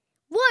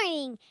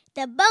Warning!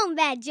 The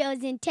BoneBat Show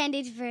is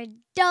intended for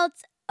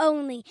adults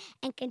only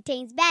and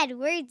contains bad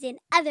words and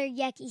other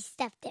yucky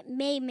stuff that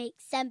may make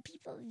some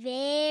people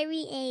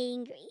very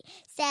angry.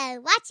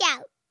 So watch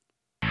out!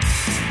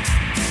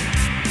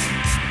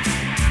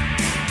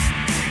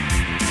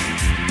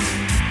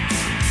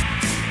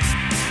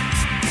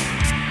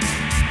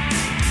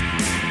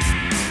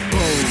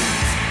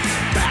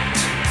 BoneBat,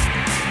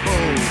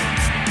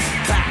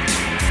 BoneBat,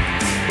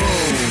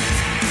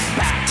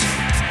 BoneBat,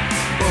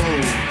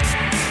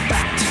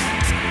 BoneBat,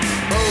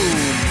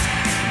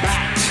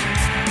 BoneBat,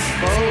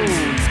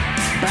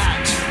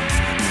 BoneBat,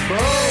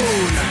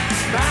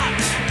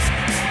 BoneBat,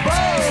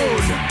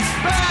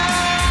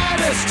 BoneBat.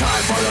 It's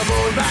time for the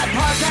BoneBat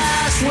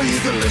podcast, where you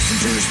can listen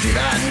to Steve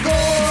and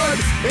Gord.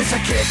 It's a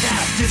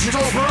kick-ass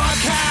digital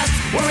broadcast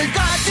where we've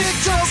got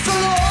details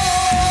galore.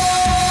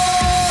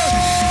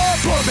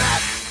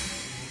 BoneBat.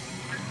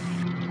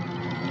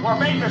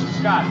 Warp 8, Mr.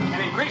 Scott,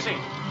 and increasing.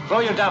 Blow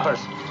your dampers.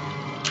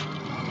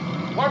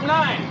 Warp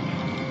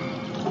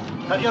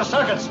 9. Cut your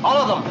circuits, all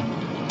of them.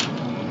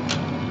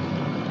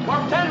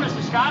 Warp 10,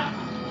 Mr. Scott.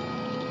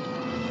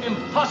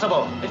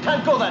 Impossible. It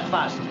can't go that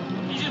fast.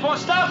 You just won't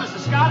stop, Mr.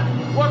 Scott.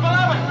 Warp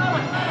 11.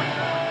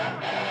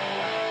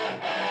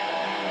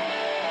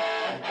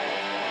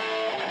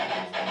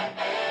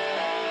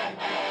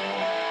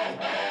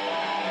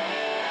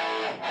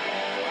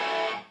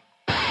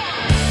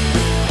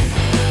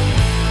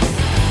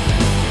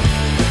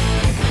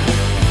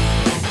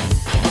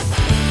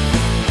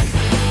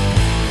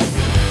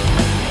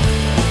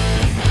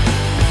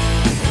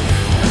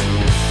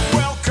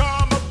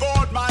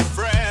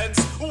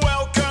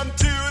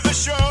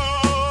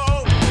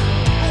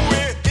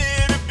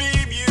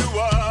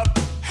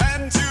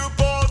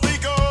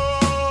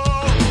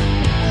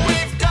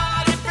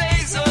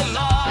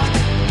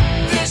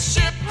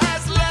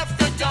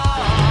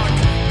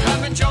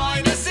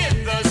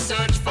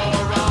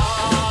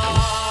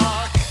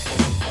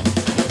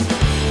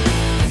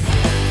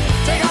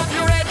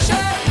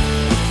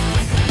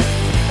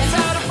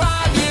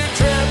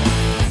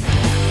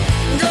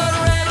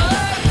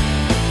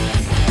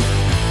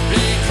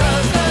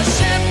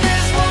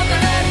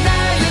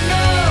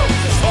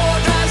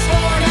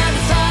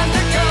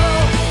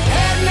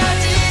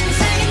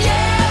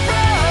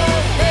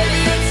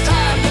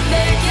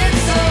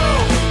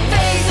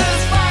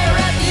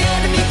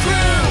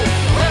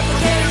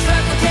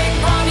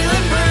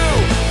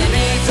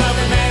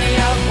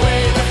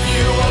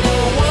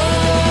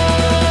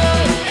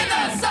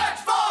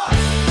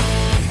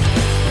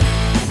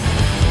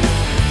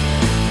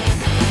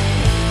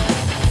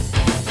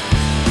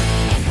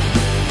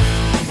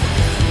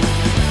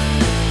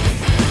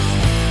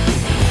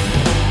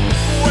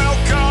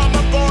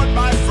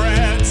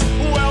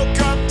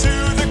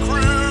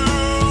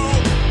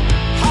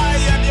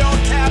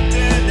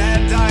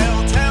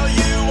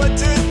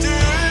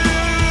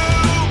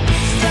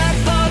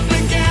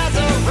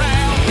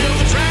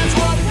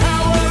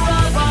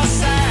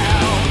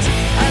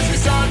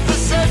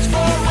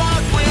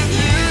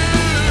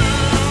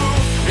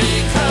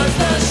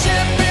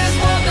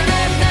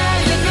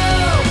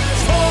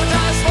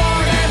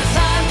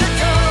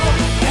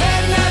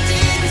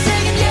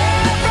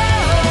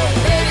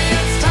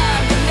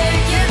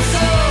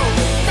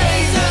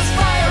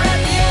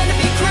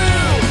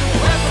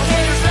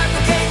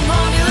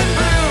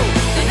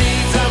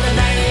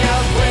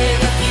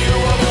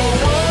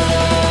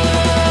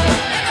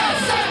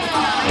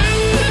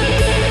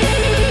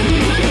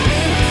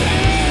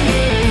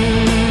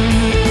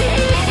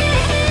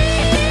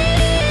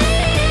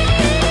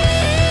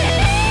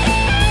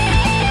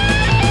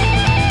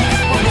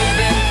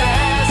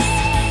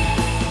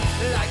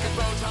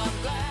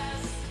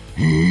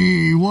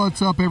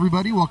 What's up,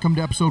 everybody? Welcome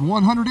to episode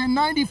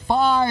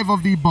 195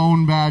 of the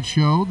BoneBat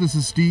Show. This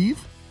is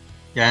Steve.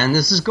 Yeah, and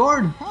this is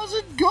Gord. How's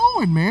it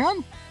going,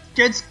 man?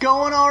 It's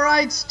going all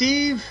right,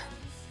 Steve.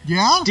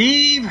 Yeah?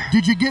 Steve.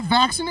 Did you get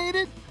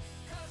vaccinated?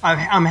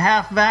 I'm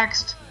half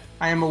vaxxed.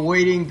 I am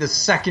awaiting the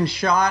second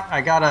shot.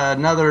 I got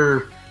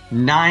another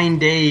 9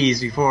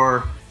 days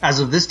before, as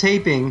of this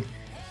taping,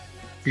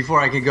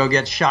 before I could go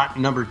get shot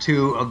number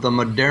 2 of the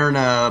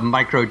Moderna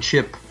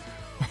microchip.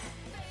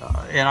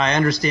 And I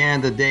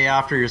understand the day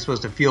after you're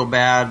supposed to feel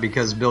bad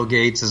because Bill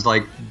Gates is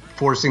like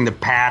forcing the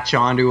patch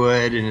onto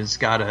it and it's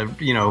got to,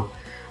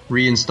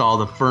 reinstall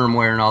the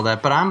firmware and all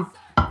that. But I'm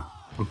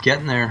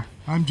getting there.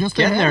 I'm just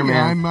getting there,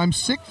 man. I'm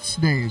 6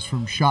 days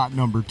from shot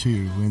number 2,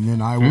 and then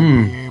I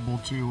will be able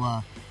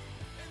to.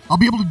 I'll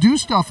be able to do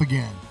stuff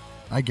again,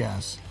 I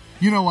guess.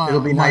 It'll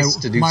be nice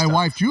to do my stuff.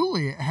 wife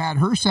Julie had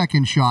her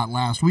second shot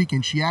last week,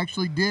 and she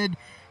actually did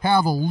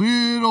have a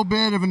little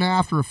bit of an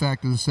after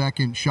effect of the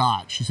second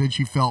shot. She said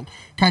she felt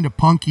kind of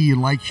punky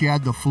and like she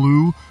had the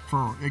flu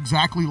for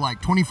exactly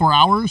like 24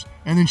 hours,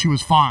 and then she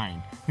was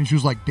fine. And she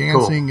was like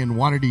dancing and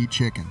wanted to eat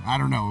chicken. I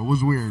don't know. It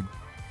was weird.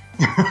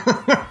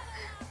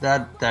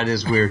 That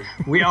is weird.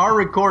 We are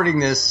recording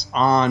this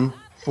on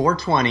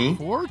 4/20.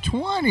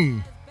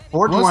 4/20. 4/20.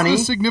 What's the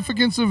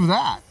significance of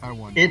that, I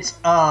wonder? It's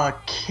a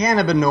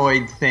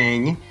cannabinoid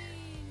thing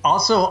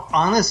Also,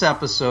 on this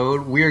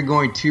episode, we are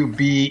going to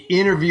be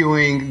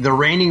interviewing the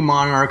reigning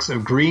monarchs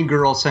of green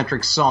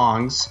girl-centric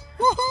songs.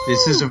 Woohoo!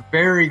 This is a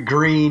very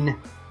green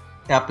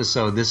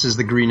episode. This is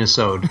the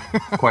green-isode,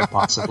 quite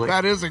possibly.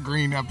 That is a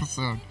green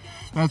episode.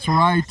 That's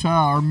right.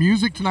 Our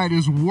music tonight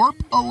is Warp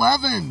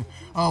 11.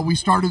 We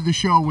started the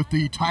show with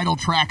the title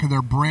track of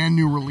their brand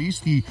new release,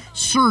 the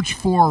Search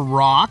for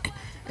Rock,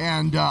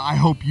 and I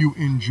hope you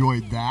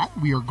enjoyed that.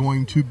 We are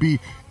going to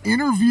be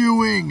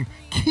interviewing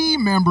key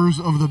members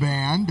of the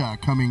band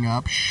coming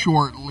up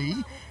shortly,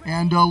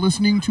 and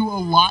listening to a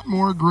lot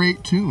more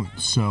great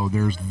tunes. So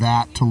there's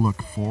that to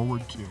look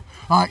forward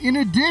to. In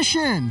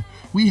addition,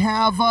 we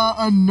have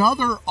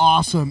another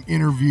awesome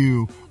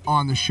interview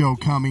on the show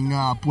coming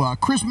up.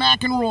 Chris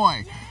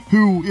McInroy,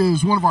 who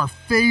is one of our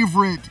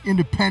favorite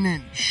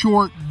independent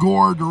short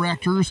gore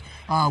directors.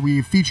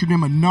 We've featured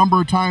him a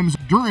number of times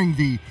during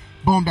the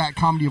BoneBat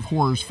Comedy of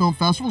Horrors Film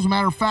Festival. As a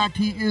matter of fact,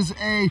 he is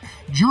a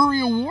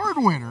jury award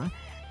winner,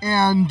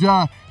 and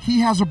he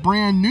has a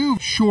brand new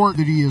short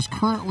that he is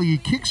currently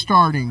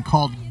kickstarting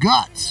called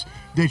Guts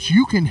that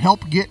you can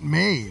help get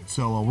made.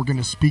 So we're going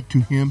to speak to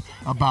him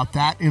about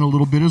that in a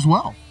little bit as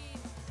well.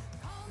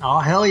 Oh,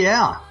 hell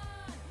yeah.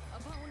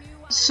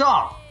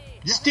 So,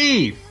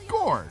 Steve.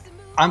 Gord.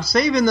 I'm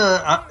saving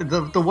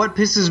the what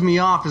pisses me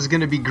off is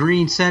going to be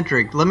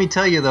green-centric. Let me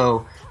tell you,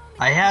 though,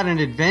 I had an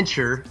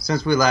adventure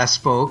since we last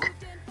spoke.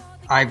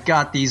 I've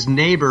got these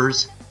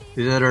neighbors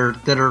that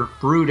are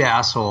rude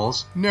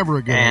assholes. Never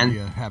a good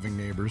idea having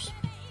neighbors.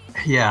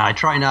 Yeah, I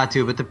try not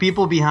to, but the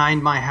people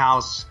behind my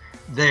house,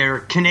 they're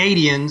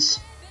Canadians,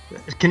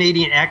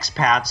 Canadian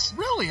expats.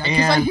 Really?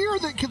 Because I hear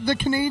that the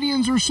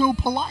Canadians are so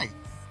polite.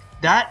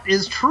 That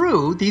is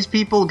true. These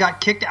people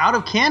got kicked out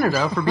of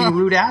Canada for being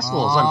rude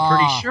assholes, I'm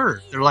pretty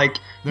sure. They're like,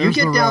 you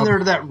get down there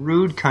to that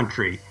rude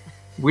country.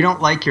 We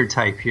don't like your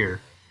type here.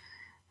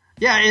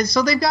 Yeah, and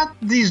so they've got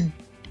these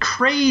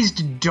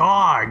crazed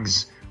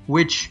dogs,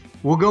 which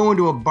will go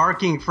into a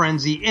barking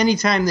frenzy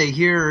anytime they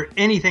hear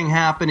anything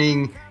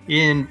happening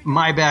in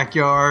my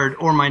backyard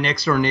or my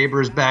next door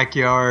neighbor's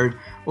backyard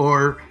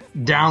or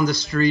down the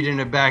street in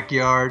a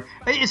backyard.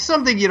 It's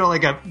something,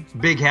 like a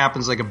big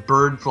happens, like a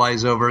bird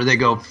flies over, they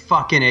go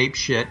fucking ape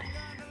shit.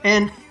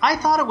 And I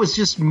thought it was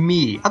just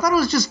me. I thought it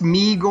was just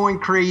me going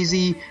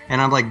crazy, and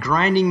I'm like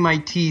grinding my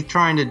teeth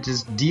trying to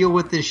just deal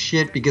with this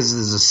shit because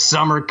as the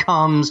summer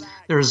comes,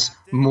 there's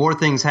more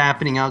things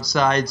happening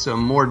outside, so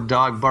more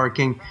dog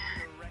barking.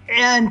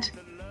 And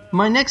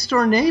my next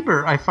door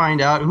neighbor, I find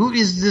out, who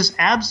is this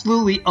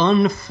absolutely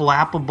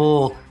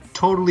unflappable,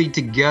 totally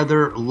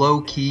together,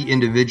 low-key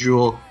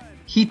individual,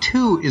 he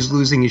too is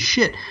losing his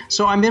shit.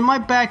 So I'm in my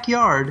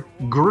backyard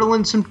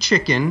grilling some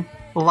chicken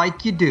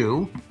like you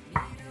do.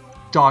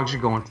 Dogs are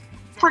going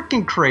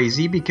freaking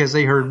crazy because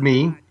they heard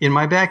me in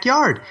my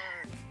backyard.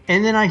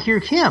 And then I hear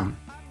him,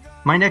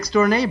 my next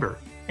door neighbor,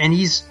 and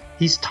he's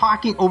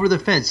talking over the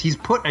fence. He's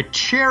put a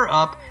chair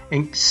up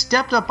and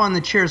stepped up on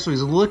the chair, so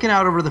he's looking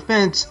out over the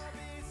fence,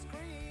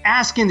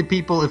 asking the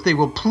people if they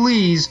will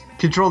please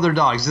control their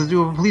dogs. If they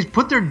will please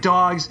put their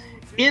dogs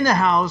in the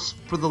house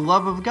for the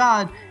love of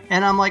God.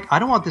 And I'm like, I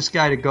don't want this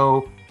guy to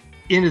go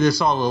into this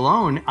all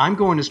alone. I'm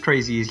going as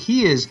crazy as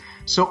he is.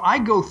 So I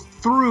go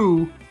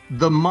through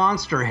the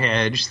monster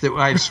hedge that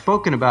I've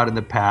spoken about in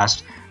the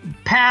past,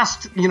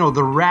 past,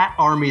 the rat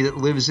army that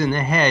lives in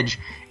the hedge,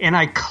 and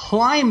I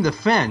climb the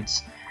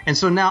fence. And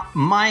so now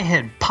my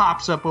head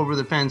pops up over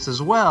the fence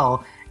as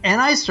well, and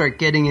I start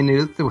getting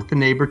into it with the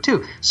neighbor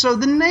too. So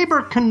the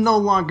neighbor can no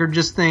longer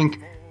just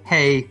think,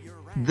 hey,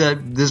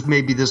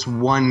 this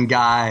one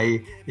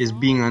guy is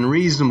being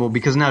unreasonable,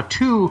 because now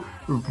two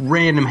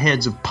random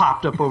heads have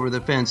popped up over the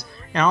fence,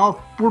 and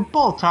we're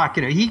both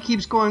talking. He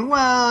keeps going,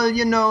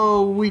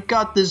 well, we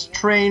got this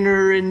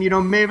trainer, and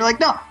maybe like,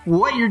 no,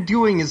 what you're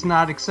doing is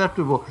not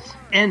acceptable.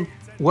 And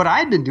what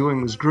I'd been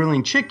doing was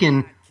grilling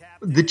chicken,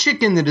 the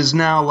chicken that is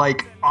now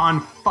like on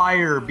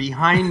fire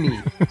behind me.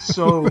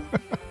 So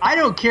I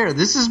don't care.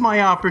 This is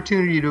my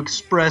opportunity to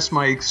express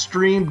my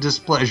extreme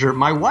displeasure.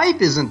 My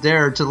wife isn't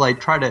there to like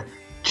try to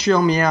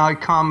chill me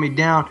out, calm me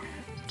down,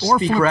 or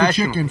speak flip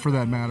rationally. the chicken for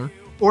that matter.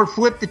 Or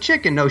flip the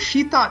chicken. No,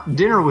 she thought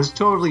dinner was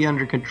totally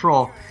under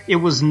control. It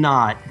was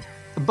not.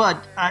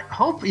 But I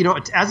hope,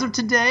 as of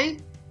today,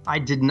 I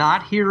did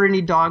not hear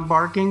any dog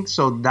barking,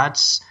 so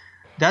that's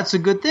a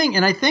good thing.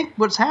 And I think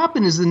what's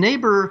happened is the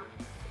neighbor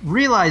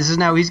realizes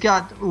now he's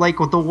got, like,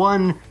 with the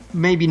one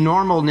maybe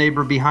normal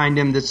neighbor behind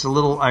him that's a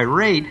little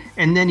irate,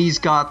 and then he's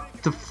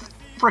got the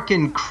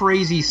frickin'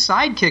 crazy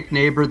sidekick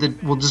neighbor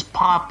that will just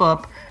pop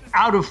up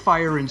out of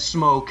fire and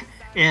smoke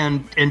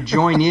and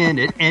join in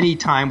at any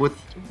time with,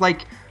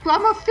 like,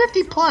 I'm a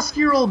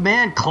 50-plus-year-old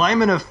man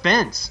climbing a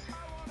fence.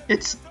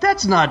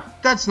 That's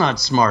not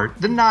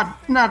smart.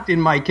 Not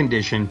in my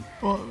condition.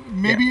 Well,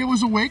 maybe it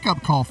was a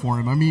wake-up call for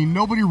him. I mean,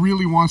 nobody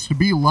really wants to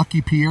be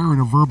Lucky Pierre in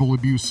a verbal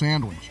abuse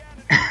sandwich.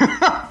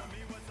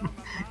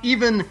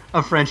 Even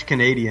a French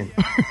Canadian.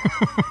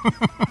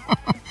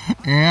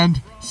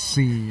 And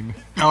scene.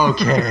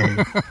 Okay.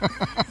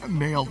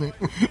 Nailed it.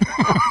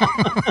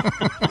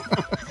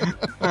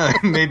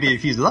 Maybe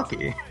if he's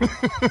lucky.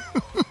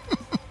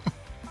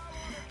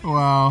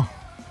 Wow.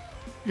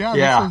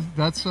 Yeah.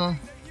 That's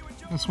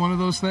one of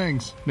those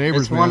things.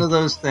 Neighbors. It's one of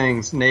those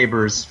things.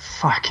 Neighbors.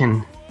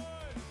 Fucking.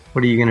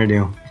 What are you gonna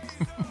do?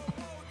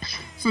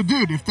 So,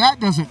 dude, if that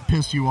doesn't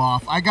piss you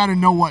off, I got to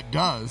know what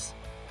does.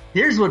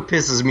 Here's what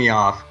pisses me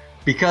off.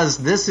 Because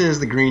this is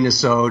the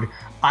Green-isode,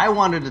 I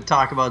wanted to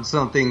talk about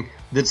something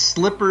that's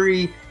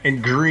slippery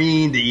and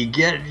green that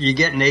you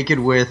get naked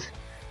with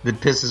that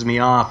pisses me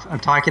off. I'm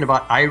talking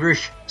about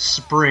Irish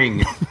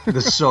Spring,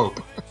 the soap.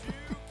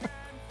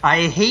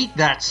 I hate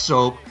that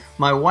soap.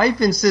 My wife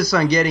insists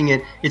on getting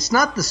it. It's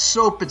not the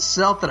soap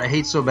itself that I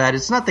hate so bad.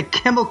 It's not the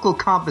chemical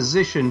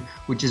composition,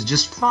 which is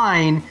just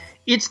fine.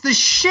 It's the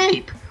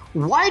shape.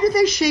 Why do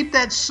they shape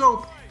that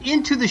soap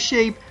into the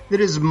shape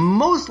that is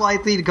most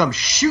likely to come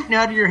shooting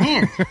out of your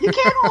hand? You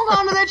can't hold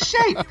on to that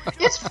shape.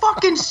 It's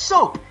fucking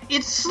soap.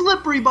 It's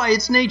slippery by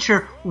its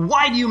nature.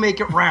 Why do you make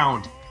it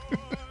round?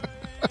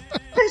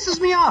 Pisses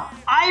me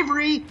off.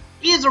 Ivory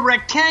is a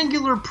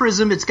rectangular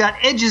prism. It's got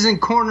edges and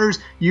corners.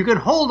 You can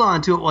hold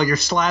on to it while you're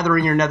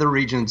slathering your nether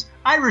regions.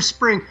 Irish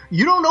Spring,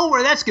 you don't know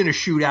where that's going to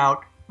shoot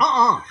out.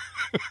 Hate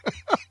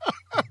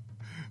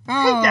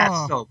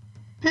that soap.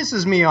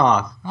 Pisses me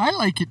off. I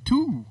like it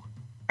too.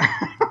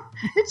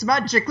 It's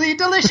magically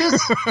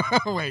delicious.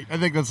 Wait, I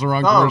think that's the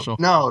wrong commercial.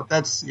 No,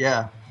 that's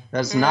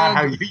not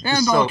how you use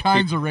and soap. all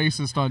kinds of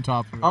racist on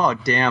top of it. Oh,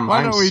 damn.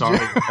 I'm sorry.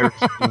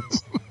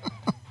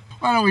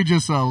 Why don't we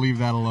just leave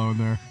that alone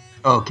there?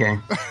 Okay.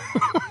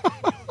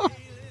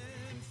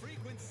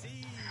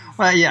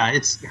 Well, yeah,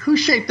 who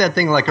shaped that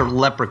thing like a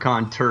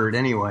leprechaun turd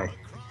anyway?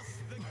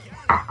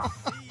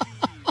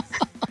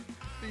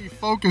 The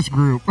focus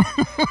group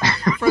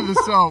for the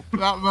soap.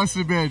 That must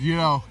have been,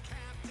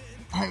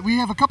 we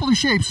have a couple of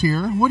shapes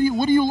here. What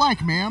do you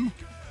like, ma'am?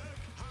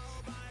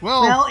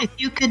 Well, if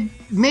you could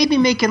maybe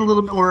make it a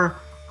little bit more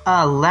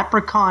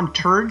leprechaun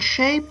turd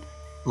shape.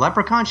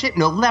 Leprechaun shape?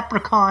 No,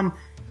 leprechaun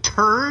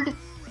turd.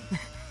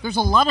 There's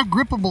a lot of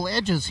grippable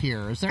edges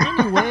here. Is there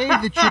any way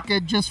that you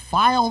could just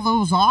file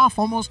those off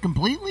almost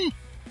completely?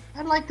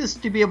 I'd like this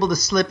to be able to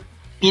slip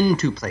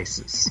into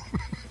places.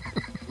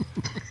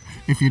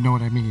 If you know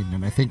what I mean,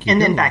 and I think you do.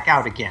 And then do. back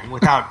out again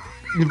without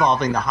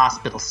involving the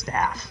hospital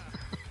staff.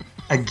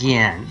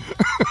 Again.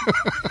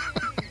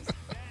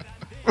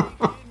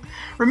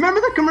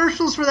 Remember the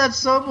commercials for that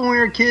soap when we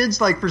were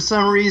kids? Like, for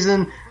some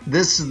reason,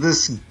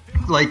 this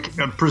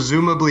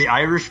presumably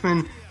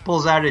Irishman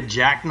pulls out a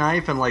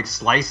jackknife and, like,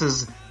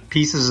 slices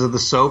pieces of the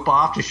soap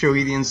off to show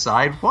you the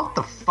inside. What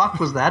the fuck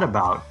was that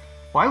about?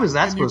 Why was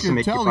that supposed to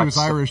make you... You can tell he was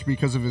Irish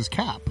because of his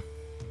cap.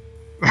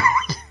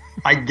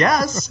 I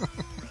guess.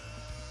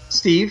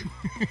 Steve?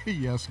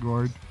 Yes,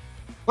 Gord.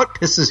 What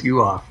pisses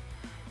you off?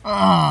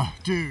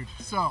 Dude,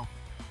 so...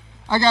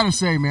 I gotta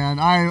say, man,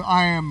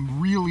 I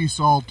am really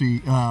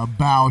salty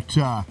about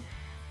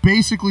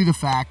basically the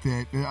fact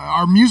that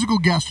our musical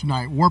guest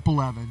tonight, Warp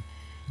 11,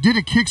 did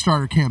a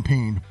Kickstarter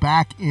campaign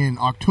back in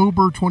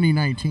October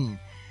 2019.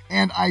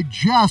 And I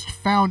just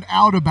found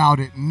out about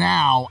it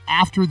now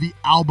after the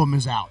album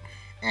is out.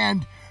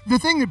 And the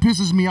thing that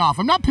pisses me off,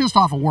 I'm not pissed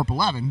off at Warp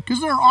 11 because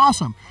they're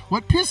awesome.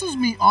 What pisses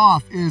me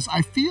off is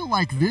I feel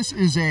like this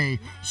is a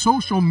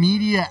social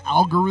media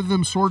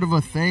algorithm sort of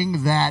a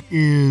thing that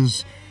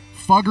is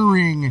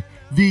fuggering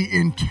the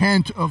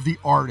intent of the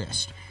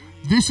artist.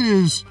 This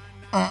is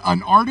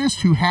an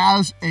artist who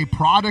has a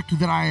product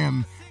that I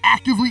am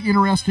actively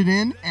interested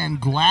in and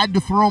glad to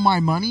throw my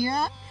money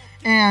at,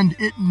 and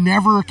it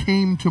never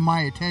came to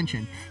my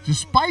attention,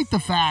 despite the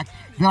fact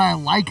that I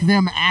like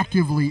them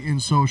actively in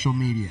social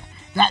media.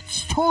 That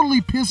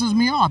totally pisses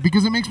me off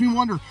because it makes me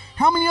wonder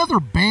how many other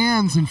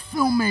bands and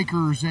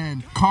filmmakers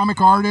and comic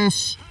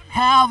artists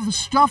have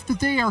stuff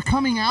that they are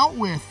coming out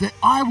with that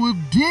I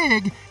would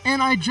dig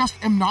and I just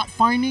am not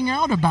finding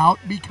out about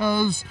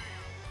because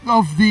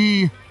of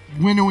the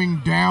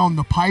winnowing down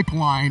the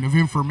pipeline of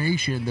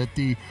information that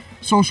the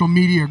social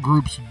media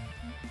groups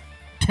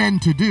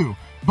tend to do.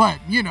 But,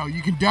 you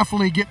can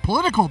definitely get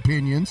political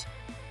opinions.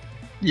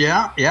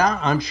 Yeah,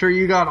 I'm sure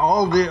you got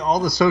all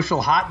the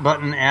social hot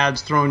button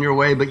ads thrown your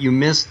way, but you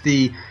missed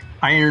the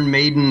Iron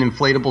Maiden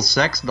inflatable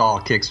sex doll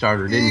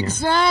Kickstarter, didn't you?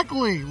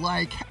 Exactly.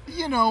 Like,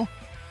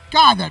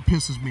 God, that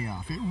pisses me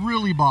off. It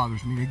really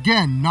bothers me.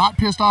 Again, not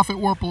pissed off at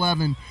Warp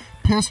 11,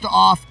 pissed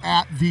off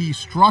at the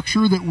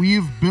structure that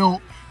we've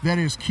built that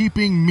is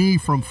keeping me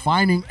from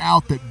finding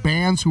out that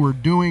bands who are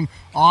doing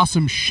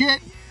awesome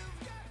shit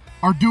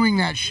are doing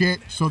that shit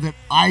so that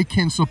I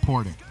can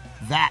support it.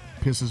 That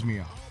pisses me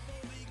off.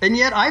 And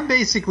yet I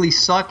basically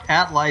suck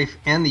at life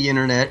and the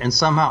internet, and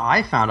somehow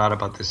I found out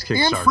about this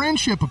Kickstarter. And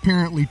friendship,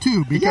 apparently,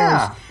 too,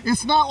 because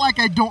It's not like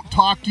I don't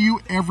talk to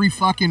you every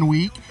fucking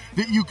week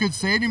that you could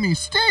say to me,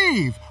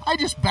 Steve, I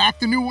just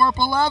backed the new Warp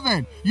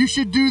 11. You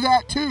should do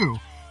that, too.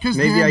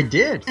 Maybe I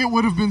did. It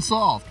would have been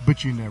solved,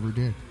 but you never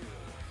did.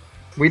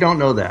 We don't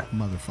know that.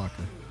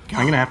 Motherfucker. God,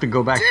 I'm going to have to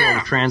go back to all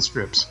the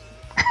transcripts.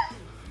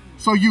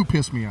 So you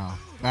piss me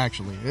off,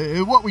 actually.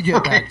 What we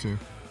get back to.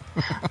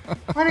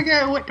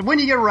 When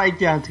you get right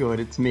down to it,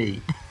 it's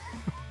me.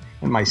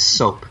 and my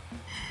soap.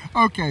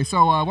 Okay,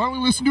 so why don't we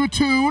listen to a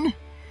tune?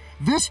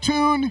 This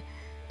tune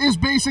is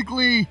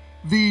basically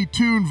the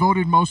tune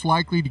voted most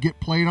likely to get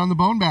played on the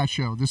BoneBat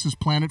Show. This is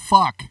Planet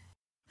Fuck.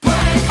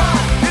 Planet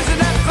Fuck is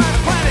an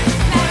F-class planet.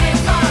 Planet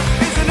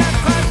Fuck is an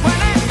F-class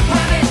planet.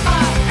 Planet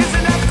Fuck is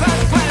an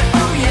F-class planet.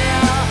 Oh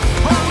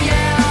yeah, oh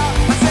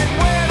yeah. I said,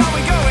 where are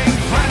we going?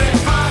 Planet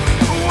Fuck.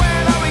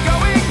 Where are we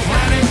going?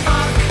 Planet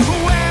Fuck.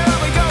 Where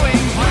are we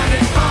going?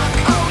 Planet Fuck.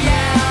 Oh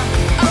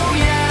yeah, oh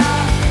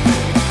yeah.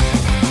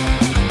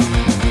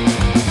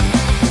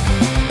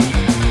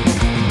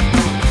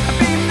 I've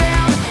been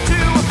down to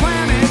a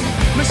planet.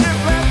 My ship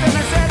left and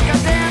I said,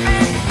 God damn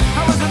it.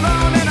 I was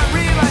alone and I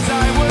realized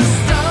I was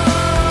stuck.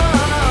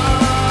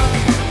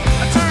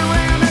 I turned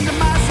around and to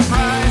my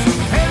surprise,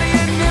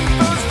 alien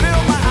nymphos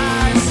filled my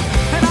eyes,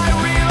 and I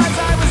realized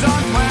I was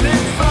on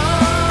Planet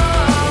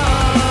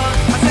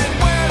Fuck. I said,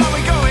 where are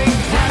we going?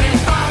 Planet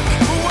Fuck.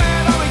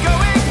 Where are we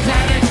going?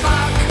 Planet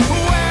Fuck.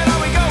 Where are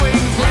we going?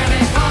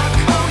 Planet Fuck.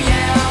 Oh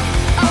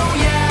yeah, oh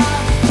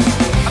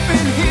yeah. I've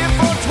been here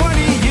for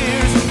 20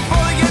 years,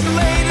 fully getting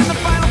laid in the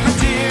final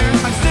frontier.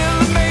 I'm still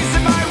amazed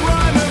at my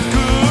run of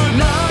good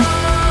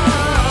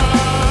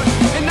luck,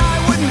 and I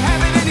wouldn't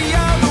have it any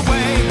other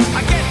way.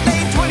 I get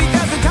laid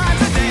 20,000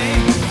 times a day.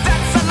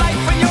 That's the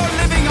life when you're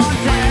living on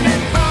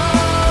Planet Fuck.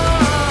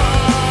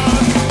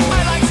 I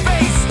like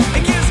space,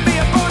 it gives me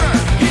a boner.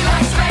 He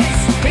likes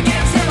space, it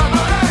gives him a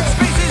boner.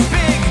 Space is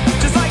big,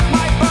 just like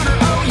my boner.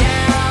 Oh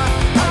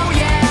yeah, oh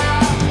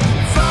yeah.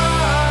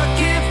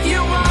 Fuck if you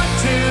want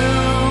to.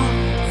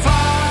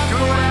 Fuck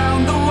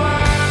around the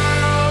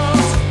world.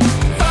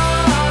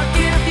 Fuck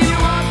if you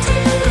want to.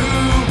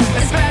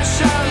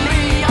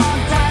 Especially on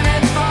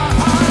Planet Fuck.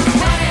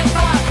 Planet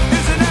Fuck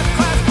is an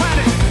F-class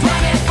planet.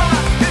 Planet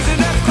Fuck is an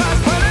F-class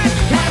planet.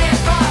 Planet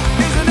Fuck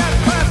is an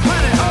F-class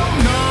planet. Oh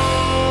no.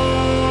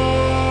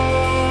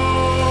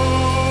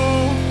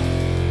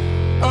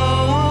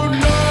 Oh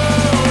no.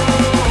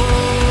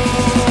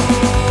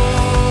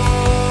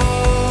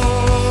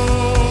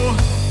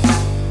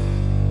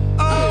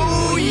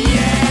 Oh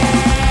yeah.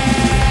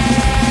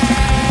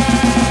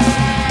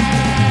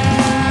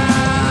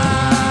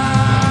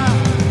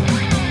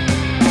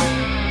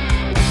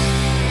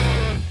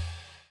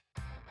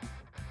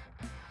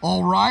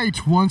 All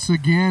right, once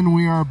again,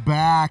 we are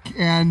back.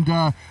 And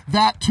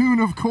that tune,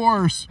 of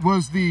course,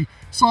 was the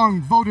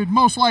song voted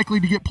most likely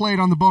to get played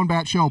on the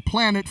BoneBat Show,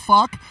 Planet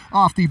Fuck,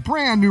 off the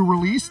brand new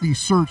release, The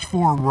Search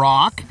for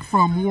Rock,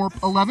 from Warp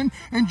 11.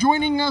 And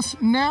joining us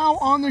now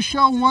on the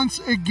show once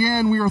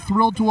again, we are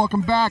thrilled to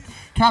welcome back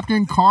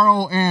Captain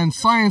Karl and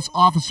Science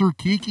Officer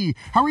Kiki.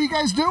 How are you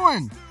guys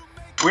doing?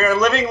 We are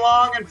living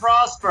long and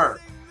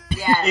prosper.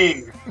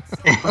 Yes.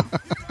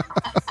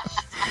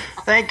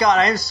 Thank God.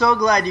 I am so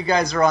glad you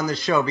guys are on the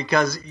show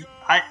because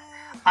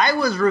I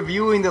was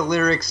reviewing the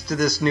lyrics to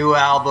this new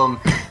album,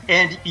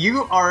 and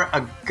you are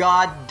a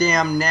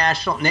goddamn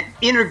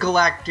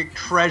intergalactic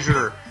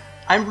treasure.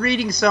 I'm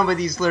reading some of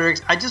these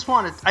lyrics. I just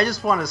want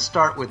to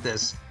start with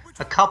this.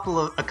 A couple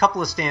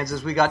of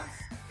stanzas. We got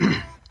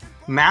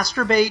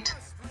masturbate,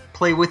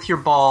 play with your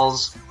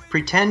balls,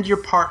 pretend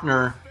your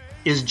partner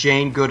is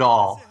Jane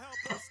Goodall.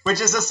 Which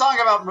is a song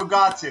about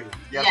Mugatu.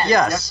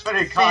 Yes.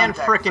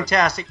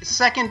 Fan-frickin-tastic.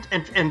 Second,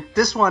 and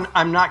this one,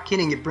 I'm not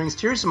kidding, it brings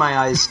tears to my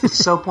eyes. It's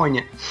so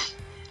poignant.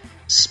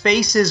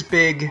 Space is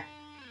big,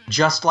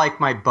 just like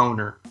my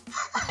boner.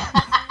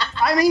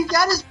 I mean,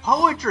 that is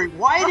poetry.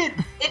 Why did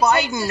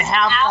Biden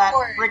have that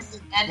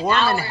frickin'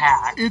 Gorman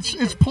hack?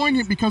 It's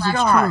poignant because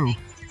it's true.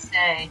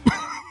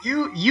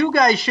 You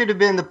guys should have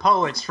been the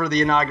poets for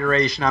the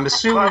inauguration. I'm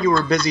assuming you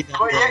were busy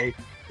that day.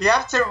 You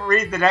have to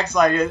read the next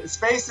line.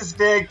 Space is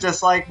big,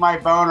 just like my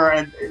boner,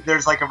 and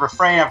there's like a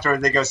refrain after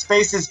it. They go,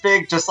 space is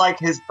big, just like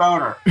his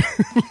boner.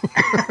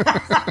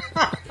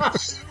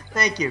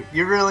 Thank you.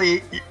 You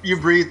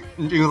breathe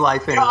new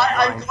life into that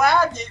line. I'm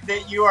glad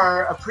that you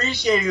are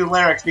appreciating the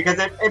lyrics because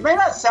it may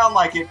not sound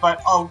like it,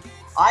 but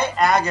I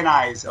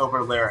agonize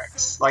over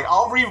lyrics. Like,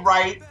 I'll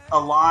rewrite a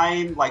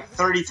line like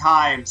 30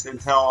 times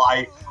until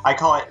I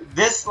call it,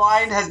 this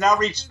line has now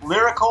reached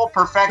lyrical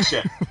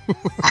perfection.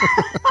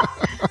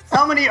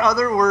 How many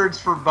other words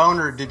for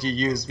boner did you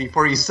use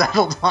before you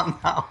settled on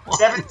that one?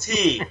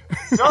 17.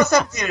 Still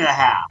 17 and a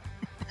half.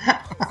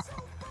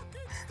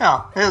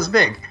 Oh, it was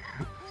big.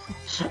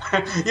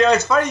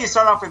 It's funny you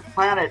start off with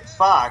Planet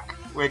Fuck,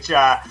 which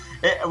I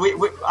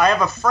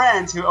have a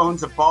friend who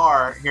owns a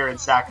bar here in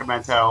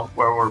Sacramento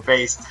where we're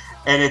based,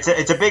 and it's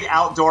a big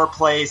outdoor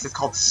place. It's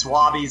called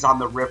Swabbies on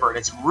the River, and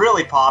it's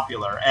really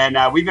popular. And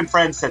we've been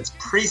friends since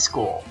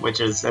preschool, which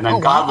is an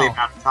ungodly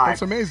amount of time.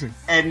 That's amazing.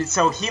 And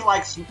so he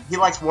likes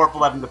Warp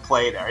 11 to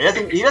play there.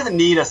 He doesn't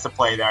need us to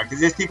play there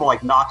because there's people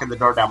like knocking the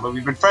door down. But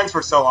we've been friends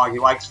for so long. He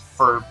likes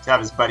to have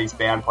his buddy's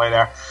band play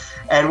there.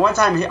 And one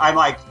time I'm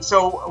like,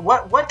 so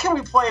what can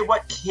we play?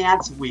 What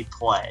can't we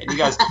play? And he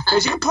goes,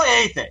 you can play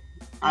anything.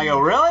 I go,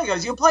 really? He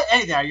goes, you can play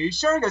anything. Are you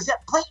sure? He goes, yeah,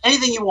 play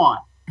anything you want.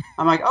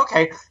 I'm like,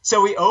 okay.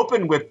 So we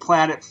opened with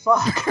Planet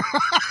Fuck.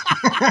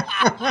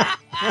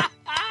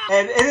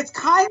 And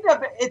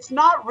it's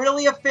not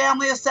really a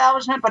family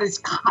establishment, but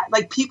it's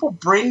like people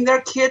bring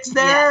their kids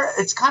there. Yes.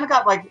 It's kind of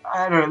got like,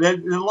 I don't know,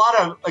 there's a lot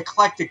of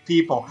eclectic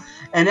people.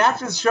 And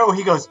after the show,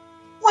 he goes,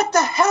 "What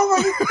the hell are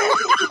you thinking?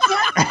 You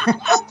can't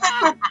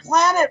open with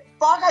Planet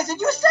Funk." I said,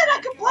 "You said I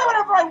could play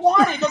whatever I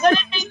wanted." He goes, "I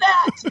didn't mean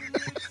that."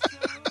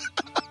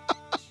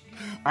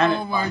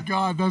 Oh my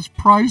God, that's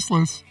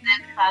priceless.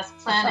 Class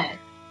Planet.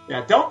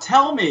 Yeah, don't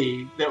tell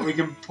me that we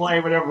can play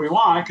whatever we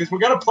want, because we're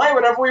going to play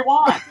whatever we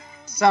want.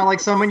 Sound like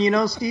someone you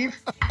know, Steve?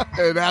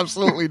 It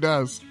absolutely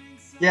does.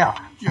 Yeah.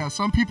 Yeah,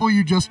 some people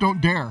you just don't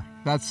dare.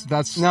 That's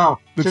No,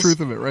 the just truth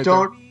of it right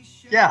don't,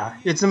 there. Yeah,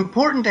 it's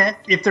important that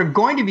if they're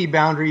going to be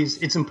boundaries,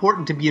 it's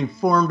important to be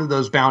informed of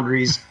those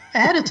boundaries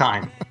ahead of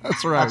time.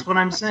 That's right. That's what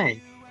I'm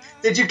saying.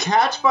 Did you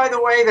catch, by the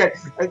way,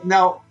 that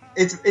now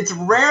it's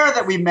rare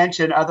that we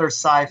mention other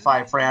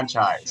sci-fi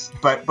franchise,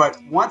 but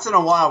once in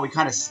a while we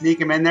kind of sneak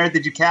them in there.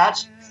 Did you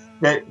catch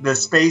that the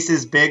Space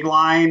is Big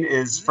line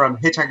is from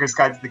Hitchhiker's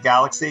Guide to the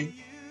Galaxy?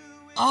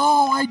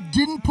 Oh, I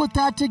didn't put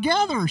that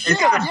together. Shit,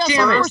 It's yes, the of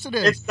first- course it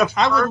is. It's the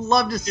I would first-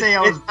 love to say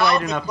I was it's how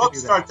bright enough the book to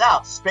do that. starts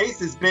out.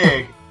 Space is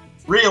big,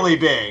 really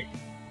big.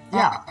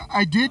 Yeah.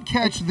 I did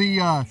catch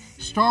the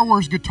Star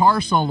Wars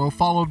guitar solo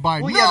followed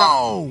by Well,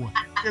 no.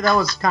 yeah, that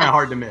was kind of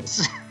hard to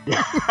miss.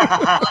 Well,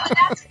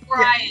 that's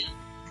Brian.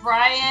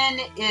 Brian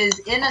is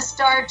in a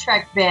Star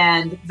Trek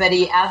band, but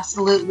he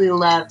absolutely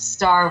loves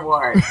Star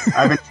Wars.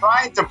 I've been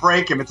trying to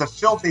break him. It's a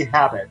filthy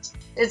habit.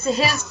 It's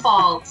his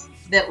fault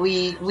that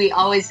we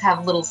always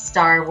have little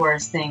Star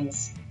Wars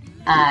things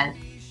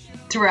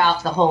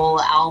throughout the whole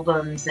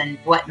albums and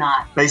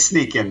whatnot. They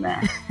sneak in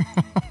there.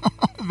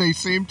 They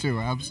seem to,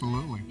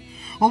 absolutely.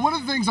 Well, one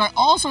of the things I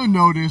also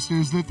noticed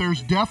is that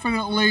there's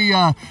definitely,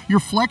 you're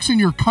flexing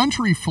your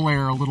country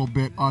flair a little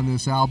bit on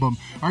this album.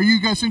 Are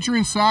you guys, since you're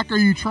in Sac, are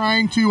you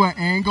trying to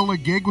angle a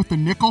gig with the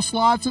nickel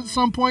slots at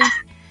some point?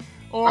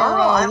 Or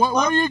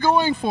what are you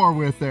going for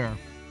with there?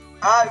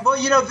 Well,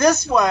 you know,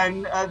 this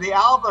one, the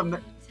album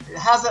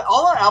has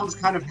all our albums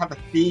kind of have a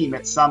theme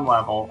at some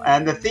level,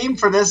 and the theme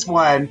for this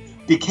one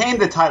became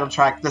the title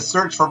track, "The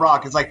Search for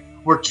Rock." It's like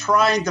we're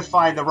trying to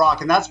find the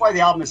rock, and that's why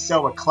the album is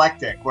so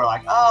eclectic. We're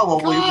like,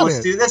 oh, well, let's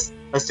do this.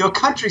 Let's do a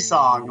country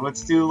song.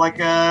 Let's do like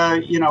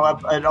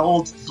an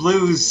old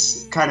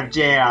blues kind of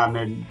jam,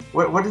 and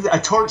what is it? A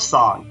torch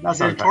song?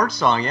 That's a torch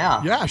song,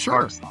 yeah. Yeah,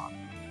 sure. Torch song.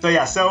 So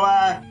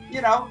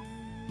yeah,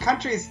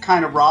 country's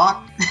kind of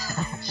rock.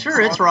 Sure,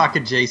 it's rock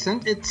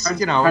adjacent. It's,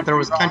 there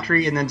was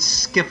country and then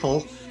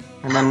skiffle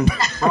and then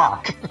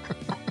rock.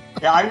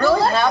 Yeah, I'm really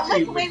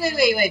happy.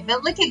 Wait.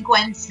 But look at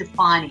Gwen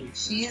Stefani.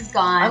 She's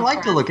gone. I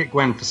like to look at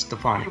Gwen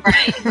Stefani.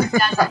 Right, who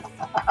doesn't?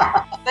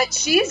 But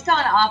she's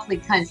gone awfully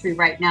country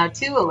right now,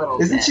 too, a little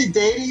bit. Isn't she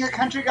dating a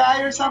country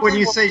guy or something? When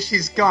you say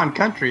she's gone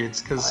country,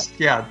 it's because,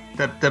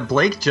 that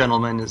Blake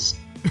gentleman is...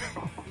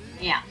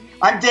 Yeah.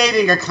 I'm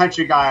dating a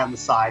country guy on the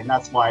side, and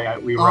that's why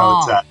we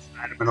wrote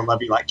I'm going to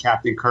love you like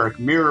Captain Kirk.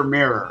 Mirror,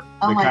 mirror.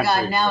 Oh my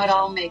God, now it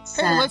all makes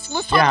sense. Hey,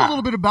 let's talk a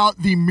little bit about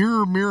the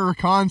mirror, mirror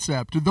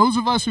concept. Those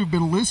of us who've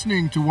been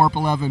listening to Warp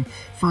 11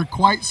 for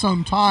quite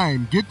some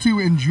time get to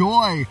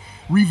enjoy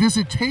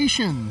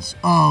revisitations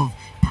of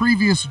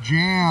previous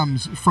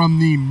jams from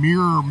the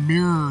Mirror,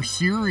 Mirror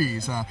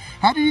series.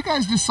 How do you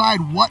guys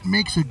decide what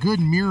makes a good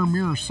Mirror,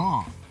 Mirror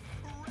song?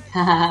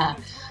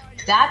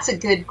 That's a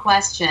good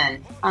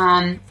question.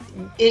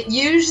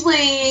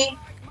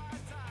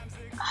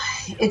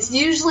 It's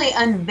usually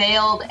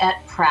unveiled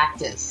at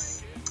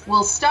practice.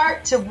 We'll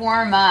start to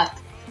warm up.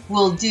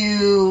 We'll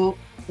do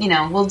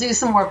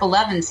some Warp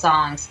 11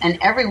 songs, and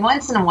every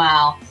once in a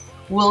while,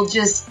 we'll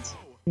just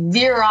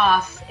veer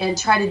off and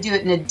try to do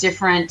it in a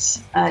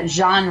different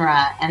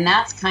genre, and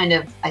that's kind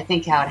of, I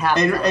think, how it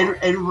happens.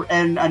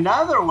 And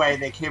another way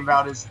they came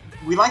about is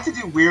we like to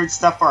do weird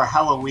stuff for our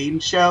Halloween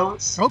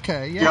shows.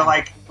 Okay, yeah. You know,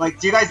 like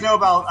do you guys know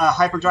about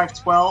Hyperdrive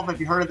 12? Have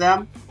you heard of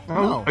them?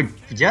 No.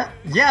 Yeah.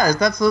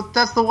 That's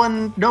the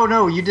one.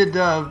 No, you did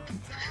the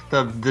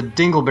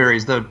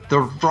dingleberries, the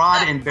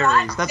rod and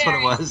berries. That's what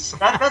it was.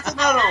 That's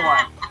another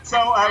one. So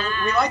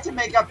we like to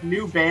make up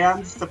new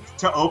bands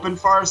to open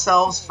for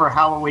ourselves for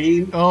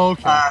Halloween.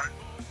 Okay.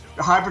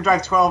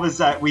 Hyperdrive 12 is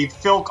that we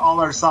filk all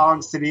our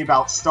songs to be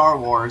about Star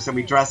Wars, and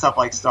we dress up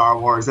like Star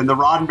Wars. And the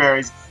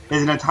Roddenberries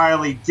is an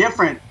entirely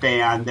different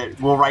band that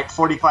will write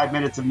 45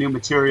 minutes of new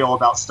material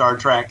about Star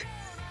Trek,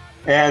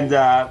 and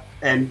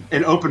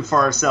open for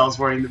ourselves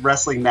wearing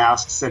wrestling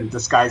masks and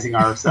disguising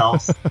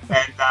ourselves.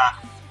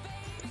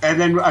 And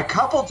then a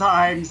couple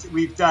times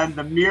we've done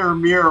the Mirror,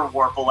 Mirror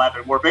Warp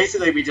 11, where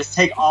basically we just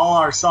take all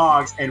our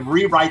songs and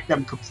rewrite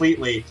them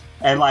completely.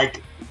 And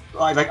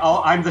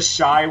I'm the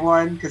shy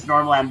one, because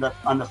normally I'm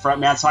on the front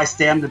man, so I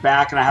stand in the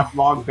back and I have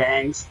long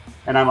bangs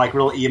and I'm like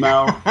real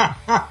emo.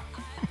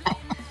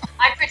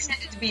 I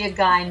pretended to be a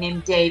guy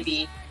named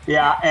Davey.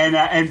 Yeah,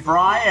 and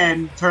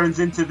Brian turns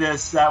into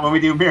this when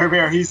we do Mirror,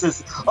 Mirror. He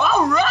says,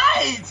 "All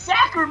right,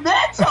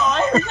 Sacramento,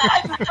 I'm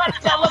going to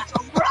tell us to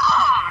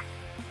rock."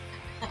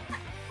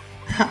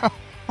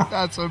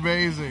 That's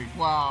amazing.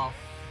 Wow.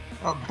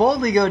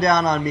 Boldly Go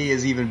Down on Me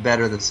is even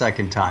better the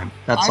second time.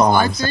 That's all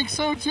I I'm saying. think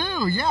so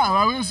too. Yeah,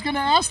 I was going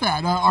to ask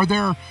that. Are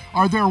there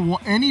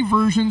any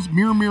versions,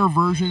 mirror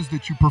versions,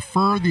 that you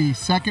prefer the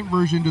second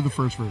version to the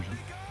first version?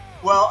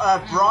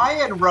 Well,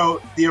 Brian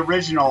wrote the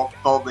original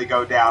Boldly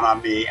Go Down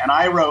on Me, and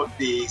I wrote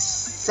the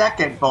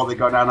second Boldly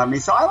Go Down on Me.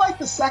 So I like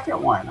the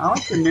second one. I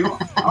like the new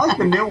one. I like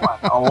the new one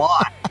a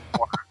lot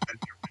more than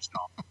the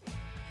original.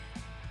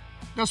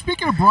 Now,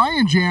 speaking of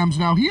Brian jams,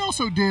 now he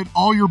also did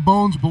All Your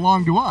Bones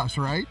Belong to Us,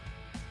 right?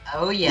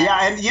 Oh, yeah.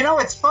 Yeah, and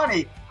it's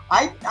funny.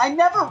 I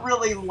never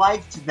really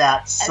liked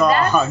that song.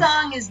 That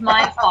song is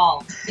my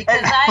fault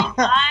because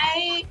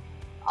I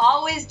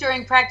always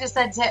during practice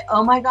I'd say,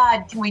 oh my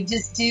God, can we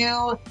just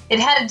do... It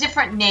had a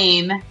different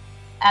name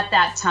at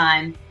that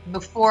time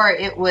before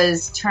it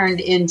was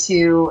turned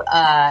into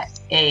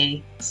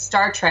a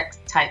Star Trek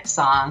type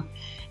song.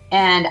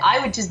 And I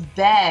would just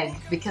beg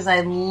because I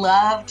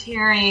loved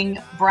hearing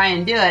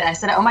Brian do it. I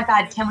said, oh my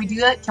God, can we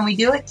do it? Can we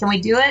do it? Can we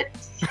do it?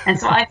 And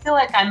so I feel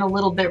like I'm a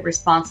little bit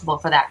responsible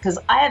for that because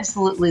I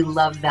absolutely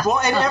love that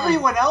song. And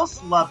everyone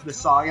else loved the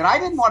song. And I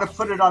didn't want to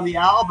put it on the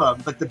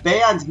album, but the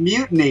band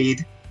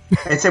mutinied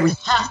and said, we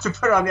have to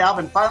put it on the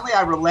album. Finally,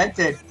 I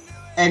relented.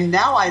 And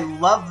now I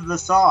love the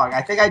song.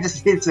 I think I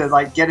just need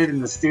to get it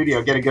in the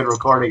studio, get a good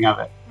recording of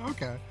it.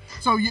 Okay.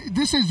 So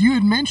you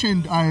had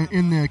mentioned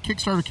in the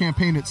Kickstarter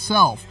campaign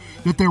itself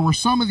that there were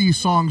some of these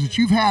songs that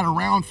you've had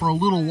around for a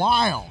little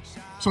while.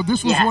 So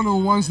this was one of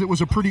the ones that was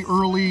a pretty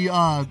early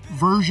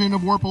version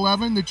of Warp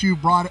 11 that you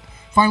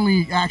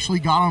finally actually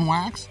got on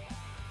wax?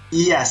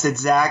 Yes,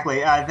 exactly.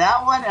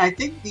 That one, I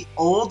think the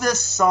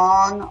oldest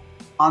song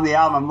on the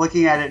album, I'm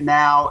looking at it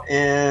now,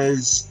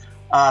 is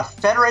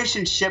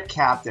Federation Ship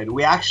Captain.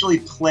 We actually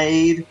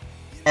played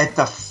at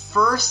the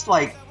first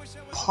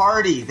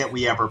party that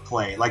we ever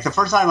played. Like the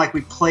first time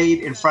we played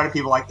in front of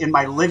people, in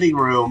my living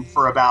room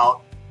for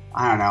about,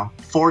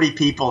 40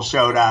 people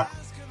showed up.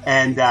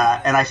 And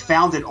I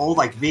found an old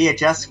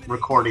VHS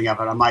recording of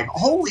it. I'm like,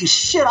 holy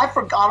shit, I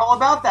forgot all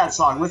about that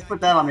song. Let's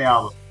put that on the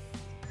album.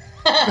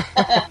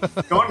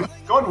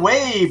 going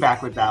way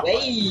back with that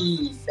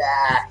way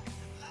back.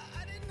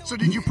 So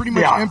did you pretty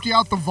much empty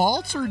out the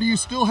vaults, or do you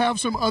still have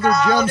some other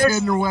gems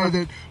hidden away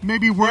that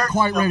maybe weren't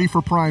quite ready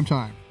for prime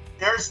time?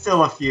 There's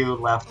still a few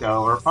left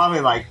over,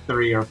 probably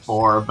 3 or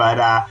 4, but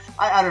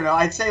I don't know.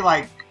 I'd say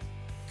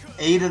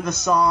 8 of the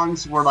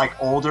songs were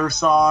older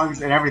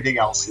songs, and everything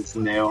else is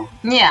new.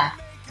 Yeah,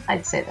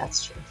 I'd say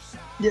that's true.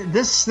 Yeah,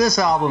 this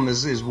album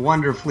is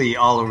wonderfully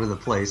all over the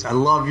place. I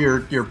love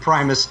your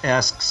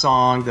Primus-esque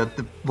song,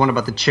 the one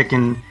about the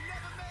chicken.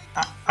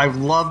 I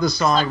love the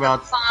song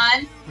about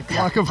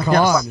Clock of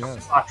Khan.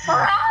 Yes.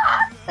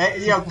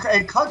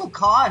 And Clock of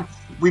Khan,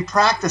 we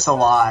practice a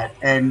lot,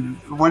 and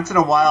once in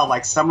a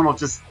while, someone will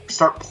just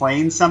start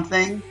playing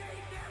something,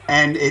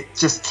 and it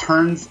just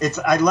turns.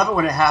 I love it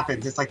when it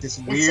happens. It's this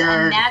weird, it's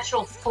a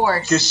natural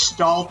force,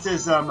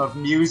 gestaltism of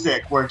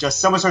music, where just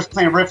someone starts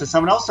playing a riff and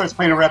someone else starts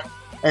playing a riff,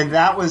 and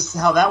that was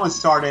how that one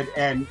started.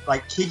 And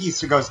Kiki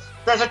goes,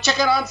 "There's a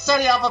chicken on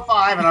City Alpha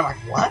 5," and I'm like,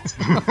 "What?"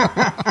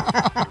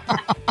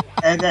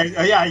 And then,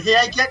 he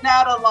ain't getting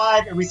out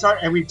alive, and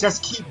we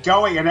just keep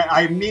going, and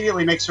I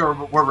immediately make sure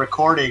we're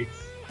recording,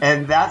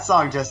 and that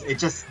song it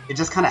just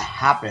kind of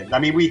happened. I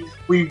mean,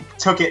 we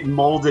took it and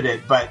molded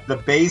it, but the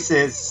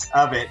basis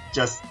of it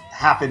just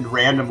happened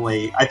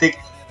randomly. I think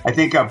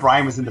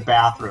Brian was in the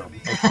bathroom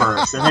at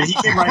first, and then he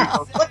came right and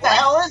goes, "What the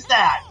hell is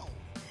that?"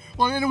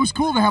 Well, and it was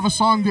cool to have a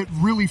song that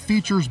really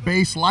features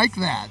bass like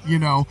that.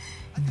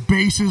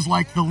 Bass is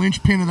the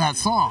linchpin of that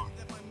song.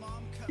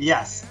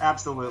 Yes,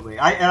 absolutely.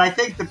 I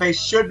think the bass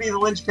should be the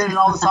linchpin in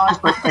all the songs,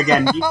 but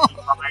again,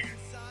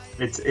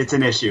 it's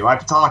an issue.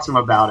 I've talked to him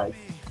about it.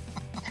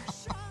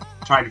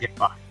 Trying to get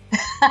by.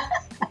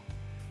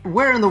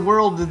 Where in the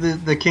world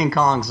did the King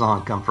Kong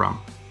song come from?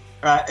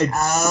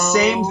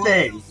 Same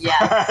thing.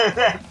 Yes.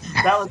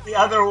 That was the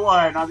other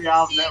one on the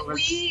album.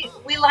 See,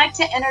 we like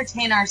to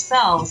entertain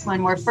ourselves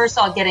when we're first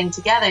all getting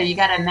together. You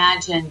got to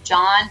imagine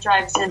John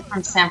drives in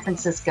from San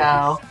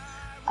Francisco.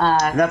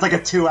 And that's a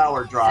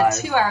 2-hour drive.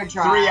 2-hour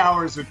drive. 3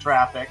 hours with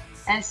traffic.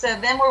 And so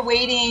then we're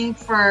waiting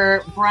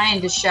for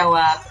Brian to show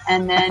up.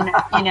 And then,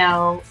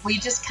 we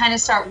just kind of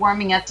start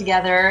warming up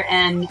together.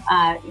 And,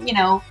 a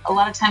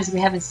lot of times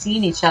we haven't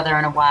seen each other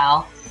in a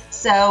while.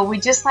 So we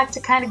just like to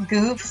kind of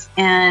goof.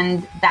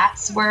 And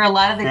that's where a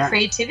lot of the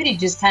creativity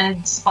just kind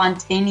of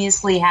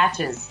spontaneously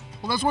hatches.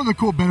 Well, that's one of the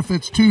cool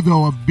benefits, too,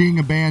 though, of being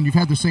a band. You've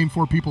had the same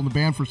 4 people in the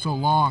band for so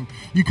long.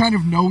 You kind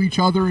of know each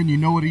other, and you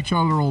know what each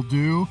other will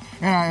do.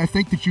 And I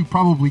think that you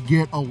probably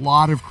get a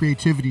lot of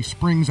creativity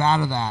springs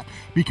out of that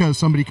because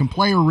somebody can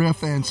play a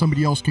riff and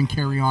somebody else can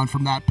carry on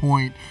from that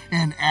point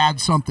and add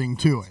something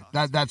to it.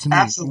 That's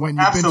neat when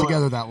you've been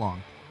together that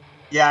long.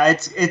 Yeah,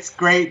 it's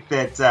great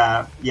that,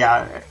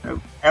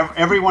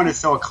 everyone is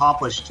so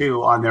accomplished,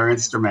 too, on their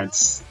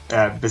instruments,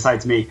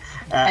 besides me.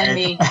 And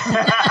me.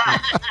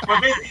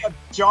 But basically,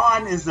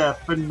 John is a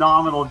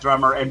phenomenal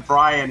drummer, and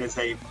Brian is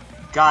a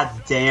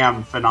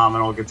goddamn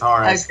phenomenal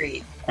guitarist.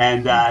 Agreed.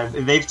 And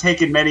they've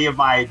taken many of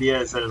my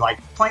ideas that are like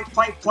plank,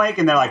 plank, plank,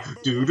 and they're like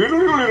do do do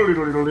do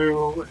do do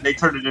do. They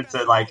turned it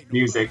into like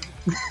music.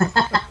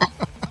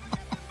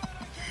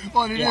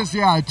 Well, it is,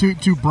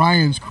 to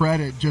Brian's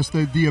credit, just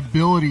the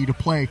ability to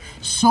play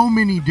so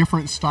many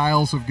different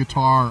styles of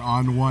guitar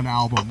on one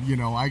album. You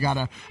know, I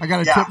gotta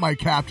tip my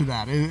cap to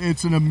that.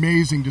 It's an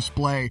amazing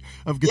display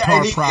of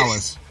guitar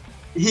prowess.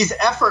 He's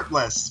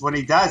effortless when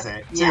he does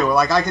it too. Yeah.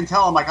 Like I can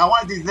tell him, like I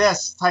want to do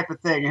this type of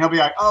thing, and he'll be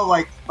like, "Oh,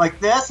 like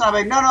this," and I'm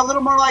like, "No, a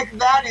little more like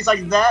that." And he's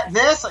like,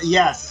 "This,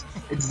 yes,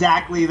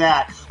 exactly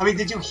that." I mean,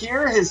 did you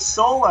hear his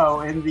solo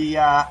in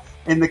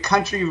the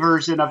country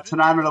version of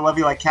 "Tonight I'm Gonna Love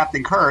You Like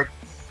Captain Kirk"?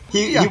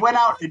 He went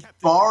out and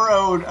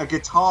borrowed a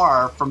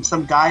guitar from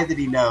some guy that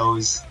he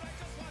knows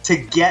to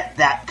get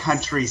that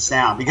country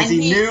sound because he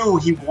knew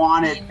he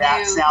wanted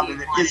that sound and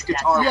that his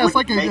guitar. Yeah, it's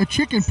like a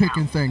chicken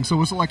picking thing. So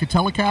was it like a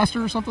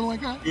Telecaster or something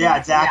like that? Yeah,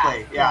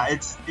 exactly.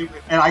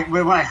 When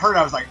I heard it,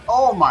 I was like,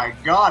 "Oh my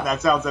god,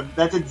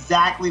 that's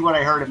exactly what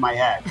I heard in my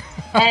head."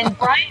 And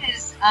Brian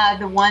is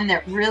the one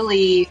that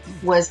really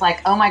was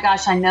like, "Oh my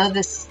gosh, I know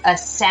this a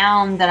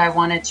sound that I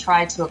want to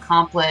try to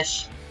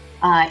accomplish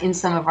in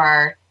some of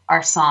our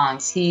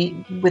songs."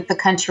 He, with the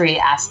country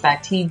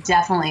aspect, he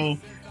definitely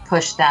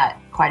pushed that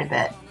quite a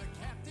bit.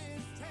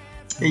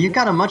 Yeah, you've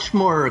got a much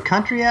more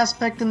country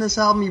aspect in this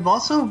album. You've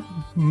also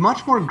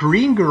much more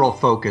Green Girl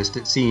focused,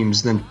 it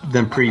seems,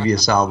 than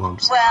previous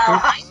albums. Well,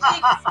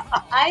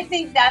 I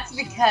think that's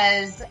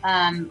because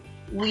a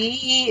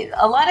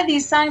lot of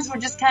these songs were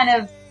just kind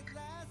of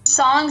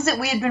songs that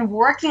we had been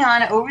working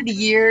on over the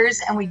years,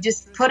 and we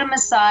just put them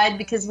aside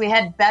because we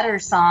had better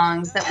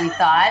songs that we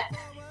thought.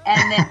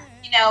 And then,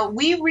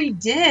 we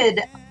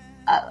redid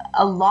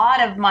a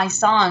lot of my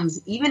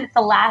songs. Even at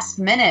the last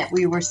minute,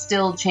 we were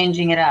still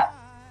changing it up.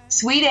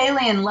 Sweet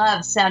Alien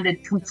Love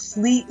sounded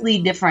completely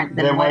different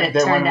than what it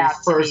turned out to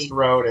be. When we first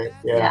wrote it,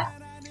 yeah.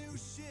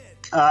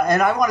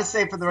 And I want to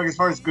say, for the record, as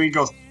far as Green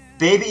Girls,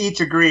 Baby Eat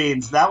Your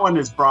Greens, that one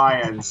is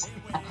Brian's.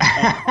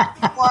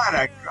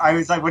 I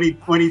was like, when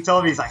he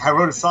told me, he's like, I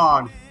wrote a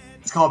song.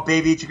 It's called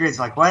Baby Eat Your Greens.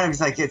 I'm like, what? He's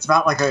like, it's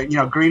about like a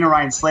Green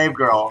Orion slave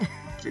girl.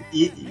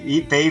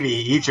 Eat baby,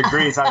 eat your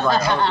greens. I was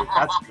like, oh,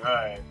 that's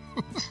good.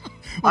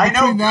 Well,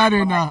 between that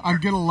and I'm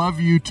Gonna Love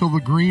You Till the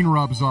Green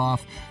Rubs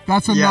Off,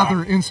 that's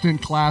another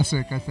instant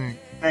classic, I think.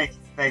 Thank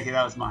you.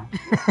 That was mine.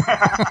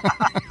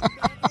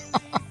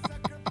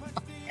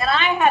 And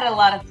I had a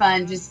lot of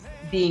fun just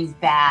being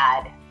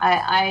bad.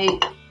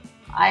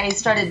 I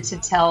started to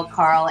tell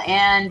Karl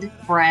and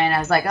Brian, I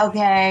was like,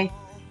 okay,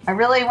 I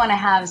really want to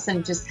have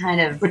some just kind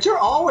of... But you're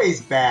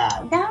always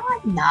bad. No,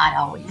 I'm not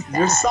always bad.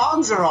 Your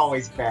songs are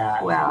always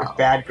bad. Well, your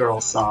bad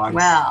girl songs.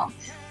 Well,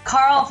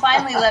 Karl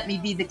finally let me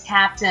be the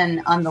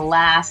captain on the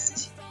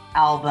last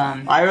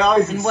album. I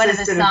always in one of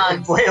the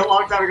songs. Wait, a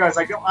long time ago, I was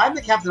like, no, I'm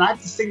the captain. I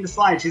have to sing this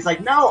line. She's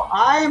like, no,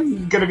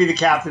 I'm going to be the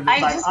captain. I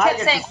just kept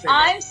saying,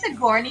 I'm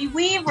Sigourney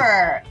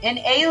Weaver in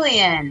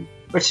Alien.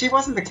 But she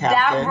wasn't the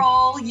captain.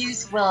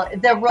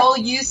 The role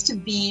used to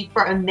be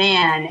for a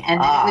man, and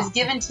then it was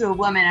given to a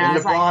woman. And I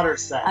was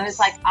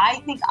like,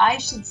 I think I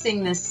should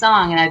sing this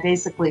song, and I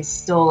basically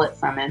stole it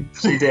from him.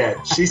 She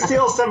did. She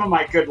steals some of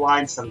my good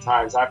lines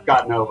sometimes. I've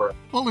gotten over it.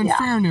 Well, in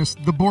fairness,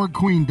 the Borg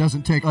Queen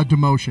doesn't take a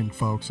demotion,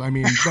 folks. I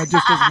mean, that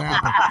just doesn't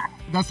happen.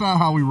 That's not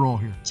how we roll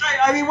here.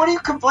 I mean, what do you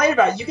complain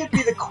about? You get to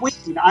be the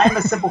queen. I'm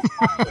a simple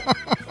captain.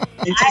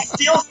 And she's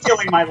still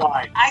stealing my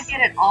lines. I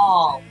get it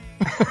all.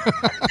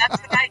 That's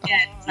what I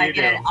get. I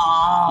get it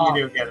all.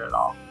 You do get it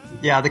all.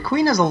 Yeah, the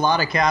queen has a lot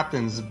of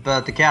captains,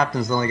 but the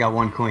captain's only got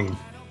one queen.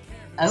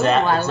 Oh,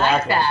 I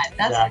like that.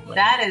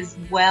 That is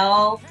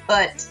well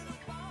put.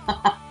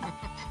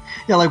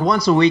 Yeah, like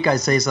once a week I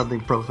say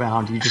something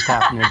profound. You just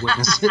happen to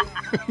witness it.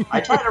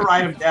 I try to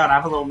write them down. I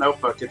have a little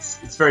notebook.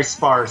 It's very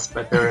sparse,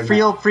 but they're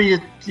feel free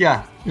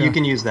to you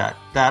can use that.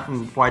 That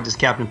and why does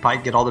Captain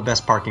Pike get all the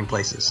best parking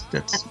places?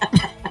 That's.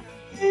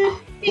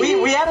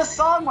 We had a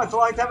song once a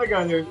long time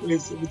ago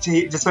which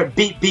just went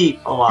beep beep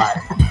a lot.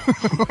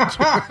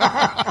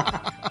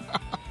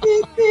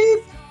 Beep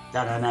beep.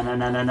 Da na na na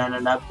na na na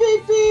na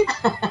beep beep.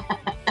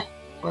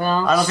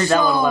 Well, I don't think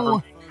that one will ever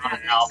be on an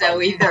album.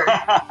 So either.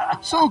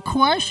 So,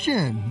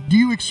 question: do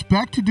you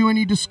expect to do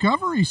any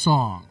Discovery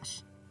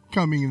songs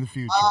coming in the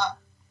future?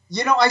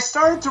 I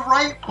started to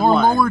write or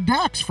one. Lower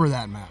Decks, for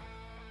that matter.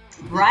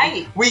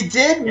 Right. We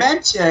did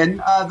mention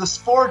the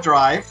Spore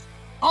Drive.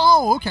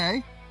 Oh,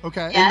 okay.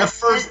 Okay. Yeah. In the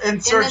first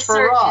Search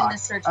for Rock.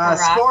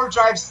 Spore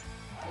drives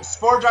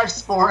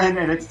sporing,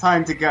 and it's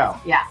time to go.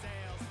 Yeah.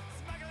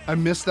 I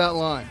missed that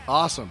line.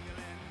 Awesome.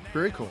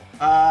 Very cool.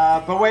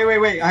 But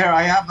wait.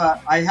 I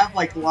have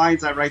like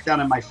lines I write down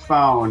in my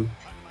phone.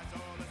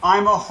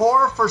 I'm a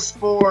whore for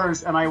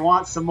spores, and I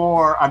want some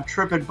more. I'm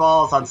tripping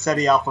balls on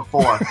SETI Alpha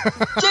 4.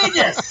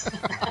 Genius!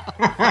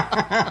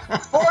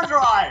 Spore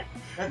Drive!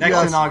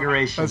 Next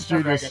inauguration. That's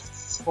genius.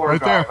 Spore right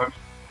Drive. There.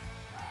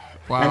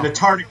 Wow. And the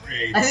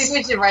tardigrades. I think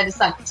we should write a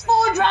song.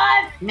 Spore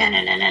Drive! No.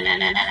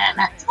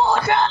 Spore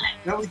Drive!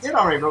 No, we did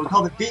already, but we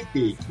called it Beep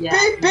Beep. Yeah.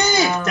 Beep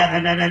Beep!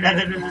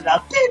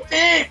 Da-da-da-da-da-da-da-da. Beep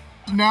Beep!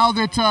 Now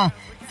that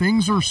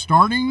things are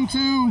starting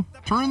to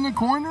turn the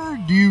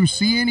corner? Do you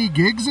see any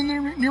gigs in the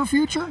near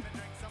future?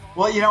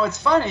 Well, it's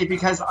funny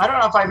because I don't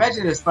know if I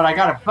mentioned this, but I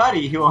got a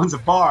buddy who owns a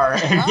bar,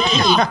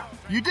 and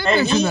You did he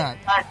mention that.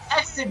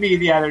 texted me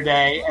the other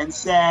day and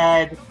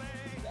said,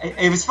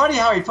 it was funny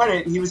how he put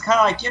it. He was kind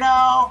of like,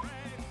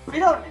 we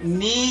don't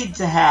need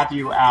to have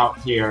you out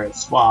here at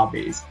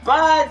Swabbies,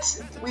 but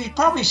we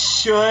probably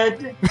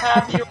should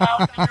have you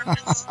out here at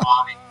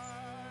Swabbies.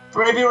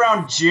 Maybe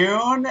around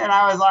June, and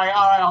I was like,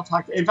 all right, I'll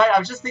talk to him. In fact, I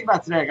was just thinking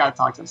about today, I got to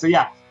talk to him. So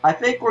yeah, I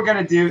think we're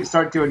going to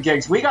start doing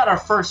gigs. We got our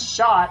first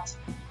shot,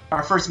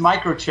 our first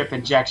microchip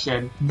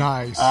injection.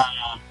 Nice.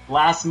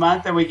 Last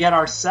month, and we get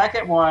our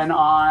second one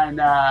on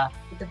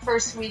The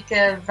first week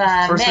of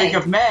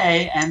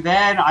May, and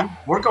then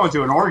we're going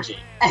to an orgy.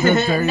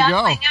 There you Not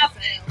go. right now,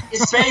 but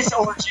Space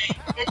orgy.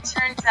 it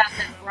turns out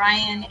that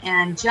Brian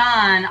and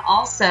John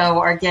also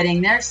are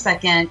getting their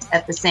second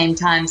at the same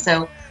time.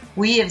 So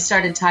we have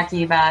started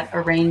talking about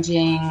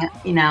arranging,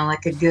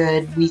 like a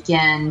good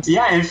weekend.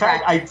 Yeah, in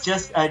fact,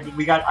 practice. I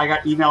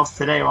got emails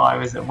today while I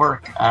was at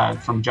work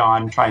from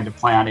John trying to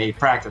plan a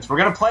practice. We're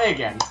going to play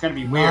again. It's going to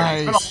be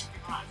weird. Nice.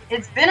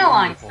 It's been a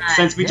long time.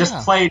 Since we just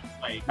Yeah. played,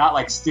 not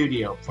like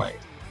studio played.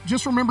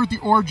 Just remember at the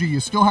orgy, you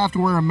still have to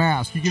wear a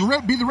mask. You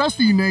can be the rest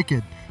of you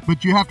naked,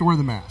 but you have to wear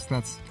the mask.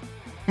 That's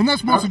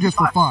mostly just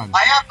for fun. I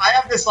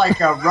have this like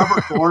a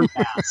rubber Gord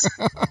mask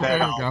that There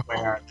you I'll go.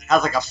 wear. It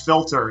has like a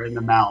filter in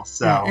the mouth.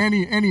 So Yeah,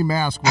 any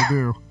mask will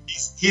do.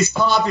 he's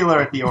popular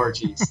at the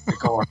orgies, the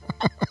Gord.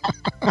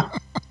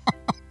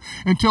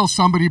 Until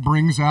somebody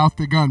brings out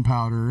the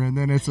gunpowder, and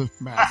then it's a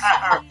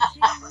mask.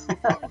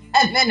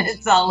 And then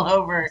it's all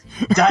over.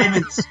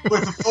 Diamonds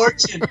worth a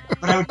fortune,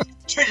 but I would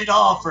trade it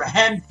all for a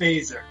hand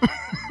phaser.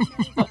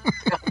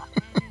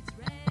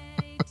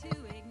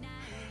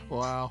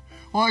 Wow.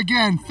 Well,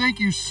 again, thank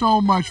you so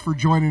much for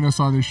joining us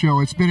on the show.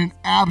 It's been an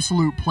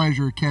absolute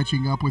pleasure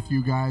catching up with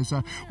you guys.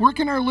 Where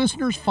can our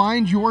listeners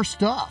find your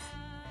stuff?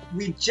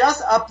 We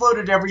just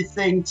uploaded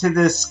everything to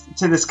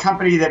this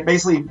company that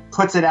basically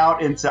puts it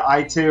out into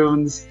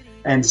iTunes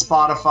and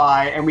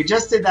Spotify, and we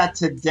just did that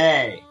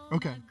today.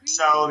 Okay.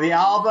 So the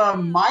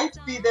album might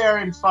be there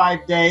in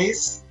 5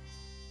 days.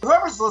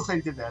 Whoever's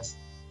listening to this,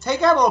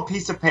 take out a little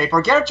piece of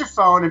paper, get out your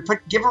phone, and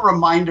give a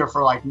reminder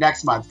for like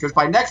next month, because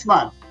by next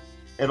month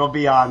it'll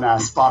be on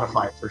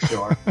Spotify for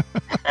sure,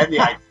 and the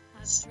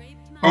iTunes,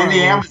 and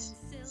the Amazon.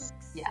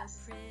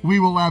 Yes. We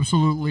will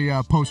absolutely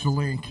post a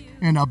link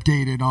and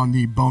update it on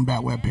the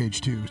BoneBat webpage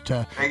too.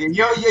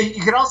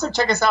 You can also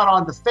check us out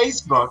on the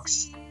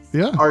Facebooks.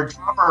 Yeah. Our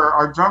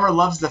drummer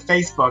loves the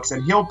Facebooks,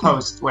 and he'll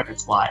post when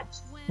it's live.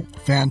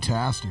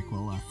 Fantastic.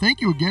 Well, thank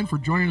you again for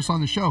joining us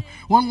on the show.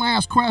 One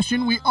last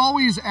question. We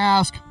always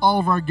ask all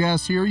of our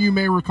guests here. You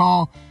may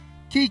recall,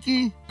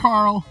 Kiki,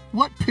 Karl,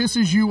 what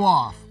pisses you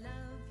off?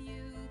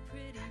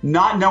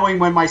 Not knowing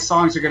when my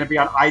songs are going to be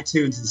on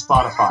iTunes and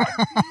Spotify.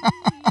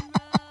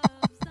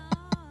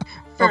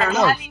 Fair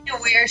enough. Having to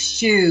wear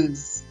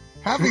shoes.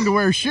 Having to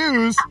wear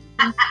shoes.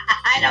 I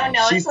don't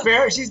know. She's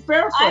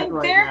barefoot I'm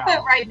right barefoot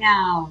now. right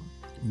now.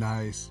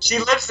 Nice. She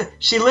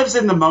lives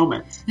in the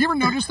moment. You ever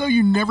notice, though,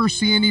 you never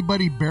see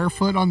anybody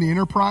barefoot on the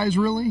Enterprise,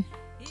 really?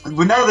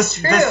 Well, no, the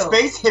True.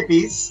 space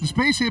hippies. The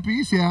space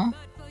hippies, yeah.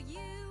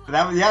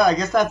 I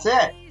guess that's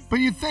it. But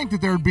you'd think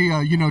that there'd be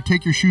a,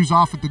 take your shoes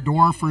off at the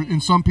door in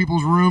some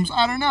people's rooms.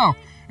 I don't know.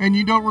 And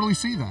you don't really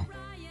see that.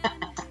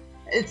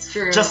 It's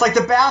true. Just like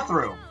the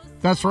bathroom.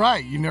 That's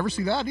right. You never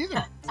see that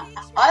either.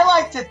 I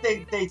like to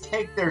think they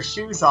take their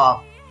shoes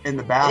off in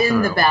the bathroom.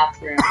 in the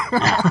bathroom. There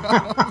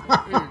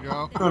you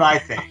go. That's what I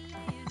think.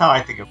 That's how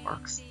I think it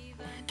works.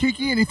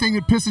 Kiki, anything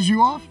that pisses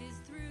you off?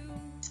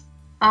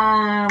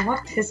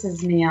 What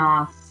pisses me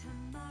off?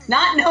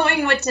 Not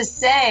knowing what to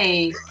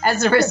say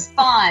as a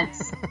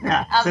response.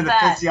 Yeah, How's to the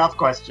that? piss you off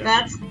question.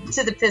 That's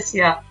to the piss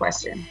you off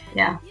question.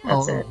 Yeah,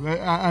 that's it.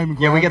 I'm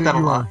glad Yeah, we get that a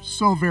you lot. are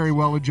so very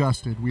well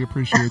adjusted. We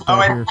appreciate that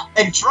Oh, here.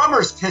 and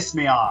drummers piss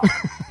me off.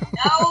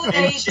 No,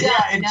 they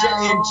in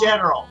don't.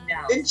 general.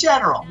 No. In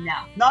general. No.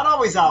 Not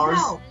always ours.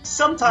 No.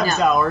 Sometimes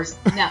No. ours.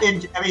 No.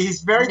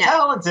 He's very No.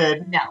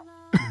 talented. No.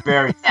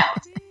 Very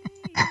talented.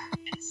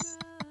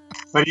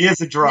 But he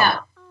is a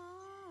drummer.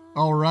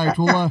 All right.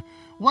 Well,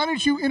 why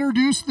don't you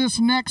introduce this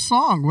next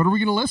song? What are we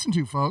going to listen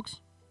to, folks?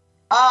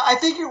 I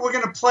think we're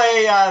going to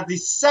play the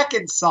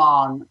second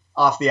song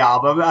off the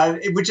album,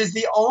 which is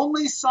the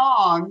only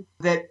song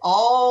that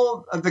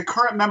all of the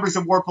current members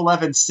of Warp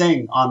 11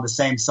 sing on the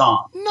same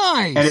song.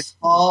 Nice. And it's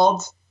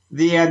called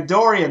the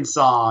Andorian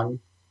song,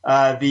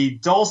 the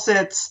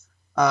dulcet,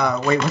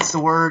 what's the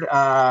word?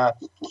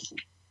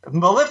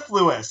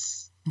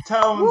 Mellifluous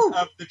tones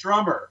of the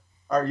drummer.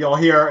 You'll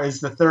hear is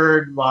the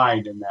third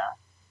line in that.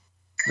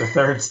 The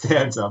third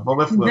stanza,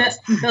 mellifluous.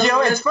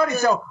 It's funny.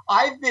 So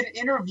I've been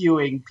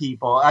interviewing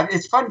people.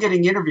 It's fun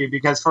getting interviewed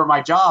because for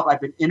my job, I've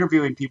been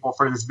interviewing people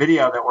for this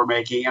video that we're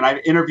making. And I've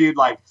interviewed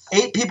like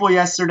 8 people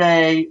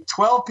yesterday,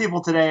 12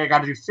 people today. I got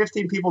to do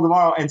 15 people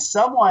tomorrow. And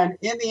someone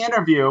in the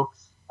interview,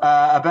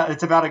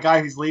 it's about a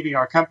guy who's leaving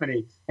our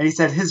company. And he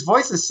said, his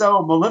voice is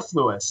so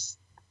mellifluous.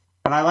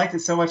 And I liked it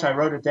so much I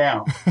wrote it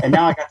down. And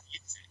now I got to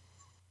use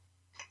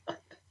it.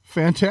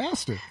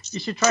 Fantastic. You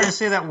should try to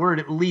say that word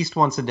at least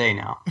once a day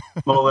now.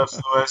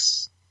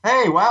 Mellifluous.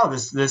 Hey, wow,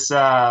 this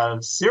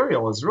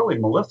cereal is really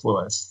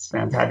mellifluous. It's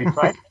fantastic. Have you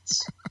tried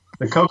this?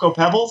 The Cocoa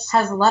Pebbles?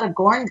 Has a lot of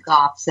Gorn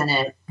gops in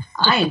it.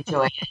 I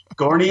enjoy it.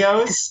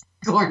 Gornios?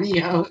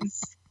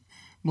 Gornios.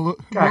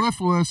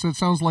 Mellifluous, it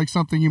sounds like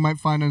something you might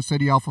find on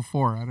City Alpha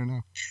 4. I don't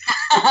know.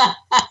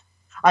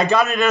 I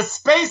got it at a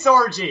space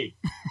orgy.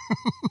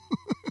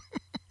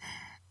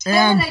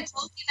 And I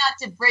told you not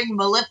to bring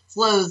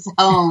mellifluous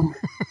home.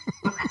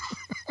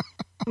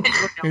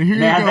 And here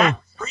Man, you go.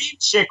 that green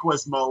chick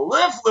was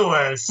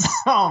mellifluous.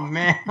 Oh,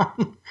 man.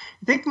 You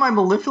think my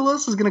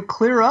mellifluous is going to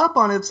clear up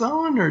on its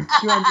own, or do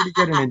I need to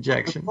get an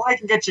injection? Well, I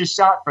can get you a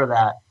shot for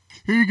that.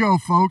 Here you go,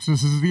 folks.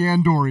 This is the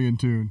Andorian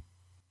tune.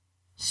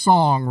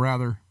 Song,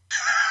 rather.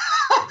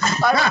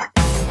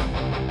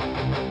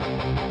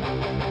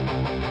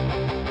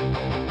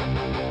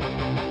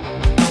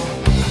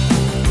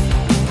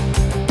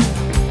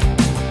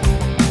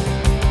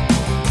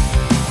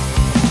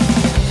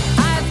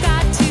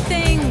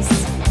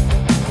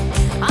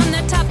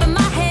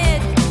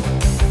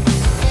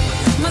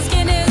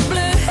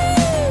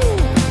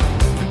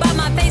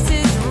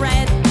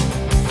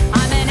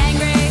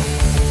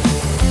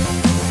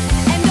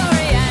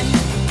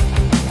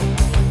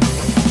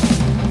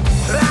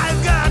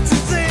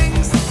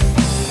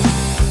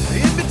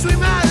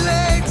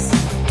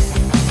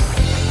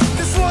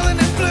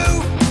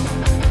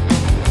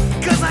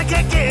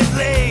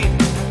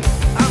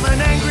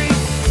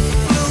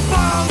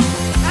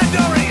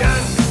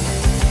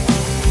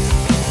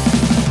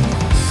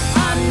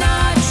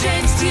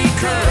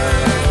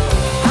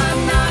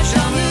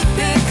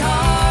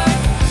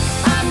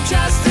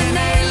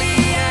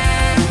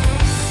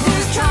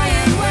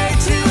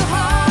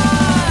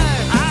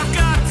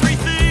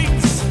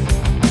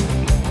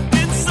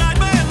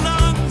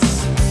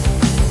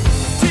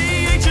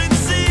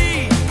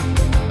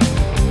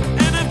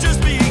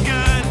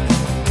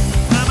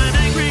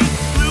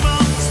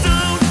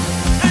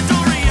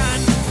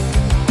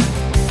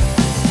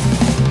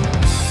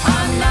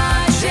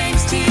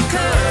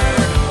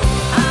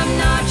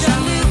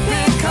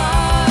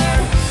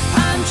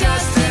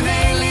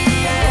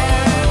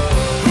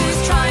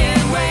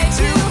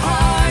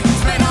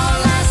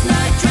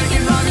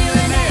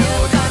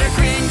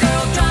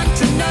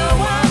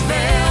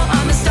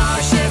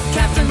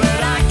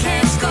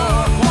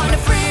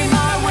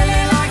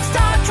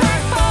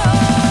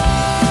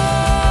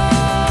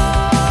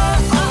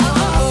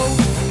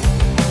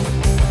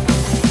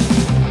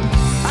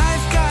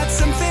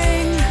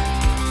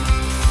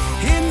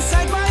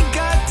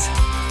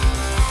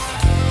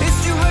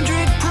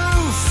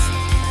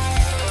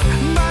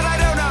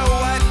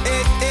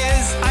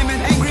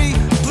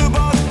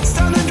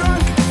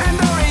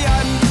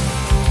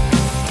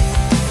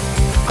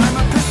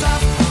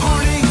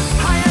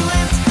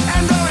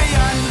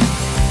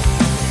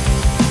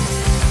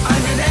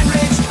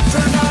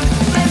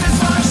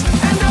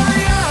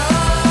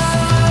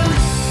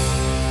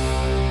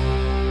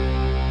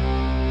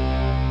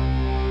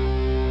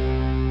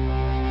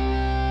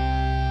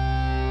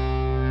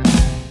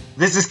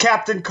 This is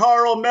Captain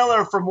Karl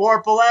Miller from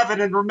Warp 11,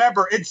 and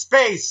remember, in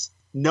space,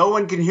 no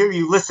one can hear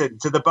you listen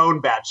to the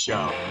BoneBat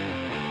Show.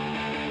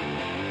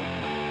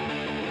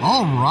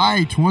 All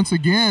right, once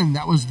again,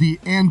 that was the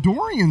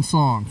Andorian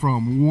song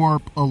from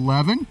Warp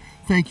 11.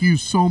 Thank you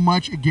so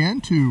much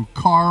again to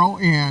Karl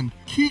and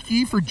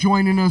Kiki for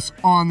joining us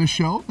on the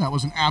show. That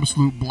was an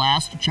absolute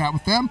blast to chat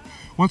with them.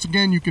 Once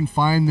again, you can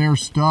find their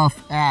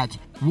stuff at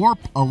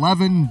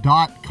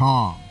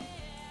warp11.com.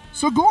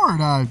 So, Gord,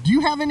 do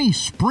you have any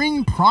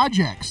spring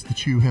projects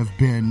that you have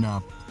been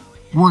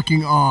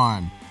working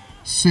on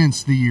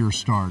since the year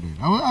started?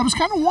 I was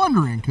kind of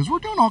wondering, because we're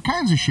doing all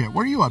kinds of shit.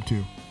 What are you up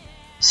to?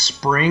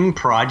 Spring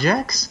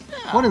projects?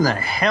 Yeah. What in the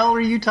hell are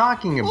you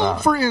talking about? Well,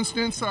 for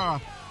instance,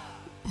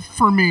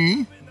 for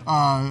me,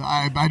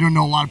 I don't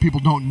know, a lot of people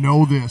don't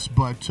know this,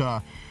 but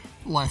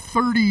like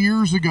 30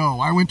 years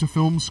ago, I went to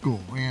film school,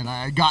 and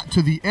I got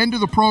to the end of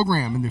the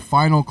program, and the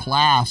final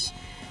class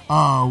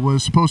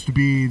was supposed to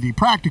be the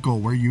practical,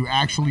 where you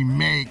actually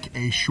make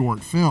a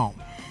short film.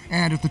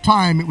 And at the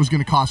time, it was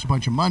going to cost a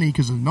bunch of money,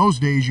 because in those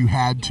days, you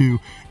had to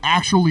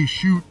actually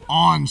shoot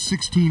on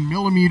 16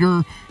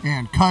 millimeter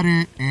and cut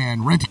it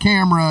and rent a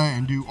camera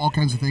and do all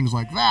kinds of things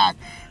like that.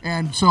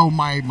 And so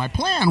my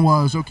plan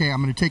was, okay,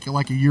 I'm going to take it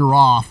like a year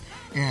off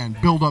and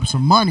build up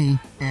some money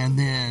and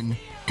then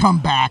come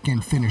back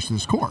and finish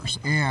this course.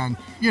 And,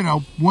 you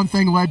know, one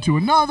thing led to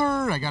another.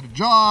 I got a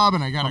job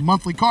and I got a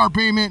monthly car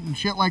payment and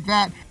shit like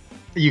that.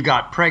 You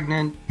got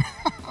pregnant?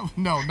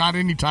 No, not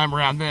any time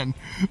around then.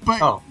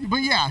 But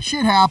yeah,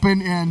 shit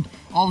happened, and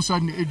all of a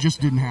sudden it just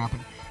didn't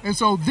happen. And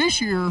so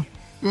this year,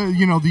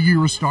 you know, the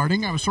year was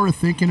starting. I was sort of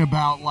thinking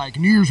about like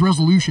New Year's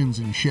resolutions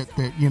and shit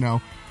that, you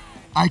know,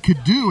 I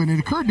could do. And it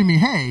occurred to me,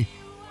 hey,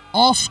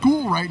 all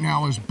school right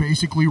now is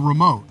basically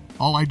remote.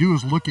 All I do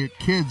is look at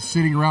kids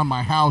sitting around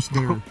my house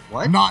that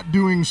are not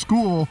doing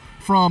school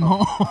from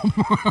home.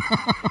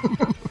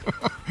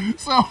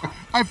 So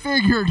I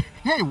figured,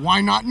 hey,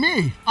 why not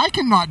me? I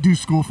can not do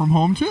school from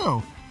home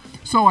too.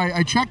 So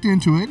I checked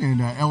into it in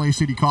LA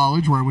City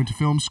College, where I went to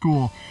film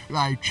school.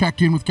 I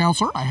checked in with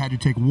counselor. I had to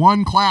take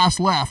one class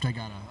left. I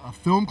got a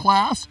film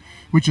class,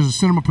 which is a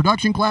cinema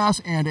production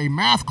class, and a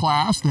math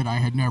class that I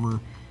had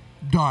never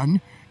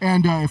done.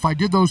 And if I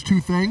did those two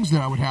things,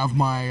 then I would have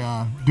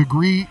my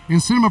degree in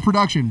cinema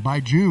production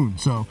by June.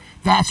 So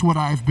that's what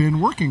I've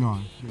been working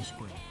on this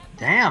spring.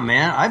 Damn,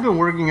 man. I've been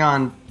working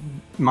on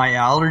my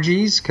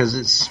allergies because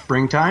it's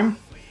springtime,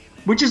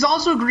 which is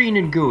also green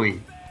and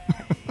gooey.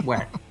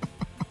 Wet.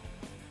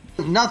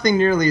 Nothing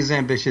nearly as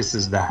ambitious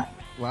as that.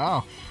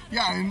 Wow.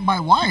 Yeah, and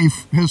my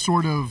wife has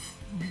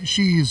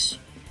she's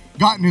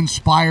gotten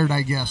inspired,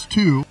 I guess,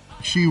 too.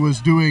 She was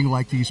doing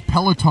like these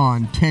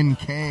Peloton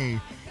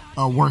 10K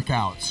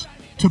workouts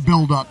to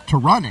build up to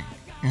running.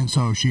 And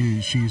so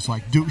she's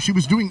like, she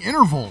was doing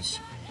intervals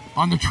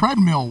on the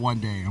treadmill one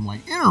day. I'm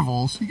like,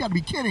 intervals? You got to be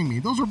kidding me.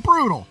 Those are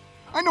brutal.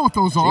 I know what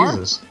those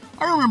Jesus.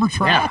 are. I remember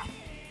track.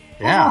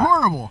 Yeah. Those were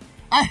horrible.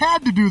 I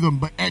had to do them,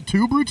 but at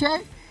two, Brute?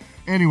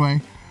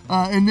 Anyway,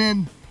 and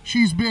then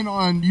she's been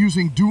on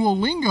using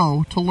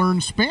Duolingo to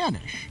learn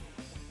Spanish.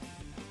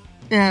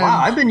 And wow,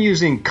 I've been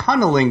using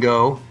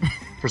Cunnilingo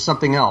for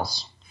something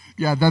else.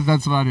 Yeah,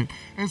 that's not it.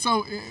 And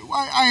so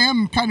I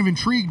am kind of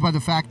intrigued by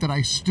the fact that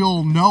I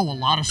still know a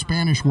lot of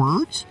Spanish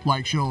words.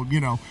 Like she'll,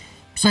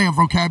 say a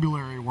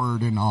vocabulary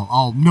word and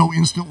I'll know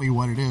instantly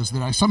what it is,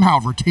 that I somehow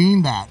have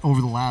retained that over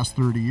the last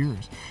 30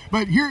 years.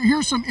 But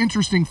here's some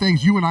interesting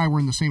things. You and I were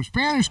in the same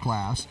Spanish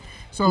class.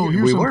 So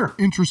here's some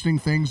interesting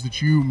things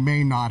that you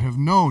may not have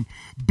known.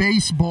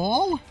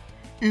 Baseball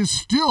is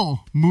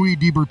still muy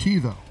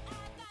divertido.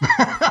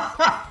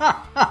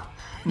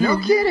 No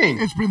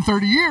kidding. It's been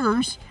 30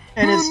 years.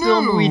 And Who it's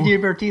still knew? muy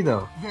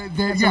divertido.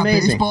 That's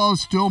amazing. Baseball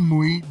is still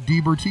muy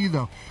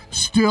divertido.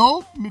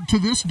 Still, to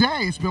this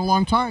day, it's been a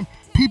long time,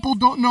 people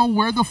don't know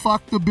where the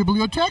fuck the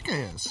biblioteca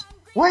is.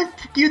 What?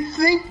 You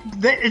think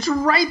that it's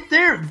right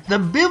there? The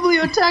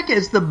biblioteca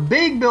is the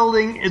big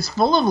building. It's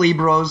full of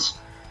libros.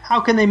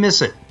 How can they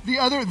miss it? The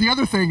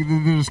other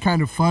thing that is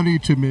kind of funny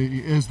to me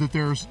is that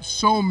there's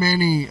so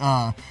many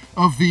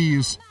of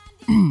these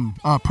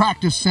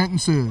practice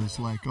sentences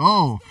like,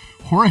 oh,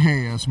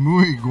 Jorge es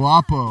muy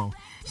guapo.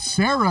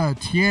 Sarah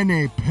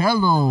tiene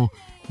pelo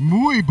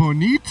muy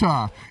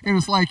bonita. And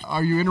it's like,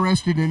 are you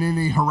interested in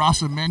any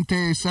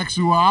harassamente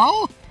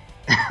sexual?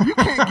 You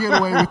can't get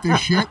away with this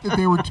shit that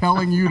they were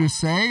telling you to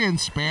say in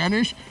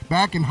Spanish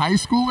back in high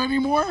school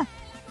anymore.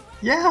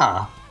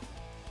 Yeah.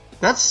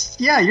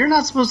 You're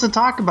not supposed to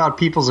talk about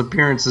people's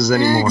appearances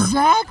anymore.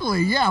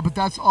 Exactly, yeah, but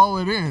that's all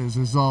it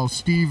is all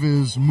Steve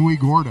is muy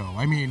gordo.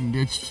 I mean,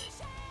 it's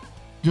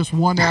just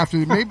one after,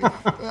 maybe,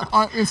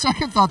 in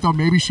second thought though,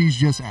 maybe she's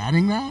just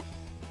adding that.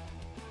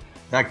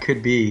 That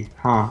could be,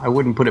 huh? I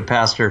wouldn't put it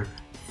past her.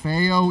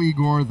 Feo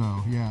Igor,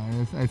 though.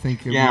 Yeah, I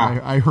think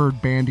I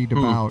heard bandied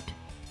about.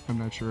 I'm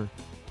not sure.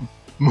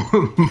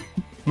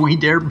 Muy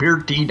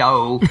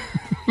divertido.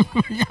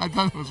 Yeah, I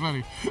thought it was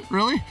funny.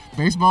 Really?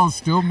 Baseball is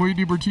still muy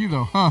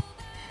divertido, huh?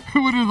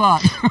 Who would have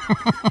thought?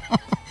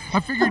 I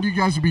figured you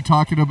guys would be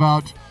talking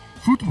about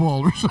football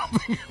or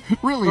something.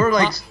 Really, or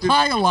like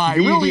highlight,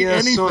 really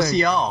anything.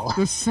 Social.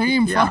 The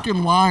same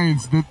fucking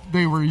lines that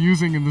they were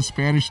using in the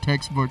Spanish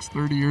textbooks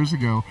 30 years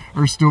ago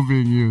are still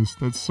being used.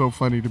 That's so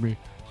funny to me.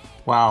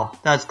 Wow,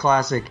 that's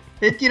classic.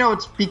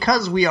 It's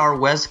because we are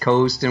West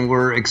Coast and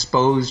we're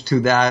exposed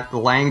to that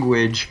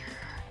language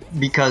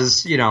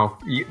because,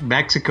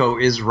 Mexico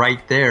is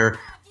right there.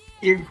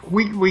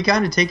 We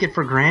kind of take it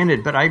for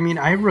granted. But I mean,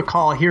 I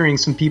recall hearing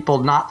some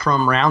people not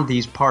from around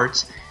these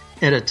parts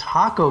at a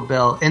Taco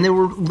Bell, and they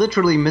were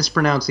literally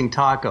mispronouncing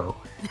taco.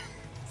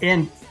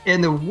 And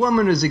the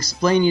woman was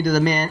explaining to the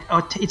man,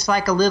 oh, it's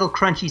like a little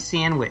crunchy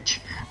sandwich.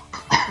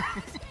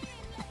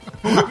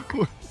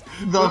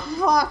 The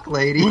fuck,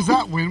 lady? Was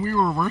that when we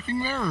were working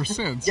there or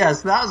since?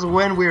 Yes, that was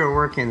when we were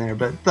working there.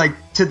 But,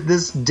 to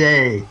this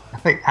day,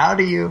 how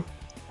do you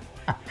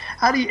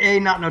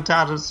not know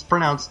how to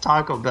pronounce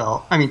Taco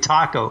Bell? I mean,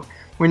 taco,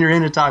 when you're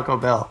in a Taco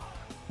Bell.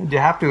 You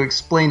have to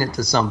explain it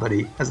to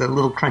somebody as a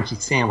little crunchy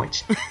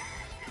sandwich.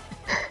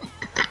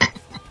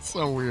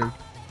 So weird.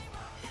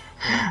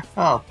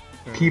 Oh,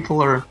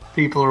 people are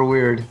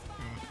weird.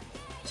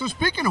 So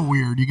speaking of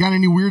weird, you got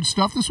any weird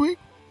stuff this week?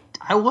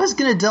 I was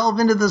going to delve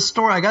into the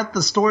story. I got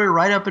the story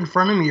right up in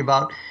front of me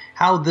about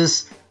how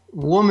this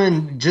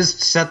woman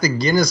just set the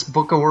Guinness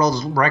Book of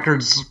World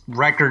Records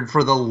record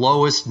for the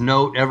lowest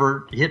note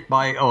ever hit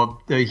by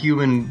a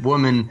human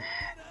woman.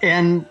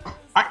 And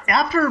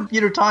after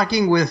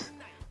talking with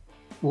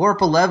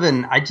Warp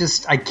 11, I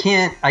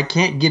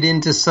can't get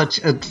into such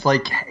a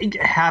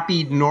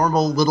happy,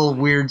 normal little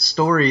weird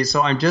story.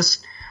 So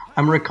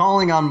I'm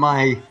recalling on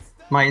my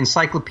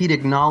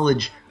encyclopedic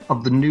knowledge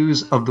of the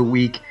news of the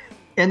week.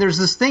 And there's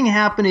this thing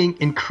happening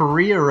in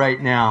Korea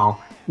right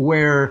now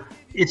where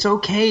it's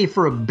okay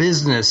for a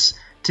business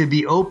to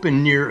be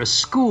open near a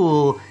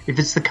school if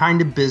it's the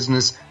kind of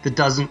business that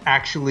doesn't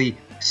actually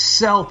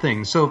sell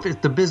things. So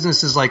if the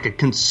business is like a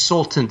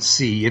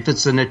consultancy, if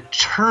it's an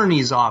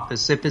attorney's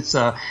office, if it's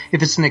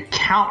an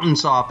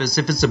accountant's office,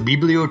 if it's a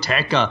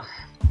biblioteca.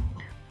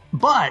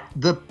 But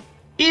the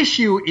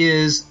issue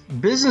is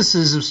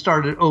businesses have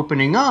started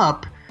opening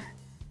up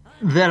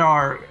that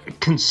are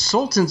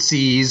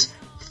consultancies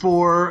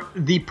for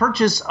the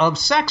purchase of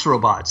sex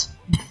robots.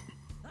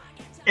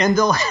 And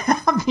they'll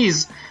have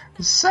these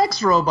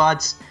sex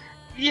robots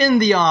in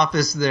the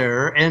office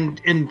there,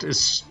 and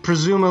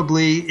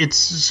presumably it's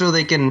so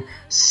they can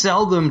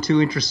sell them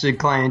to interested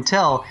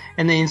clientele,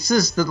 and they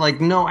insist that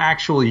like no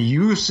actual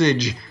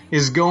usage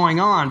is going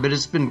on. But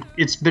it's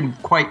been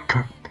quite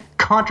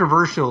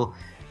controversial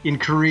in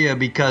Korea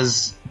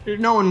because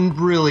no one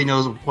really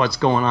knows what's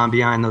going on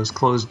behind those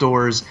closed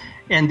doors,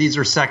 and these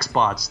are sex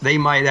bots. They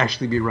might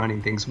actually be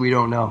running things. We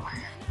don't know.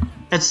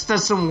 That's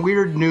some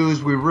weird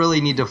news. We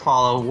really need to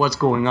follow what's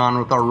going on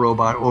with our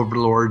robot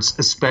overlords,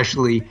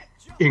 especially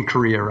in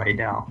Korea right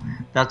now.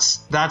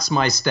 That's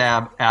my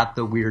stab at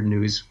the weird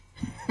news.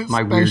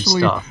 My weird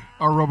stuff.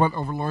 Our robot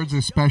overlords,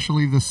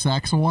 especially the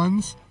sex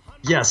ones?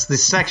 Yes, the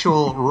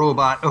sexual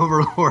robot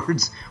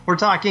overlords. We're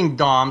talking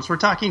doms. We're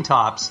talking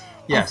tops.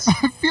 Yes.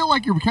 I feel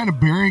like you're kind of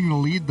burying the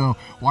lead, though.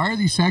 Why are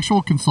these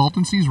sexual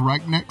consultancies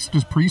right next to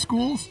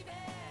preschools?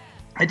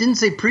 I didn't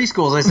say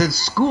preschools. I said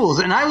schools.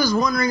 And I was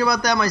wondering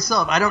about that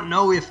myself. I don't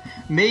know if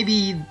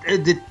maybe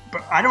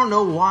I don't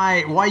know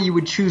why you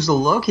would choose to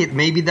locate.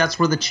 Maybe that's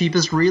where the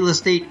cheapest real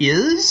estate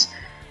is.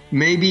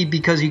 Maybe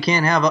because you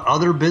can't have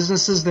other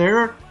businesses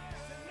there.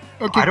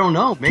 Okay. I don't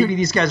know. Maybe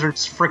these guys are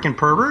freaking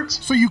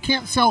perverts. So you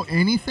can't sell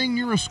anything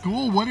near a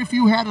school? What if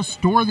you had a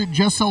store that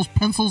just sells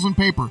pencils and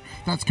paper?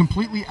 That's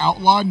completely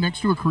outlawed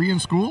next to a Korean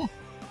school?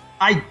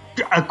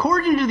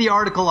 According to the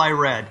article I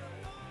read,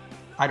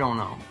 I don't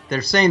know.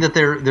 They're saying that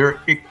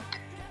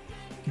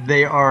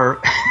they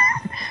are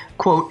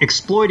quote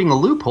exploiting a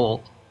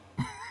loophole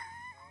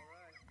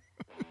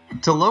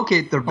to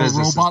locate their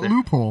businesses. A robot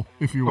loophole,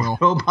 if you will. A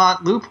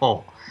robot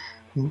loophole.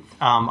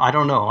 I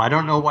don't know. I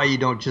don't know why you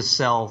don't just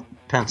sell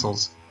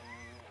pencils.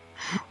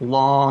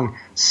 Long,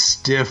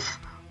 stiff,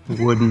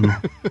 wooden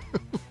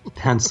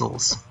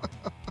pencils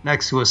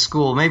next to a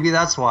school. Maybe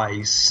that's why,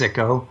 you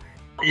sicko.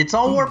 It's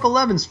all Warp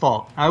 11's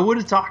fault. I would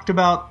have talked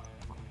about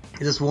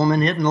this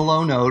woman hitting a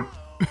low note.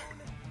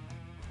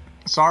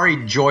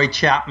 Sorry, Joy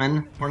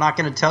Chapman. We're not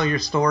going to tell your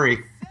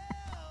story.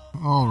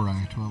 All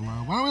right. Well,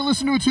 why don't we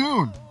listen to a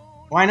tune?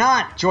 Why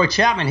not? Joy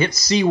Chapman hit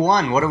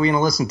C1. What are we going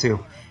to listen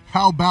to?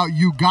 How about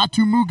You Got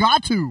to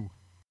Mugatu?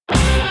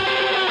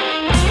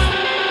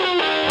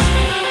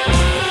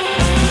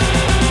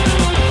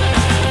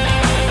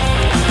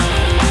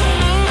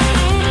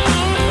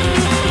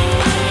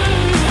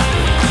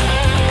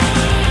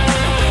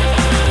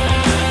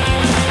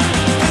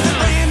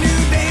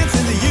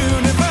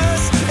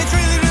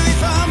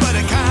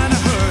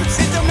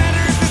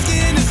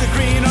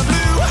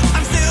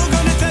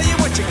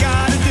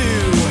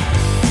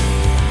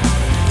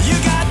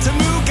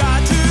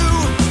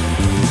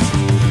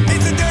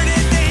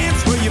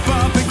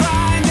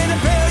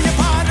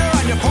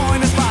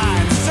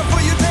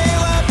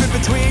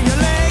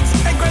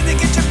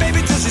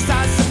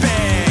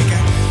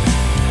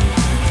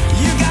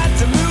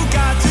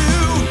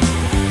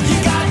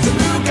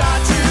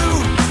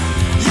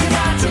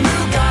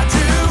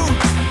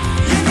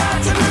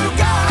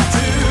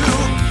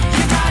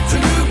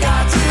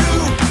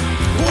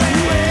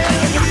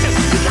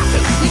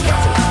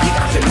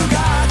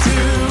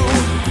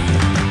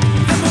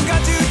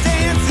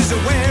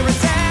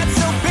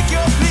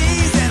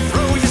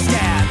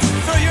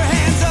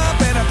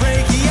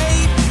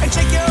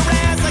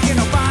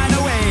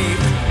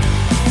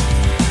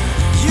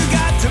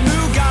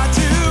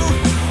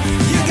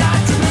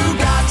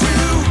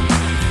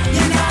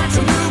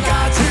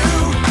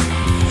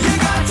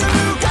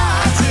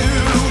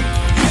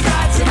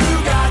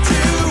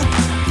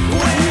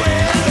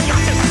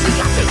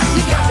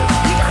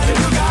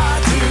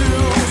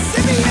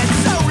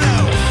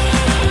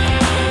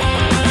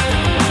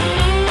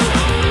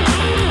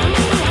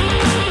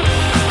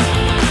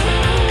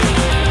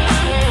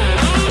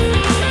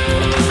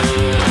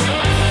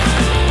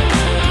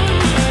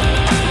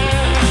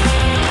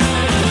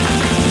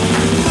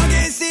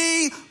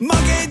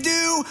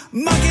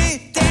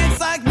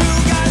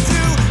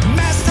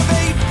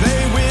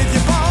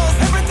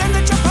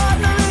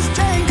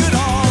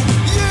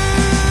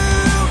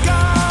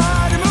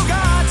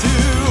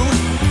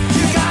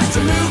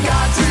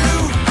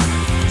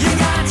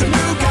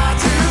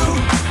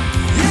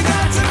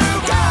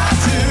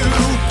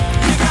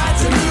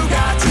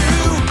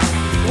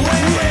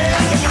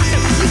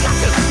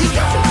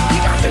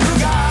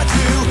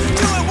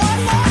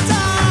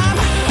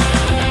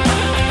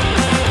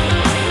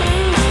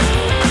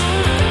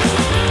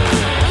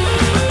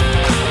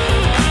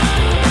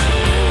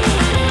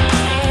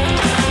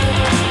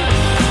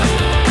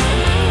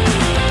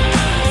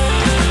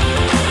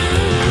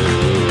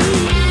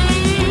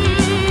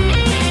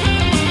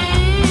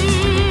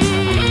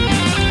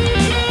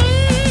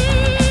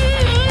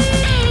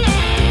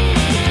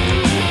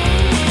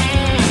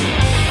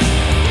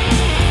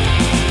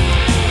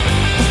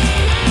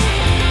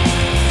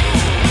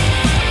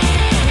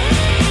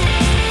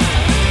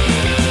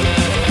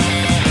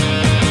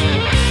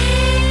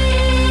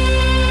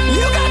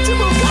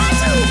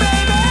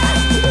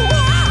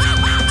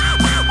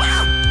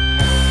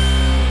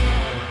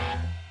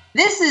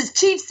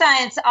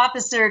 Science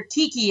Officer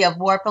Kiki of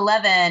Warp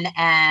 11,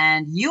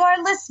 and you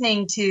are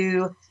listening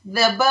to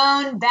the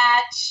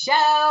BoneBat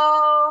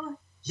Show.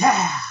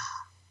 Yeah.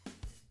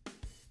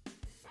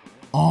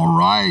 All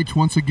right,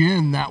 once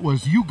again, that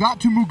was You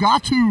Got to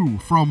Mugatu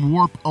from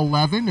Warp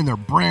 11 in their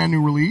brand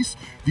new release,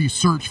 The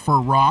Search for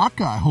Rock.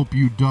 I hope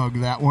you dug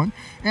that one.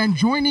 And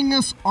joining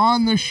us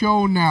on the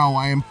show now,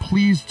 I am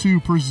pleased to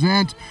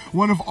present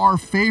one of our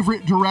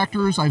favorite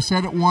directors. I've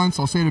said it once,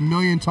 I'll say it a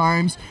million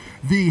times,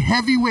 the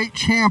heavyweight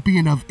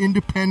champion of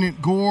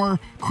independent gore,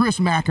 Chris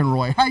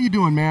McInroy. How you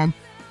doing, man?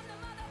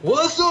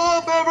 What's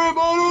up,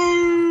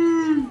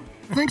 everybody?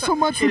 Thanks so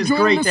much for It is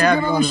joining great us to have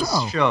again you on on the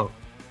this show.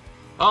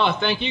 Oh,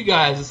 thank you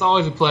guys. It's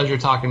always a pleasure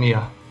talking to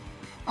you.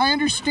 I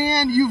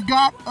understand you've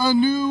got a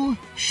new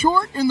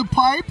short in the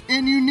pipe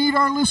and you need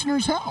our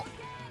listeners' help.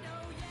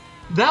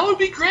 That would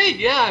be great.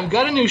 Yeah, I've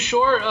got a new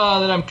short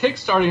that I'm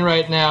kickstarting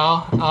right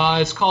now.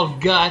 It's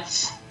called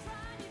Guts.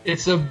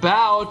 It's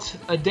about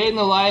a day in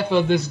the life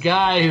of this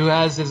guy who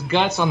has his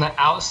guts on the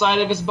outside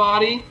of his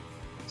body.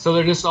 So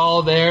they're just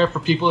all there for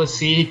people to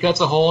see. He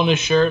cuts a hole in his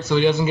shirt so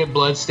he doesn't get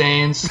blood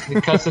stains.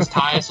 He cuts his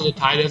tie so the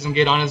tie doesn't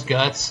get on his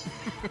guts.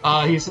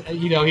 He's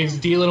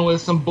dealing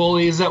with some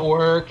bullies at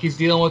work. He's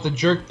dealing with a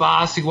jerk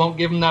boss who won't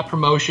give him that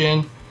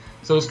promotion.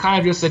 So it's kind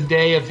of just a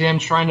day of him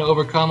trying to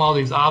overcome all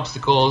these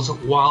obstacles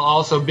while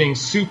also being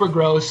super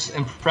gross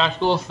and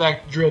practical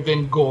effect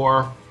driven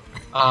gore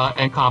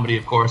and comedy,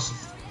 of course.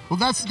 Well,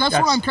 that's what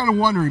I'm kind of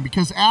wondering,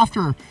 because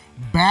after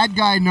Bad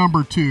Guy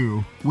number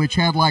 2, which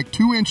had like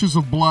 2 inches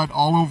of blood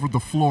all over the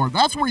floor,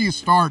 that's where you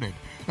started.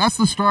 That's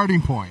the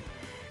starting point.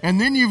 And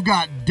then you've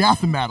got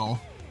Death Metal,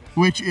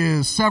 which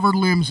is severed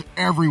limbs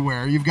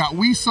everywhere. You've got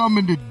We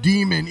Summoned a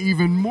Demon,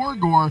 even more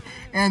gore.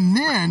 And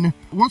then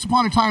Once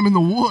Upon a Time in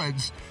the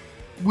Woods,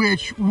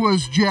 which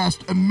was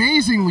just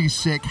amazingly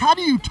sick. How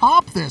do you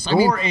top this?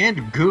 Gore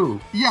and goo.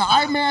 Yeah,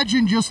 I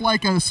imagine just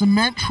like a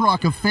cement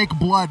truck of fake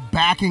blood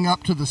backing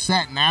up to the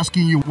set and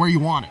asking you where you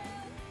want it.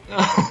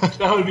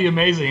 That would be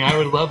amazing. I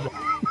would love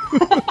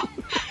that.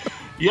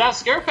 Yeah,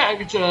 Scare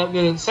Package,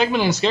 the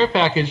segment in Scare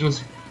Package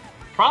was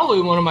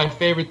probably one of my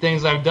favorite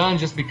things I've done,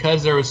 just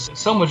because there was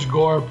so much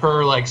gore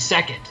per like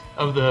second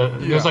of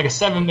It was like a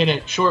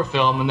 7-minute short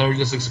film, and there were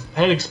just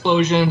head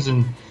explosions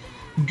and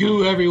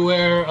goo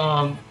everywhere.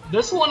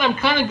 This one I'm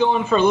kind of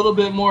going for a little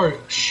bit more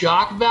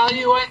shock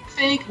value, I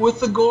think, with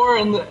the gore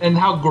and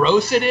how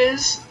gross it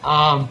is.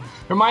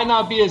 There might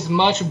not be as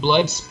much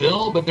blood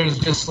spill, but there's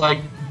just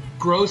like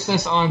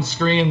grossness on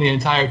screen the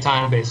entire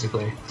time,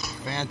 basically.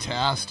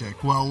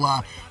 Fantastic.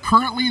 Well,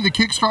 currently the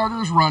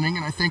Kickstarter is running,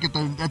 and I think at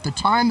the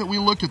time that we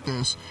looked at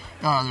this,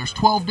 there's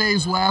 12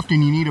 days left,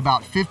 and you need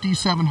about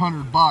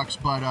 $5,700.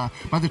 But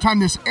by the time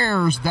this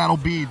airs,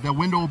 the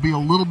window will be a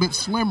little bit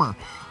slimmer.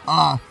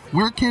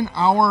 Where can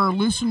our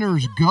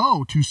listeners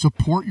go to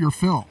support your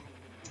film?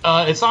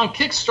 It's on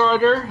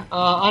Kickstarter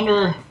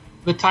under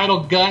the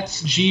title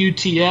Guts,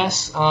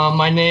 G-U-T-S.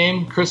 My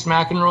name, Chris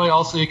McInroy.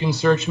 Also, you can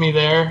search me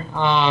there.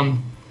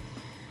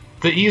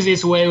 The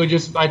easiest way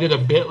I did a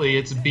bit.ly.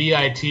 It's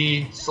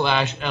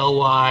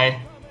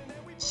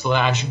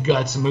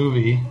bit.ly/LY/Guts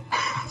movie.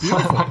 So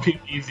that might be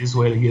the easiest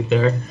way to get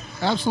there.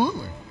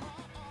 Absolutely.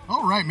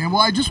 All right, man.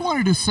 Well, I just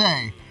wanted to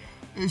say,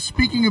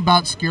 speaking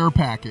about Scare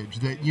Package,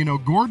 that,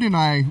 Gord and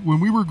I, when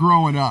we were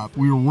growing up,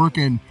 we were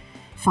working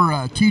for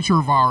a teacher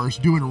of ours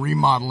doing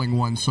remodeling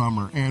one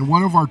summer. And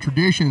one of our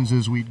traditions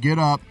is we'd get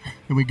up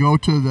and we'd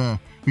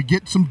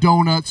get some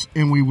donuts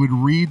and we would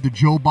read the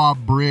Joe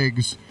Bob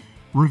Briggs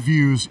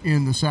reviews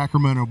in the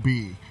Sacramento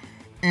Bee.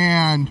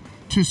 And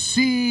to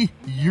see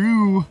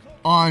you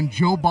on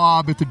Joe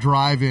Bob at the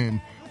drive-in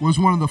was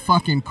one of the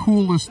fucking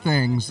coolest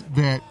things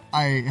that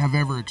I have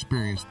ever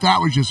experienced.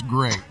 That was just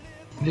great.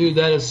 Dude,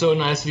 that is so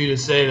nice of you to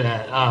say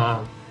that.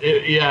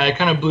 It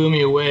kind of blew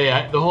me away.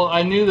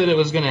 I knew that it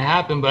was going to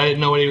happen, but I didn't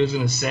know what he was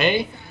going to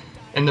say.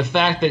 And the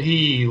fact that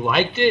he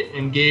liked it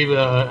and gave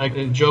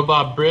a Joe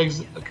Bob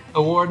Briggs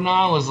award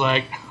on was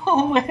like,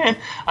 oh man,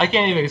 I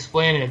can't even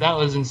explain it. That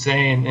was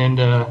insane, and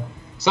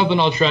something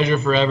I'll treasure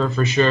forever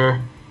for sure.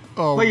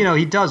 Oh. Well,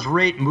 he does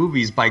rate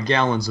movies by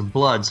gallons of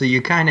blood, so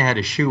you kind of had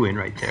a shoe-in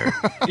right there.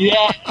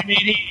 Yeah, I mean,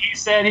 he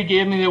said he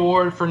gave me the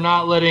award for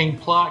not letting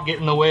plot get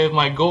in the way of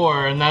my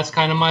gore, and that's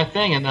kind of my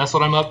thing, and that's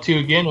what I'm up to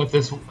again with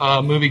this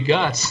movie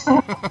Guts.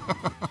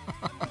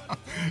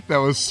 That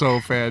was so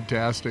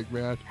fantastic,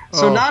 man.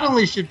 So not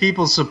only should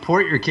people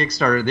support your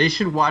Kickstarter, they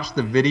should watch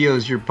the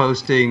videos you're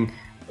posting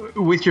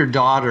with your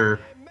daughter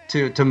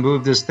to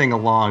move this thing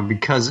along,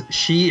 because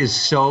she is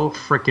so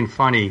freaking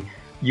funny.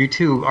 You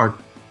two are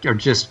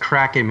just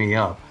cracking me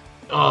up.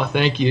 Oh,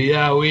 thank you.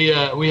 Yeah, we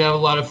have a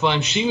lot of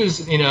fun. She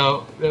was,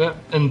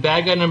 in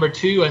Bad Guy number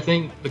 2, I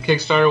think the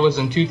Kickstarter was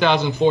in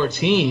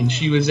 2014.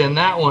 She was in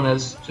that one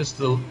as just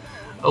a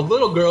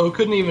little girl who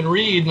couldn't even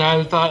read, and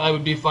I thought it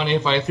would be funny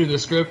if I threw the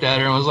script at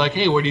her and was like,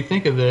 hey, what do you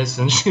think of this?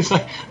 And she's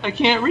like, I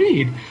can't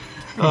read.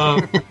 Now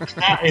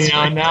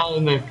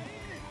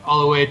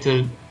all the way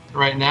to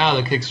right now,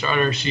 the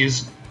Kickstarter,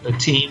 she's a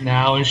teen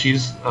now, and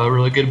she's a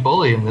really good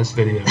bully in this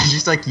video.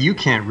 She's like, you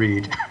can't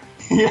read.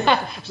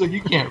 Yeah, she's like,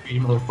 you can't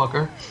read,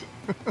 motherfucker.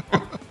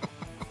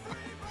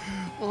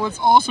 Well, what's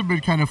also been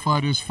kind of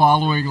fun is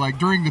following, like,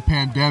 during the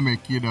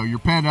pandemic, you know, you're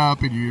pent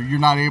up and you're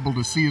not able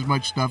to see as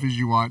much stuff as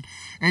you want.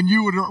 And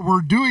you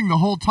were doing the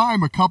whole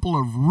time a couple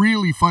of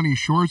really funny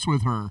shorts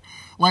with her.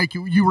 Like,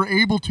 you were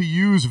able to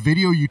use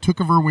video you took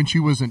of her when she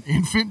was an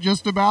infant,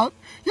 just about.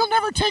 You'll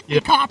never take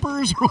the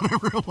coppers, or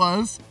whatever it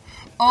was.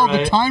 Oh,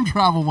 right. The time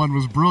travel one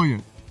was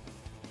brilliant.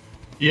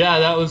 Yeah,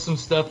 that was some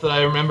stuff that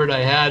I remembered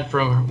I had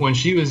from when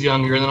she was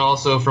younger, and then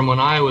also from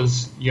when I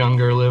was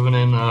younger, living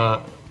in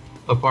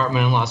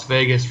apartment in Las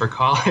Vegas for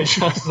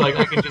college. I was like,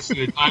 I could just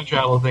do a time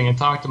travel thing and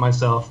talk to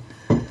myself.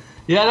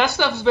 Yeah, that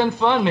stuff has been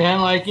fun,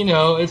 man. Like, you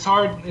know, it's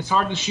hard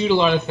to shoot a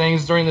lot of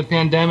things during the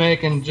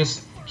pandemic and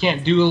just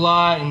can't do a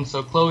lot. And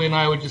so Chloe and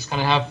I would just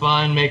kind of have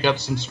fun, make up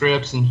some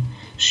scripts and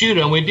shoot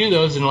them. We do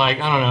those in, like,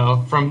 I don't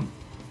know,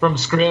 from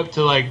script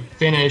to like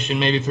finish in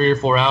maybe 3 or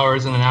 4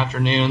 hours in an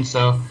afternoon.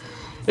 So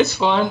it's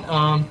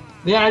fun.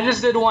 Yeah, I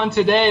just did one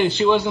today.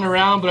 She wasn't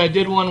around, but I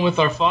did one with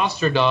our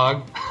foster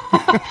dog.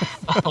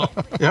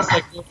 It's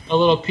like a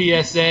little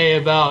PSA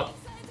about...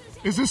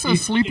 Is this a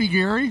Sleepy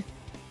Gary?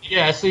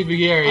 Yeah, Sleepy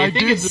Gary. I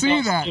did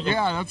see that.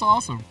 Yeah, that's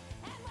awesome.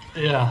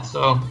 Yeah,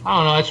 so, I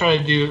don't know. I try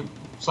to do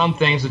some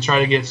things to try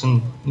to get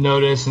some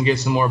notice and get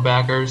some more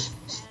backers.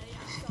 It's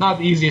not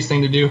the easiest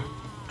thing to do.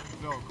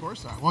 No, of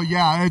course not. Well,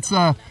 yeah,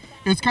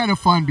 it's kind of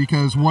fun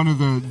because one of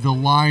the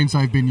lines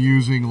I've been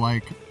using,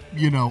 like,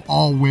 you know,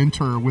 all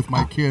winter with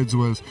my kids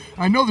was,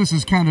 I know this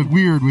is kind of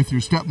weird with your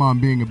stepmom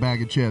being a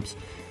bag of chips.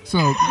 So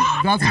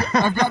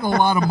I've gotten a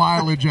lot of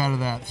mileage out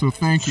of that. So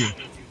thank you.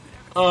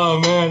 Oh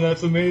man,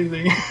 that's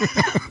amazing.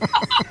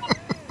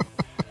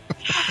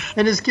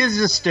 And his kids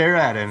just stare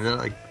at him. They're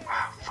like,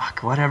 oh,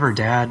 fuck, whatever,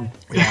 Dad.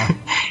 Yeah.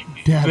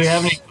 Dad, do they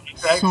have any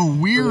contacts? So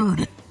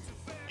weird.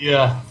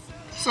 Yeah.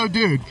 So,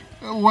 dude,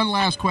 one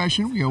last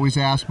question. We always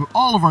ask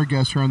all of our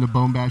guests here on the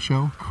BoneBat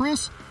Show.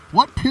 Chris,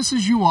 what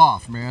pisses you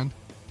off, man?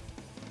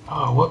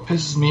 Oh, what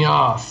pisses me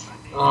off?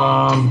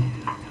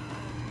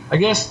 I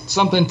guess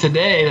something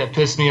today that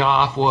pissed me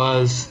off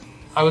was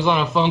I was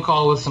on a phone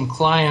call with some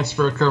clients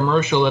for a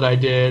commercial that I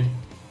did,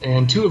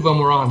 and 2 of them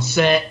were on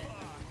set,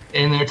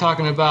 and they're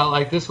talking about,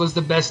 like, this was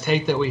the best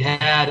take that we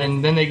had,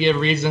 and then they give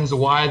reasons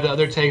why the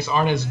other takes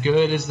aren't as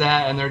good as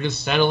that, and they're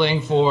just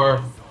settling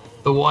for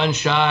the one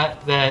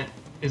shot that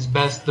is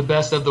the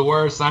best of the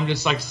worst. I'm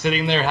just, like,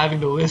 sitting there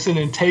having to listen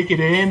and take it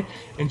in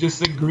and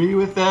just agree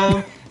with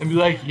them and be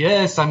like,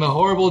 yes, I'm a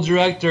horrible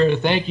director.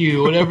 Thank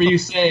you. Whatever you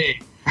say.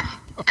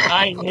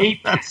 I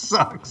hate that.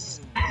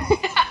 Sucks.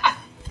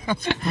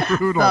 That's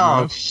brutal. Oh,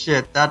 man.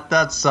 Shit.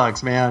 That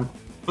sucks, man.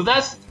 But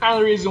that's kind of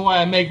the reason why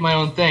I make my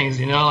own things,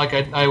 you know? Like,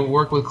 I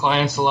work with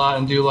clients a lot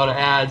and do a lot of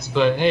ads,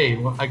 but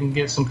hey, I can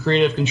get some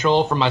creative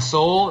control for my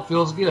soul. It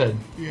feels good.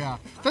 Yeah.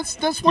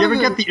 That's one You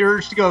ever get the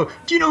urge to go,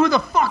 do you know who the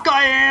fuck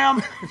I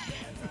am?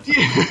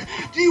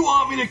 Do you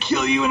want me to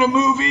kill you in a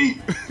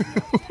movie?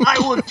 I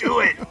will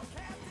do it.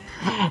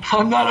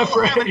 I'm not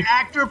afraid. Have an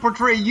actor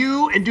portray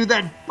you and do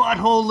that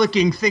butthole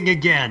licking thing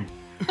again.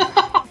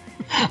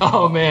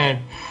 Oh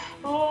man,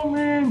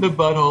 the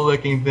butthole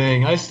licking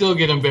thing. I still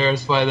get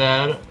embarrassed by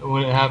that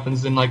when it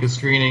happens in like a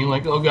screening.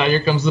 Like, oh god,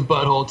 here comes the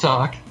butthole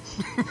talk.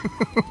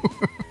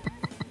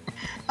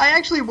 I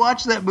actually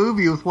watched that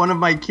movie with one of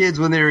my kids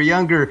when they were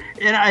younger,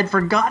 and I'd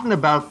forgotten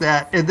about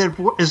that. And then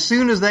as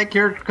soon as that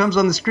character comes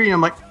on the screen, I'm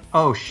like,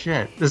 oh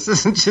shit, this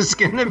isn't just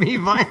going to be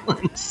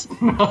violence.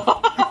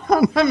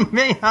 I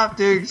may have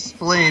to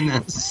explain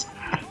this.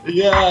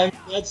 Yeah,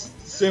 that's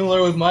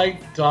similar with my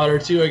daughter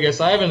too, I guess.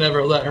 I haven't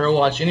ever let her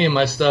watch any of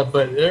my stuff,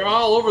 but they're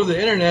all over the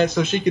internet,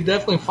 so she could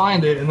definitely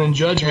find it and then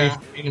judge me for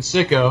being a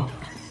sicko.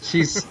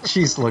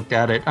 She's looked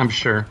at it, I'm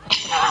sure.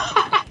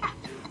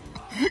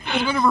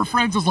 Because one of her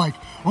friends was like,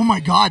 oh my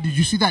god, did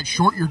you see that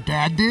short your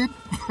dad did?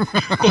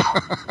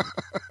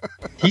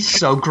 He's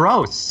so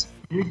gross.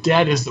 Your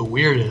dad is the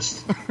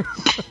weirdest.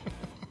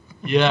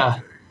 Yeah.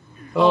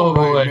 Oh,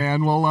 boy. Right,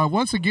 man. Well,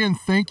 once again,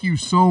 thank you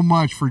so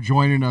much for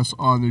joining us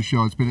on this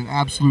show. It's been an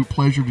absolute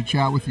pleasure to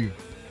chat with you.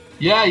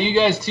 Yeah, you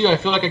guys too. I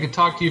feel like I could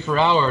talk to you for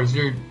hours.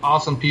 You're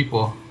awesome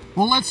people.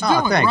 Well, let's do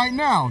it right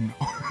now.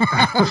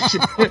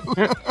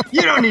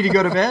 You don't need to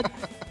go to bed.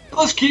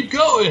 Let's keep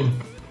going.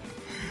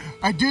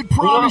 I did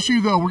promise you,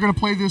 though, we're going to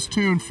play this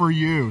tune for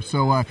you.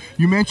 So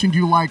you mentioned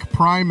you like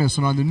Primus,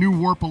 and on the new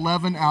Warp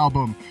 11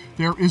 album,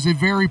 there is a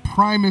very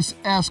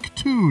Primus-esque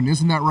tune.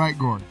 Isn't that right,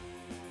 Gord?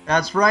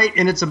 That's right,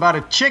 and it's about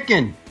a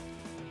chicken,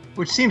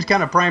 which seems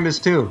kind of Primus,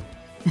 too.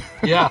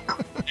 Yeah.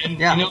 And you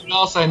know what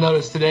else I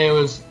noticed today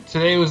was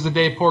the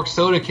day Pork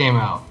Soda came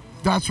out.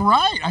 That's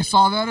right. I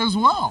saw that as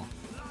well.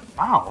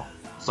 Wow.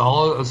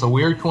 It's a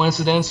weird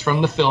coincidence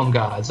from the film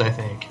gods, I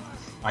think.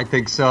 I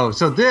think so.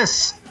 So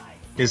this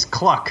is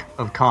Cluck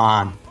of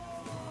Khan.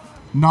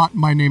 Not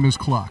My Name is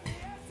Cluck.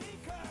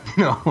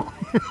 No.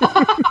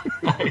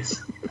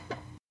 Nice.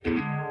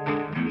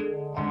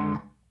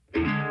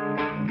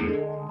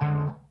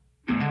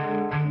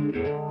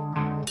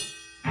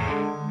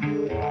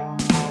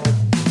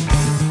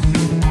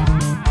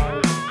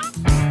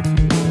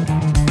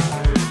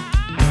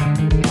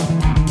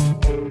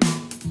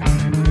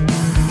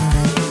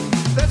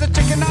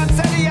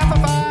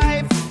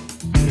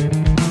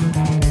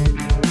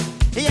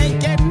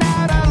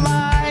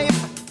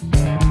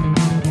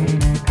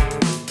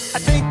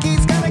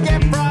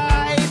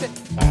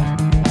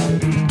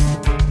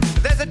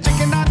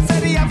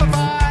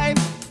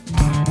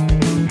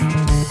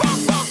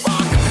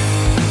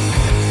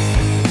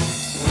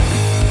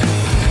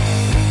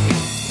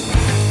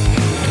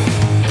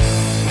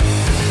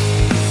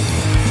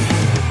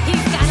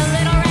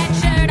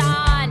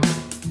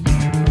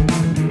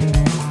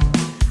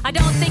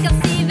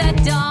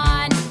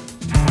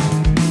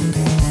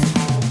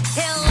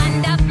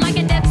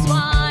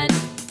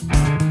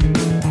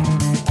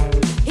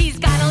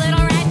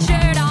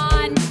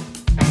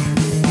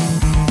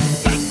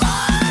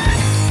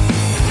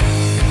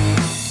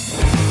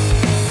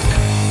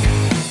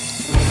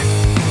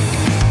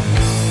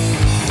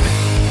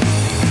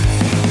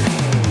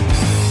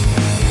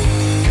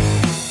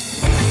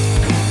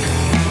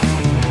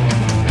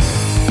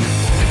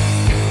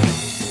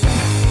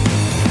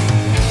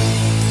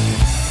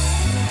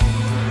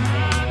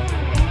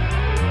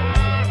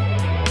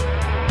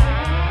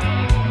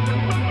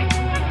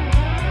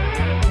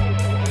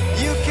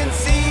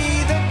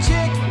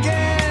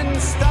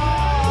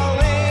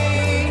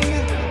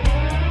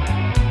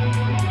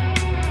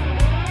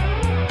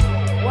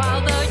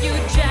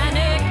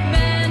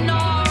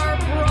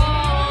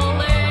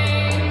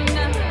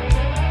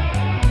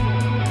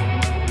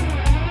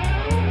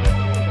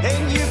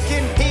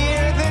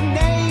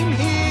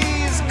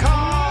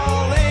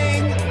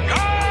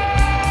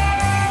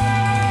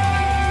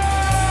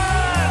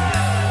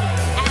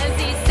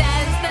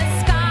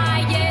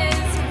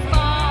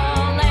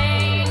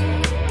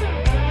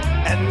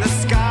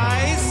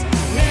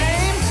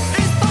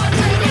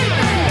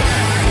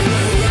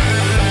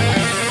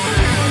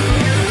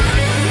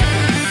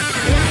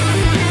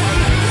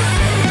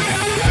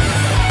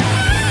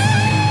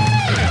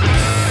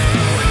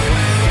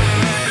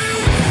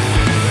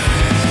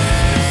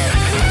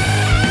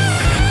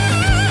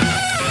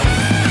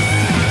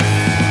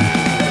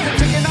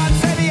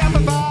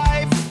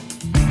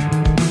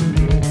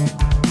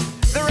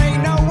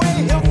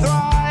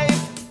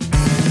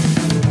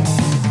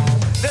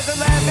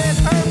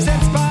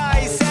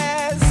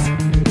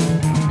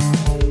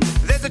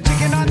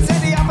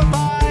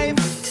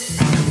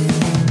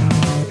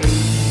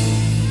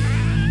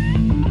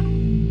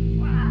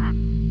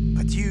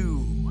 with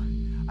you,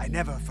 I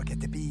never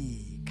forget the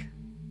beak.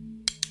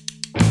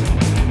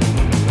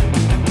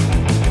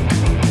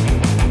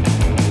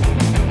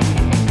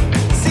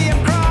 See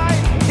him cry,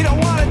 he don't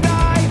wanna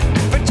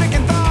die, but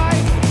chicken thigh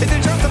is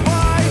in short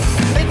supply.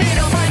 If he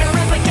don't find a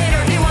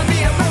replicator, he won't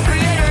be a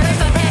procreator. If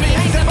the penny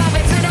hangs above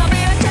it, so don't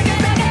be a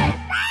chicken nugget.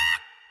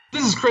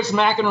 This is Chris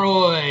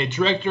McInroy,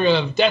 director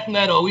of Death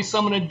Metal. We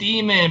Summon a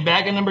Demon,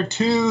 back at number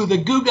 2, the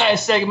Goo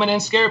Guys segment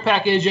and Scare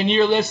Package, and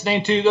you're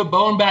listening to the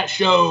BoneBat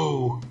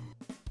Show.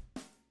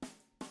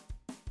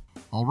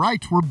 All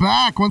right, we're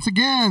back once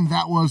again.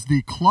 That was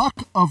the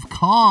Cluck of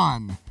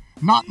Khan,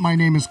 not My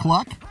Name is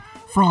Cluck,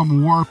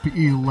 from Warp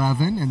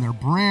 11 and their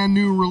brand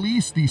new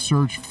release, The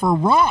Search for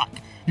Rock.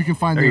 You can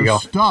find their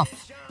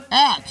stuff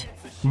at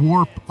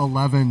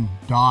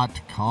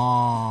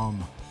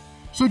warp11.com.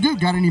 So, dude,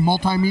 got any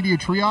multimedia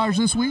triage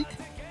this week?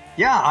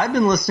 Yeah, I've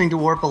been listening to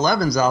Warp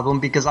 11's album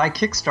because I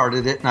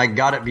kickstarted it and I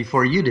got it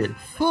before you did.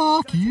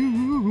 Fuck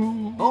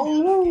you.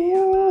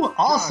 Oh,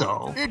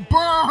 also. It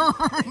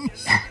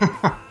burns.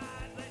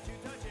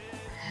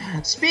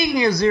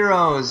 Speaking of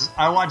zeros,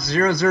 I watched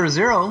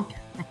ZeroZeroZero.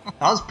 That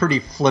was pretty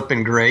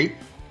flippin' great.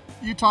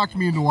 You talked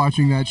me into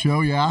watching that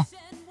show, yeah?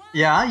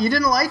 Yeah, you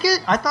didn't like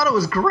it? I thought it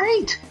was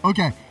great.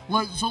 Okay,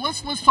 so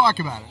let's talk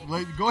about it.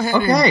 Go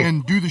ahead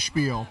and do the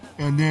spiel,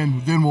 and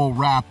then we'll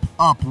wrap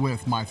up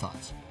with my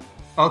thoughts.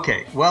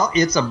 Okay, well,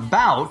 it's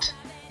about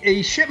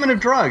a shipment of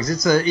drugs.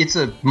 It's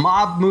a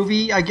mob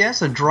movie, I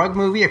guess, a drug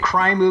movie, a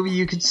crime movie,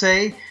 you could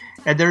say.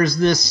 And there's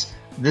this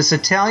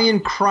Italian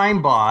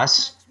crime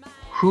boss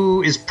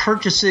who is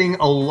purchasing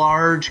a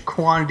large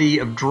quantity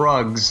of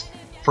drugs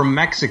from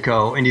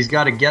Mexico, and he's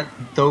got to get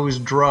those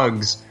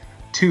drugs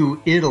to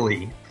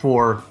Italy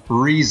for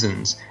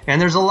reasons.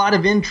 And there's a lot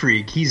of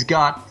intrigue. He's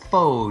got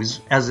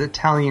foes, as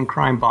Italian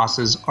crime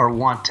bosses are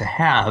wont to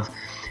have.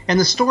 And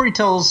the story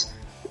tells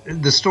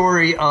the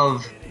story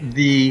of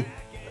the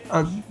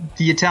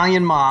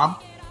Italian mob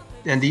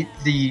and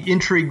the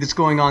intrigue that's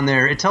going on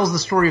there. It tells the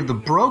story of the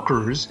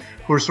brokers,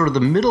 who are sort of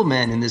the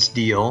middlemen in this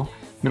deal,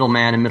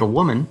 middleman and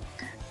middlewoman.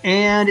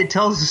 And it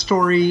tells the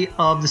story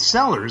of the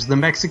sellers, the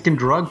Mexican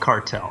drug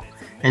cartel.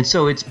 And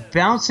so it's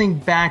bouncing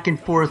back and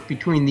forth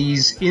between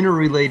these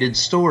interrelated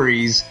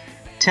stories,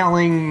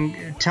 telling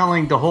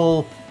the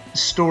whole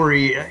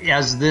story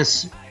as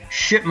this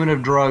shipment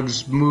of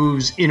drugs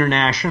moves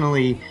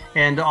internationally,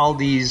 and all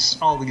these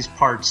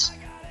parts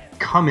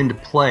come into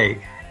play.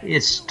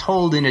 It's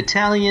told in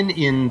Italian,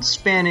 in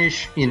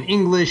Spanish, in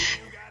English,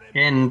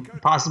 and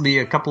possibly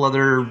a couple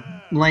other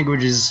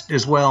languages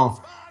as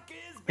well.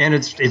 And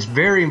it's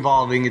very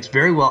involving. It's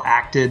very well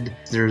acted.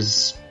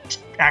 There's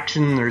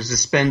action, there's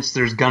suspense,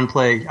 there's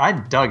gunplay. I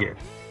dug it.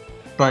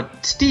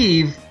 But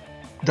Steve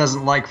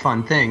doesn't like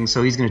fun things,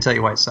 so he's going to tell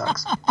you why it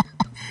sucks.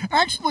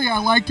 Actually, I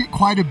liked it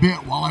quite a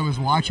bit while I was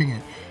watching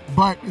it.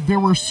 But there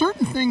were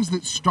certain things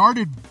that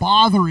started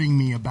bothering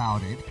me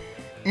about it.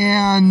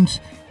 And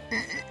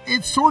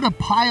it sort of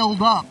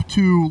piled up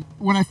to,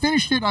 when I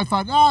finished it, I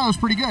thought, that was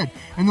pretty good.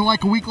 And then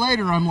like a week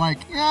later, I'm like,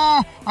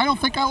 yeah, I don't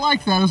think I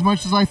liked that as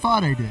much as I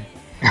thought I did.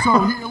 So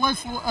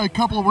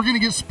we're going to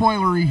get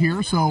spoilery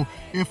here. So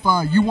if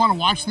you want to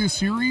watch this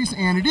series,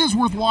 and it is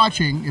worth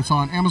watching, it's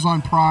on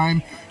Amazon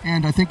Prime,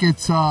 and I think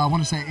it's, I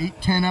want to say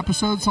 8-10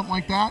 episodes, something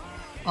like that.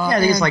 I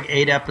think it's like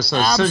 8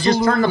 episodes. Absolutely. So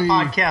just turn the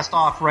podcast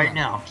off right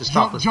now. Just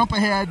stop listening. Jump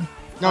ahead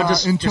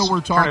until we're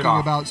talking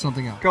about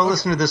something else. Go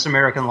listen to This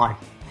American Life.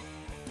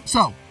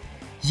 So,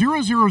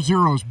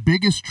 ZeroZeroZero's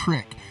biggest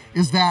trick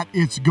is that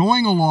it's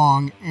going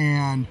along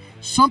and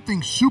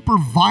something super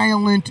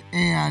violent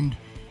and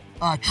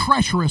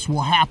treacherous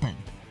will happen,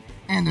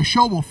 and the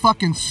show will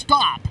fucking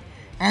stop,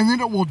 and then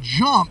it will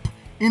jump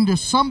into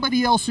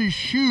somebody else's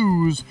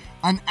shoes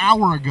an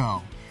hour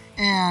ago,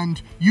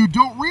 and you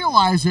don't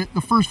realize it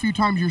the first few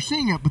times you're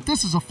seeing it, but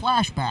this is a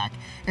flashback,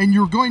 and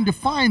you're going to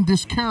find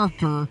this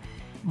character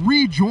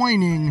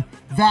rejoining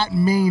that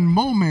main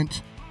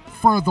moment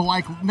for the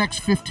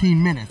next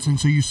 15 minutes, and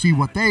so you see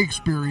what they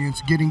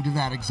experience getting to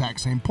that exact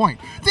same point.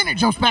 Then it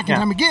jumps back in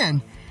time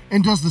again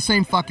and does the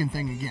same fucking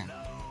thing again.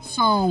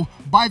 So,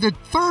 by the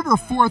 3rd or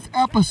 4th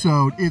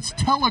episode, it's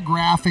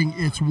telegraphing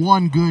its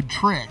one good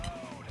trick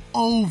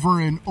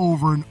over and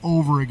over and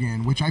over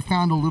again, which I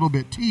found a little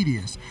bit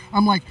tedious.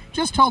 I'm like,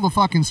 just tell the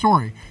fucking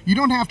story. You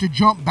don't have to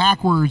jump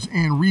backwards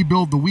and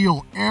rebuild the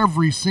wheel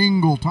every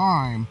single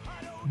time,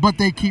 but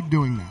they keep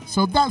doing that.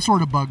 So that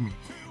sort of bugged me.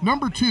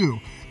 Number 2,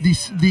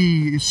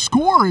 the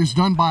score is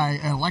done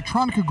by an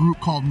electronica group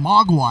called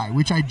Mogwai,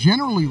 which I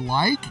generally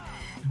like,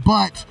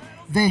 but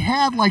they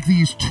had like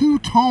these 2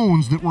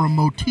 tones that were a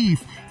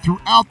motif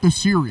throughout the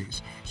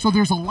series. So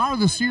there's a lot of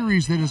the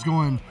series that is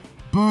going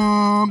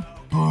bum,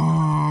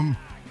 bum,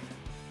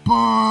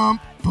 bum,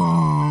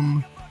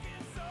 bum,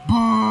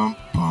 bum,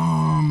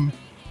 bum,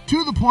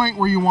 to the point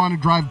where you want to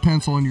drive a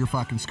pencil into your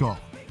fucking skull.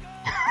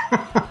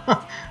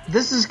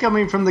 This is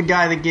coming from the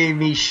guy that gave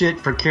me shit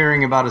for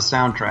caring about a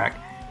soundtrack.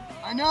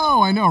 I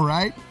know,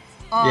 right?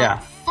 Yeah.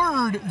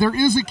 Third, there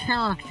is a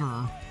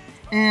character,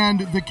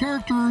 and the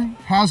character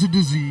has a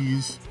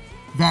disease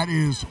that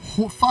is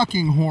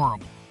fucking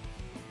horrible.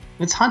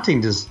 It's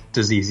hunting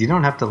disease. You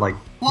don't have to Well, make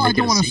I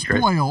don't want to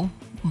spoil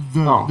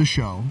the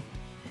show,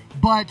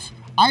 but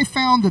I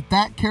found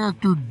that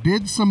character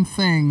did some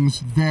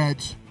things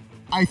that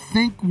I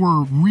think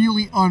were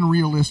really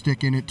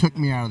unrealistic, and it took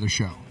me out of the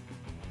show.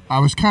 I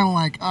was kind of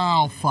like,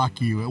 oh,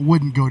 fuck you. It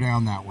wouldn't go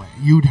down that way.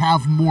 You'd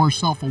have more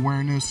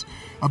self-awareness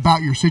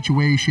about your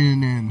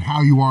situation and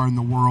how you are in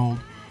the world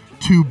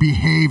to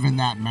behave in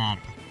that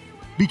manner.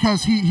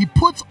 Because he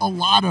puts a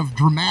lot of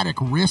dramatic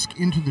risk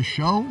into the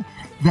show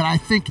that I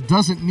think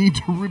doesn't need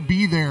to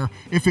be there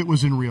if it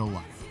was in real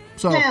life.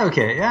 So yeah,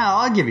 okay. Yeah,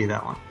 I'll give you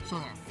that one. So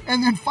there.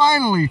 And then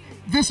finally,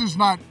 this is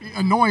not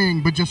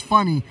annoying, but just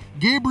funny.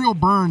 Gabriel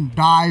Byrne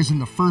dies in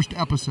the first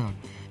episode.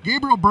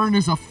 Gabriel Byrne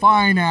is a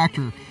fine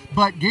actor,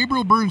 but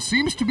Gabriel Byrne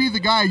seems to be the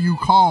guy you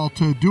call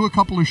to do a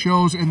couple of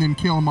shows and then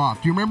kill him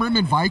off. Do you remember him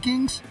in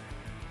Vikings?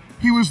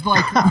 He was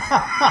like...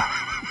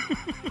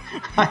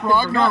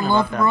 Ragnar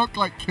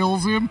Lothbrok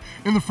kills him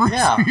in the first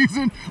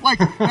season.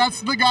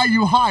 That's the guy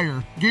you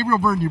hire. Gabriel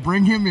Byrne, you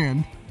bring him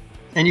in.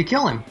 And you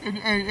kill him.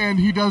 And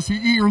he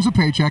earns a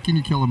paycheck and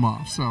you kill him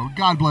off. So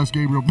God bless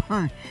Gabriel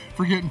Byrne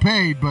for getting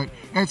paid. But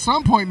at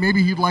some point,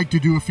 maybe he'd like to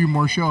do a few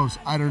more shows.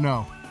 I don't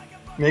know.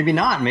 Maybe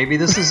not. Maybe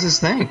this is his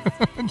thing.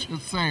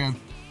 Just saying.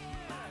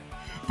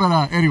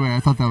 But anyway, I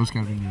thought that was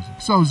kind of amusing.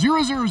 So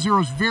 000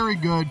 is very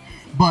good,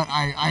 but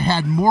I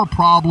had more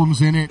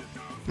problems in it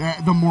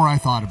the more I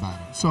thought about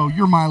it. So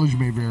your mileage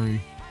may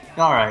vary.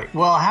 All right.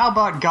 Well, how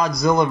about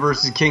Godzilla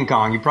versus King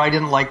Kong? You probably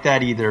didn't like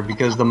that either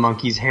because the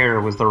monkey's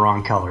hair was the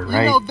wrong color,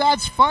 right? You know,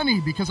 that's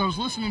funny because I was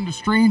listening to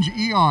Strange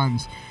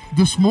Eons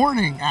this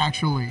morning,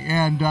 actually,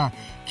 and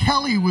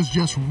Kelly was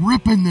just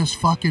ripping this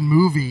fucking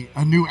movie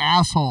a new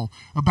asshole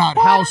about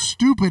how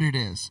stupid it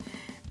is.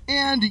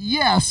 And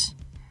yes,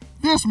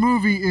 this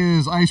movie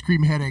is ice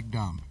cream headache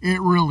dumb. It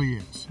really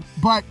is.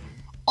 But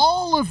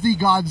all of the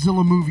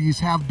Godzilla movies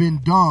have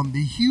been dumb.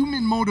 The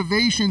human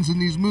motivations in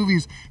these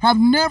movies have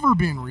never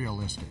been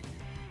realistic.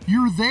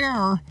 You're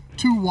there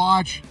to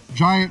watch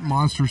giant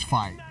monsters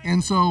fight.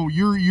 And so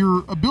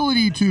your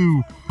ability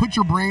to put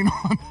your brain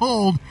on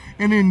hold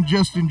and then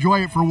just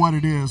enjoy it for what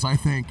it is, I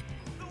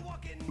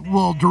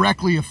will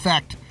directly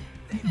affect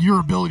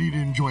your ability to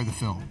enjoy the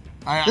film.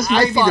 This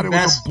may be the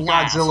best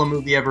Godzilla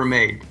movie ever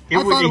made.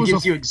 It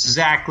gives you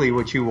exactly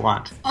what you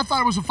want. I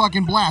thought it was a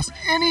fucking blast.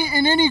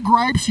 Any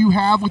gripes you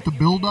have with the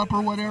build-up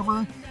or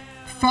whatever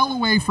fell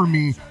away from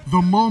me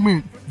the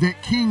moment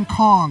that King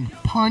Kong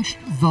punched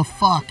the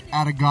fuck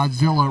out of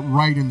Godzilla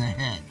right in the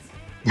head.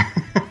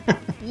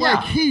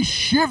 He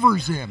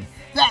shivers him.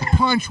 That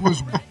punch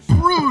was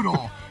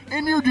brutal.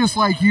 And you're just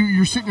like,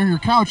 you're sitting on your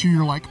couch and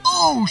you're like,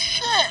 oh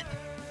shit!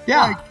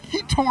 Yeah.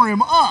 He tore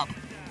him up.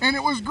 And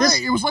it was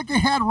great. It was like they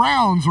had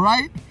rounds,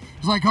 right? It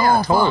was like,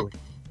 totally.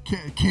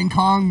 Fuck. King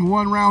Kong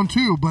won round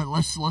 2, but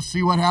let's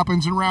see what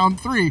happens in round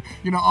 3.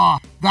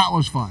 That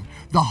was fun.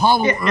 The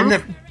Hollow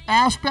Earth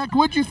aspect,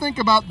 what'd you think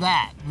about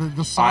that?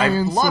 The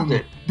science. I loved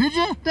it. Did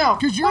you? No.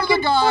 Because you're the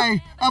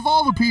guy, of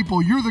all the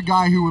people, you're the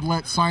guy who would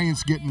let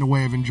science get in the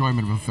way of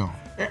enjoyment of a film.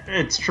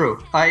 It's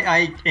true.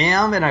 I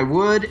am, and I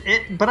would,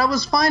 but I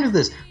was fine with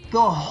this.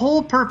 The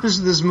whole purpose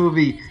of this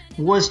movie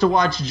was to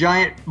watch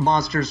giant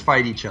monsters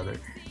fight each other.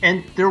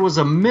 And there was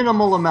a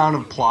minimal amount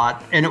of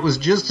plot, and it was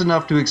just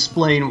enough to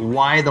explain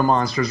why the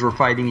monsters were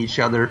fighting each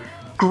other.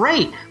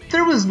 Great.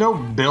 There was no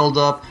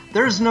build-up.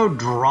 There's no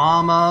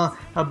drama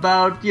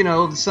about,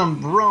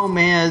 some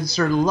romance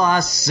or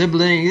lost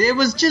sibling. It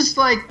was just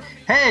like,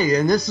 hey,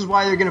 and this is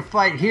why they're going to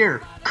fight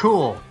here.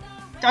 Cool.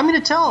 I'm going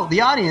to tell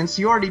the audience,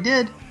 you already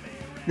did.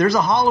 There's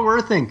a hollow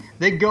earth thing.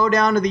 They go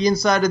down to the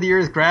inside of the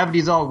earth.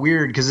 Gravity's all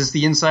weird because it's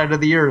the inside of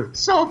the earth.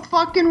 So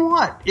fucking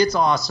what? It's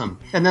awesome.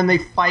 And then they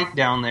fight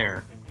down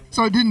there.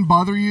 So it didn't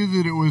bother you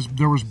that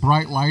there was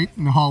bright light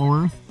in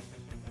Hollow Earth?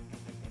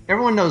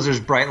 Everyone knows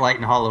there's bright light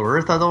in Hollow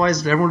Earth.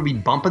 Otherwise, everyone would be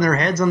bumping their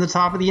heads on the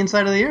top of the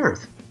inside of the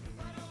Earth.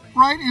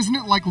 Right? Isn't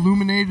it like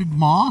illuminated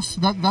moss?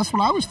 That's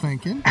what I was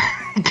thinking.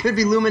 It could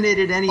be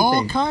illuminated anything.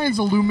 All kinds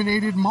of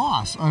illuminated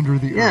moss under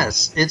the Earth.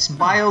 Yes, it's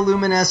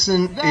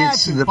bioluminescent.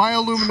 That's it's the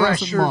bioluminescent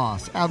pressure.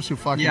 moss.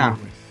 Absolutely. Yeah.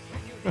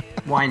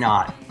 Why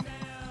not?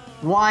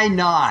 Why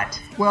not?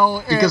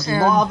 Well, because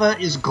lava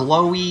is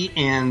glowy,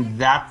 and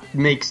that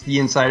makes the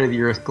inside of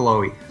the Earth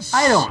glowy.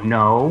 I don't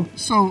know.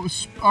 So,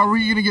 are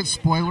we going to get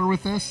spoiler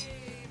with this?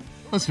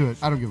 Let's do it.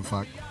 I don't give a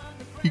fuck.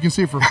 You can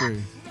see it for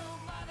free.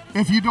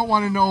 If you don't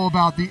want to know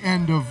about the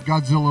end of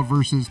Godzilla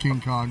versus King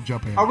Kong,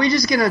 jump in. Are we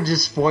just going to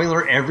just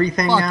spoiler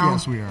everything now?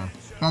 Yes, we are.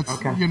 That's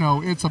okay.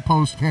 It's a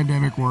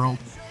post-pandemic world.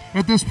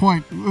 At this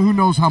point, who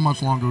knows how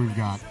much longer we've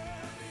got.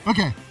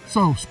 Okay,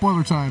 so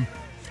spoiler time.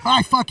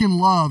 I fucking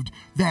loved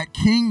that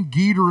King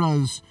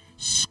Ghidorah's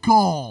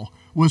skull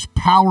was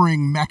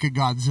powering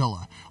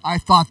Mechagodzilla. I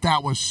thought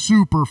that was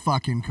super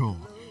fucking cool.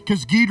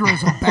 Because Ghidorah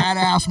is a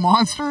badass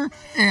monster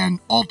and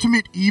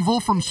ultimate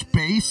evil from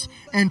space.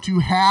 And to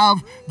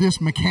have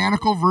this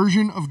mechanical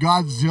version of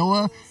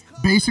Godzilla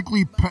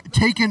basically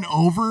taken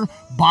over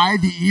by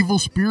the evil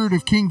spirit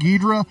of King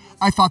Ghidorah,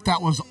 I thought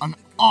that was an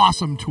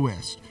awesome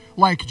twist.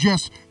 like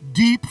just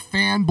deep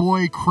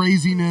fanboy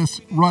craziness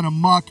run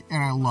amok,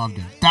 and I loved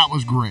it. That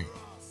was great.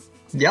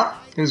 Yep,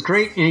 it was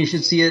great, and you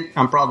should see it.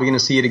 I'm probably going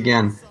to see it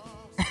again.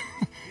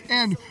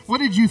 And what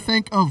did you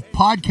think of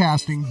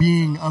podcasting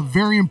being a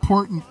very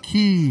important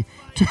key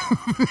to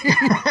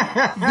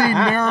the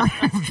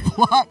narrative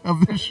plot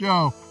of the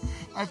show?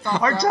 I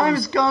thought Our that time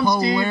was has come,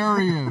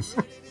 hilarious.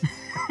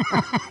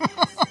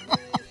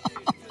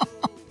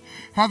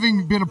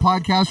 Having been a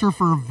podcaster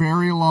for a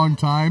very long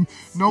time,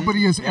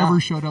 nobody has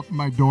ever showed up at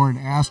my door and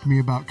asked me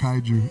about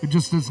kaiju. It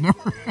just has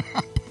never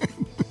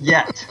happened.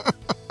 Yet.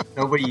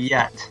 Nobody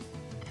yet.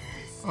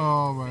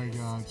 Oh, my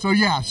God. So,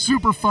 yeah,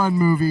 super fun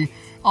movie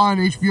on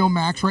HBO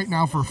Max right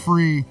now for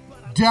free.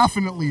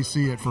 Definitely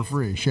see it for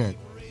free. Shit.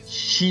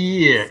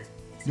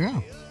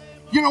 Yeah.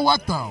 You know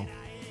what, though?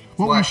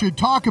 What we should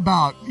talk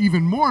about,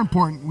 even more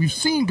important, we've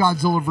seen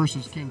Godzilla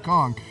versus King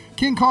Kong.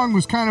 King Kong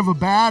was kind of a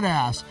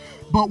badass,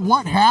 but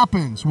what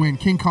happens when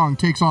King Kong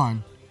takes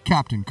on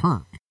Captain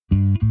Kirk?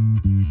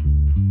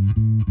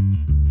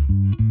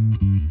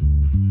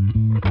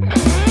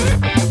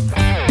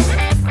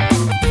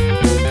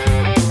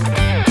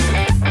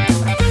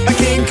 A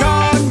King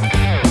Kong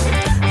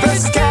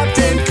versus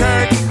Captain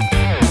Kirk.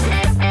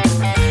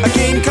 A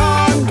King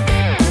Kong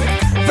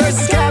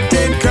versus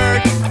Captain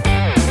Kirk.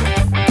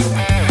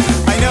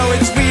 I know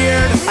it's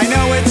weird, I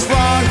know it's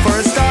wrong for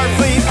a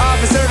Starfleet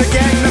officer to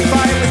get in a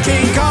fight with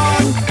King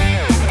Kong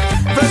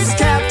versus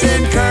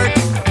Captain Kirk.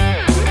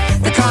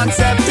 The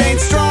concept ain't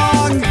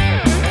strong,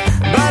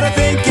 but I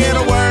think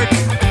it'll work.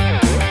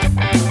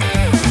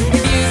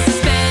 If you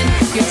suspend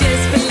your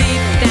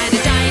disbelief that a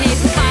giant ape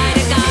can fight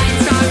a guy in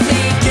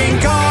Starfleet. King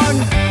Kong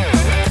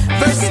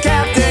versus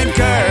Captain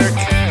Kirk.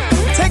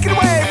 Take it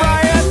away,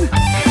 Brian.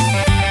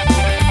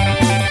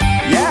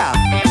 Yeah.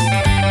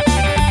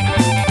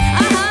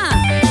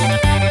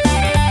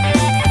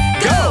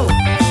 Go.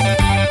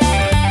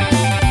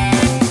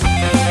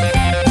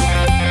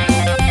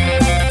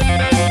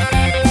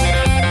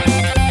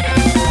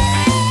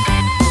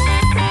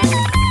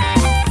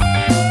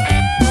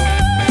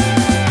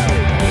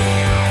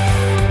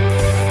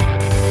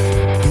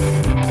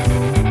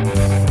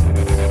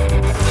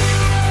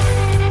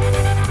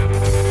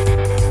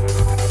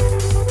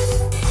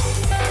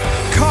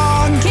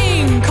 Kong.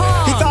 King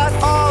Kong. He thought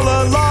all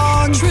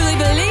along Truly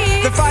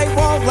believe the fight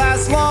won't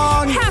last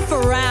long, half a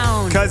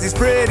round. 'cause he's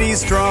pretty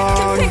strong.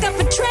 Can pick up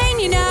a train,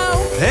 you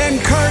know. And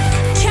Kirk,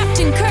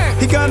 Captain Kirk.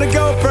 he gonna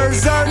go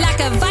berserk Like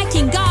a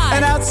Viking god.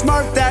 and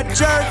outsmart that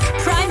jerk.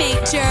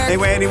 Primate jerk. And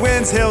when he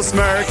wins, he'll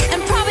smirk.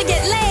 And probably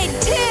get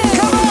laid too.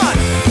 Come on!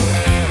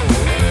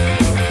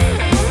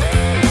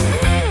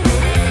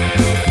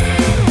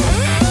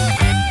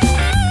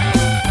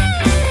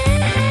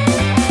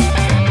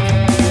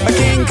 A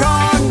King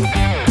Kong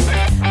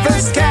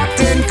versus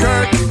Captain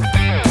Kirk.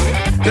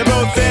 They're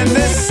both in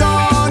this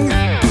song,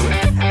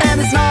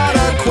 and it's not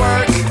a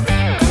quirk.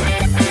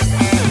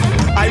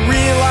 I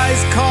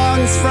realize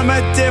Kong's from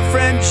a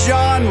different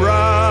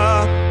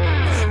genre,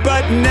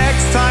 but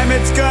next time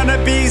it's gonna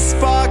be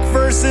Spock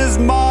versus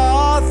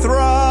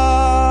Mothra.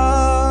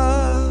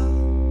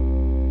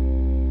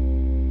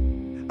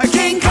 A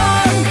King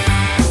Kong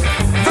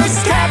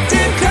versus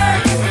Captain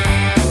Kirk.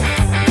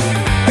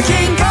 A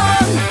King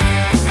Kong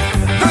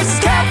versus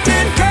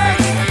Captain Kirk.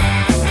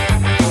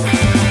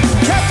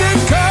 Captain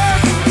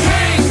Kirk.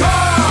 King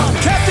Kong.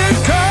 Captain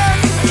Kirk.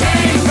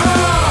 King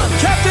Kong.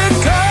 Captain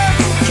Kirk.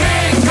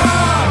 King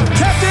Kong.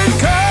 Captain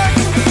Kirk.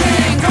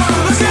 King Kong.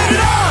 Let's get it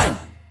on.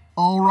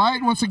 All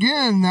right, once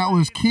again, that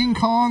was King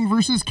Kong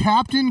versus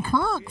Captain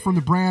Kirk from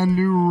the brand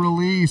new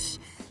release,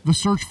 The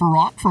Search for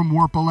Rock from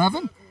Warp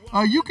 11.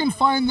 You can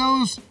find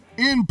those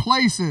in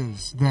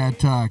places that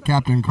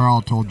Captain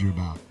Karl told you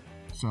about.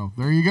 So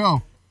there you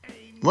go.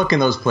 Look in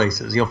those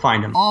places. You'll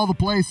find them. All the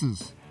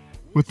places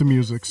with the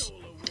musics.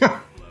 It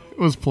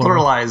was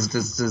plural. Pluralized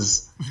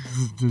is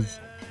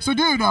So,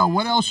 dude,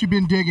 what else you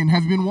been digging?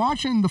 Have you been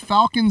watching the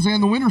Falcons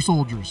and the Winter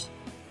Soldiers?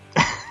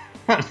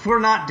 We're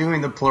not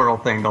doing the plural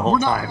thing the whole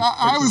time.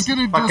 I was going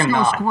to just go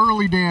not.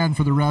 Squirrely Dan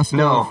for the rest of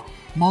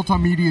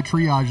Multimedia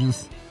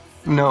Triages.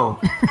 No.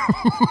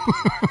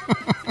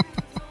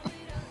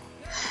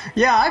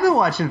 Yeah, I've been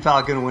watching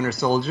Falcon and Winter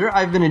Soldier.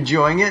 I've been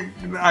enjoying it.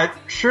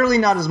 Surely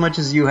not as much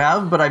as you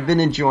have, but I've been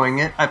enjoying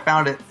it. I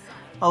found it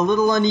a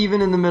little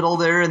uneven in the middle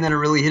there, and then it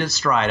really hit its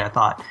stride, I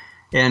thought.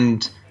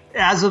 And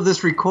as of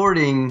this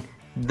recording,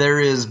 there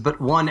is but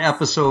one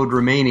episode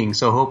remaining,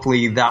 so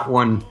hopefully that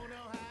one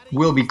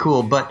will be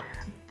cool. But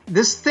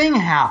this thing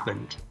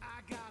happened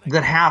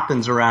that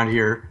happens around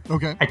here.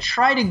 Okay. I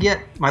try to get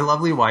my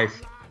lovely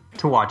wife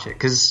to watch it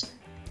because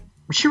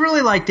she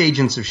really liked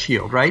Agents of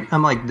S.H.I.E.L.D., right?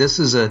 I'm like, this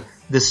is a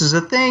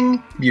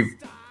thing. You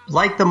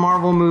like the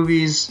Marvel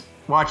movies,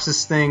 watch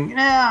this thing.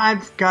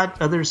 I've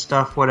got other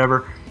stuff,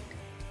 whatever.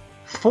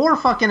 4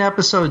 fucking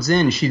episodes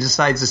in, she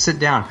decides to sit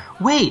down.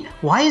 Wait,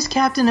 why is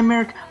Captain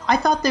America? I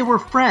thought they were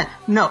friends.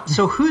 No,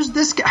 so who's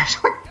this guy?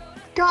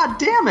 God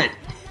damn it.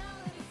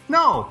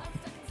 No.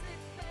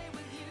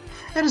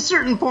 At a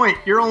certain point,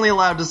 you're only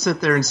allowed to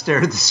sit there and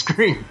stare at the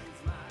screen.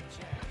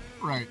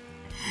 Right.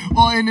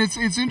 Well, and it's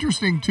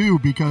interesting, too,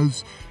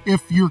 because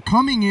if you're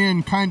coming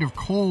in kind of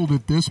cold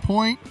at this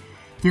point,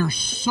 there's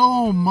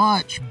so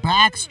much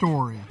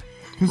backstory.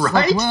 Because it's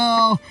like,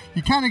 well,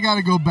 you kind of got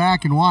to go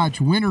back and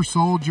watch Winter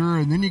Soldier,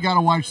 and then you got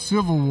to watch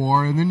Civil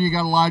War, and then you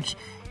got to watch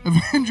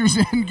Avengers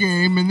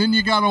Endgame, and then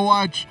you got to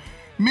watch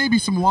maybe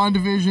some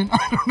WandaVision.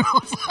 I don't know.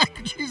 It's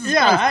like, Jesus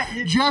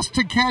Christ. Just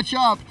to catch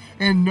up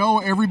and know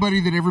everybody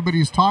that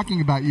everybody is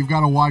talking about, you've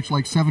got to watch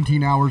like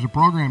 17 hours of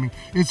programming.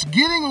 It's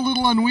getting a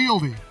little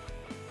unwieldy.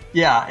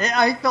 Yeah,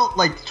 I felt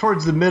like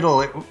towards the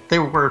middle, they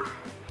were...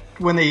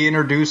 when they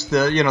introduced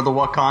the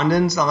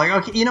Wakandans, I'm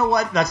like, okay, you know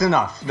what? That's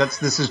enough.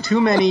 This is too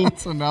many.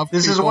 That's enough.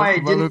 This is why I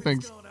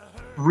didn't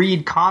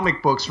read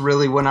comic books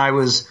really when I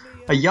was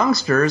a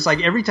youngster. It's like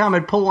every time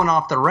I'd pull one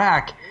off the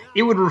rack,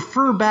 it would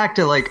refer back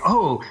to like,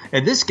 oh,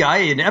 and this guy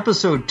in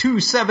episode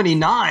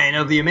 279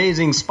 of the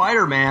Amazing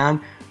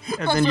Spider-Man.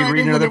 And then you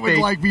read another page. It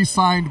would like be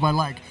signed by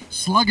like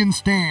Slug and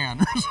Stan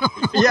or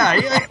something.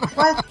 Yeah,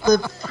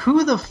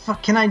 who the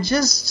fuck can I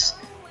just?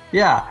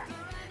 Yeah.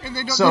 And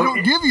they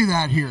don't give you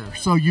that here,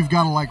 so you've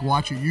got to like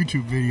watch a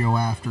YouTube video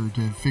after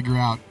to figure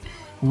out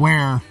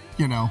where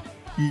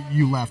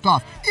you left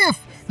off. If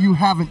you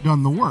haven't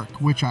done the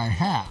work, which I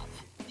have.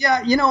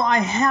 Yeah, I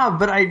have,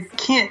 but I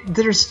can't.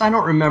 I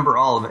don't remember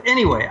all of it.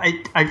 Anyway,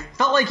 I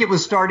felt like it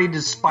was starting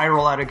to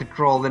spiral out of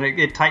control. Then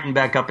it tightened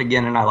back up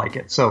again, and I like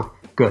it. So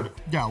good.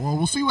 Yeah, well,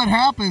 we'll see what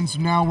happens.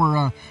 Now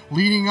we're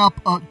leading up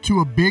to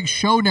a big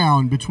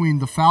showdown between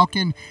the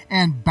Falcon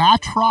and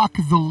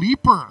Batroc the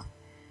Leaper,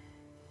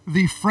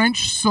 the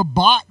French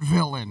Sabbat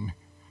villain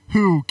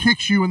who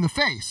kicks you in the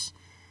face.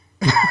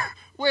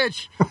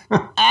 Which,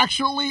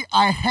 actually,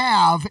 I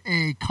have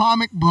a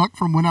comic book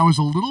from when I was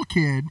a little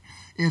kid.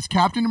 It's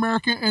Captain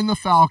America and the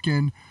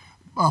Falcon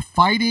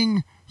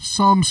fighting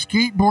some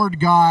skateboard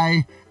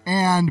guy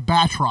and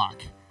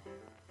Batroc.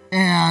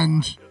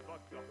 And,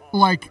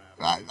 like,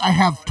 I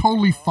have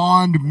totally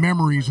fond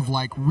memories of,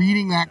 like,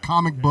 reading that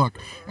comic book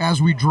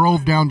as we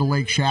drove down to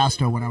Lake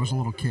Shasta when I was a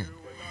little kid.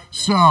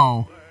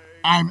 So,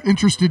 I'm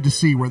interested to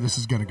see where this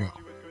is going to go.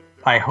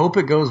 I hope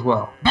it goes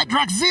well.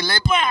 Batroc the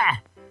Leaper!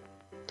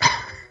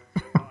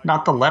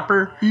 Not the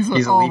leper? He's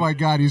oh my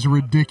God, he's a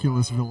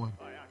ridiculous villain.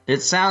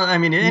 It sounds,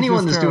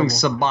 anyone that's doing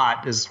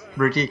Sabbat is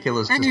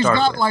ridiculous and to start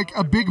with. And he's got like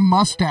a big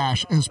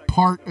mustache as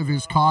part of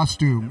his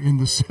costume in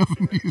the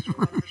 70s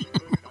version.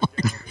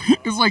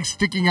 It's like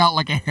sticking out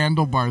like a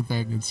handlebar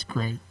thing. It's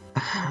great.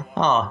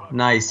 Oh,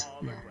 nice.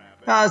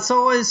 Yeah.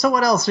 So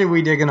what else are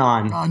we digging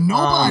on?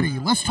 Nobody.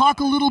 Let's talk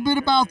a little bit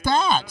about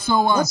that.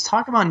 So let's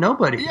talk about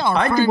Nobody. Yeah,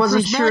 I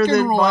wasn't sure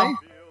that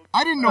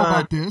I didn't know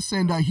about this,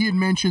 and he had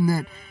mentioned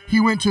that he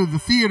went to the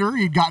theater,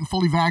 he'd gotten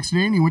fully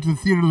vaccinated, and he went to the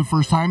theater the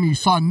first time, and he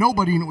saw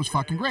Nobody, and it was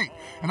fucking great.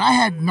 And I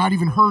had not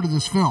even heard of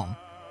this film.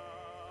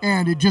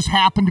 And it just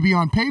happened to be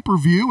on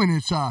pay-per-view, and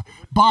it's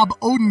Bob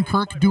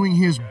Odenkirk doing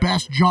his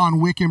best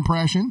John Wick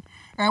impression.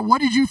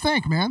 What did you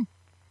think, man?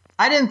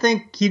 I didn't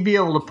think he'd be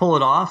able to pull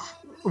it off.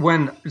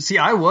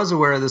 I was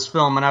aware of this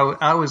film, and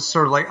I was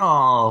sort of like,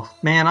 oh,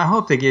 man, I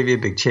hope they give you a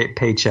big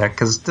paycheck,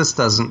 because this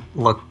doesn't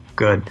look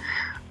good.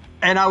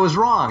 And I was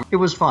wrong. It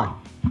was fun.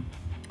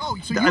 Oh,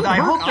 so I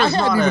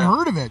hadn't even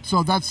heard of it,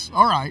 so that's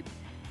all right.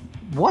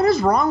 What is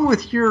wrong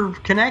with your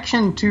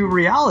connection to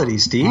reality,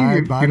 Steve?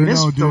 I don't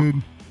know,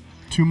 dude.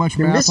 Too much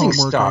math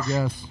homework, stuff.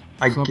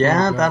 I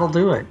guess. That'll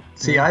do it.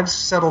 See, I've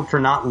settled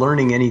for not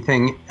learning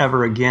anything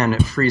ever again.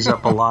 It frees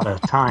up a lot of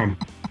time.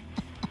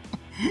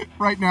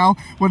 Right now,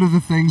 one of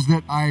the things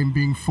that I'm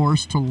being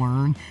forced to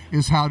learn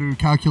is how to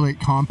calculate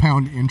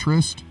compound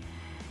interest,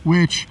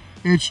 which...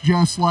 It's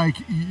just like,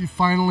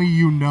 finally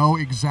you know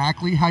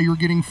exactly how you're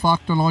getting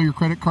fucked on all your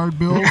credit card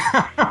bills.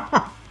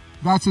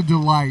 That's a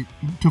delight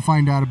to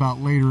find out about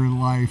later in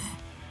life.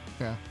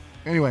 Yeah.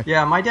 Anyway.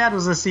 Yeah, my dad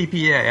was a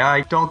CPA. I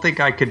don't think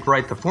I could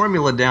write the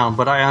formula down,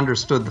 but I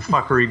understood the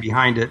fuckery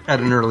behind it at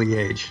an early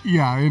age.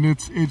 Yeah, and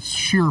it's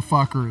sheer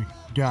fuckery.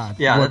 God.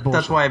 Yeah,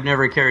 that's why I've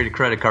never carried a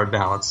credit card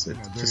balance.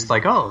 It's just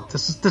like, oh,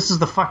 this is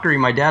the fuckery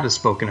my dad has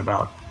spoken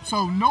about.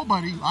 So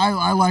Nobody,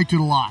 I liked it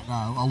a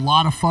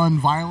lot of fun,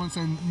 violence,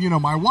 and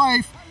my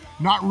wife,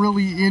 not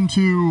really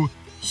into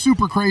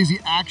super crazy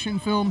action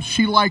films,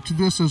 she liked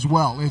this as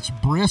well. It's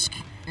brisk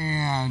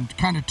and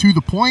kind of to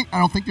the point. I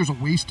don't think there's a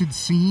wasted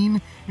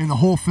scene in the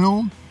whole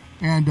film,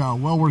 and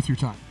well worth your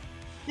time.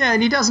 Yeah,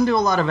 and he doesn't do a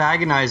lot of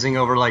agonizing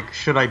over like,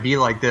 should I be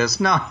like this?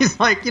 No, he's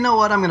like, you know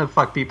what, I'm going to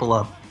fuck people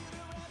up.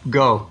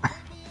 Go.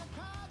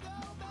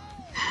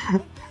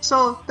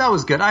 So that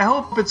was good. I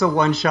hope it's a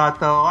one-shot,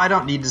 though. I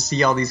don't need to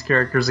see all these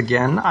characters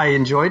again. I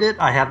enjoyed it.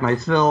 I had my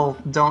fill.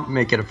 Don't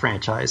make it a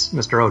franchise,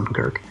 Mr.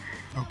 Odenkirk.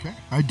 Okay.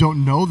 I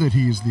don't know that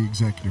he is the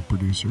executive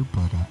producer,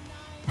 but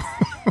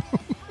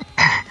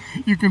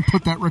you can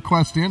put that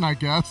request in, I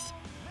guess.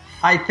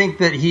 I think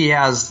that he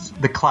has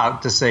the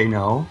clout to say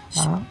no.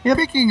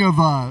 Speaking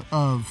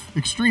of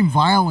extreme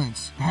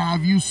violence,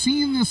 have you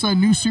seen this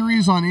new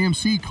series on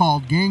AMC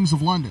called Gangs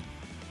of London?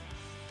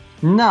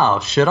 No,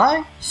 should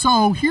I?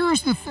 So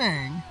here's the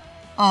thing.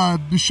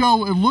 The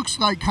show, it looks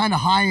like kind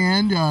of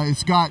high-end.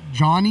 It's got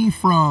Johnny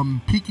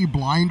from Peaky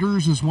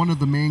Blinders as one of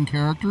the main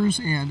characters,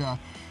 and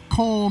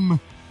Colm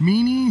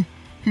Meaney,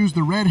 who's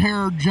the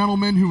red-haired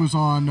gentleman who was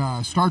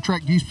on Star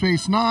Trek Deep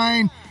Space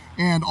Nine,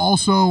 and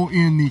also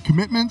in The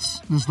Commitments.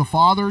 This is the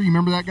father. You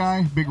remember that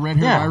guy? Big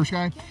red-haired Irish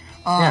guy?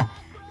 Yeah.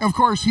 Of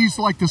course, he's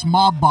like this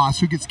mob boss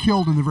who gets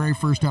killed in the very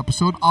first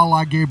episode, a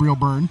la Gabriel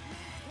Byrne.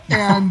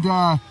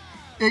 And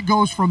it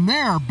goes from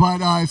there, but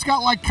it's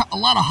got like a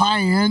lot of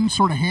high-end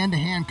sort of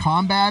hand-to-hand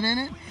combat in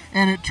it.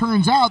 And it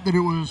turns out that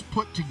it was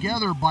put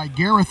together by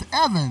Gareth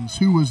Evans,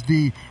 who was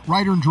the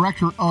writer and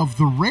director of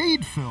the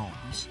Raid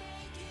films.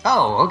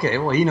 Oh, okay.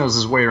 Well, he knows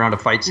his way around a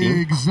fight scene.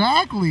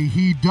 Exactly,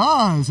 he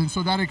does. And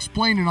so that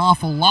explained an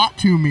awful lot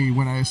to me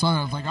when I saw that.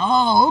 I was like,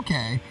 oh,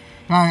 okay.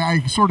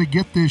 I sort of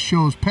get this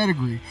show's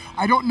pedigree.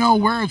 I don't know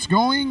where it's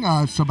going.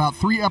 It's about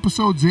 3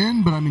 episodes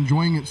in, but I'm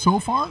enjoying it so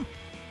far.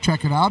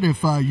 Check it out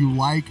if you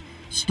like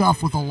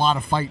stuff with a lot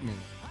of fighting in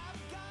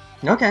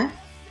it. Okay.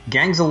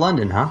 Gangs of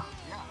London, huh?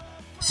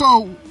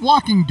 So,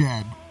 Walking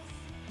Dead.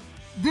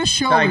 This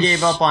show I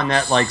gave up on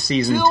that like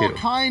season 2. Still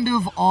kind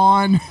of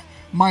on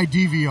my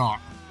DVR.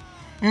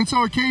 And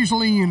so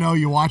occasionally,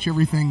 you watch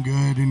everything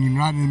good and you're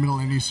not in the middle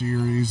of any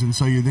series, and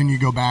so then you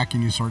go back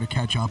and you sort of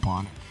catch up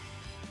on it.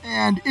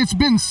 And it's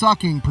been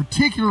sucking,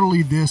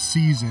 particularly this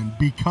season,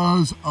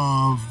 because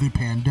of the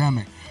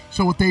pandemic.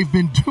 So what they've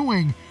been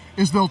doing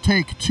is they'll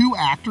take 2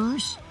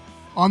 actors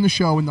on the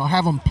show and they'll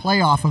have them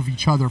play off of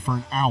each other for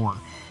an hour.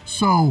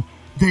 So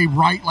they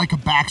write like a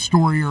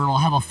backstory, or it'll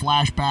have a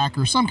flashback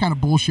or some kind of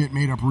bullshit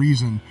made up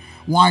reason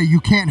why you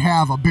can't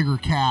have a bigger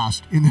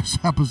cast in this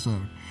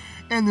episode.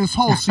 And this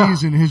whole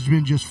season has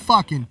been just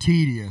fucking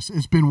tedious.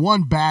 It's been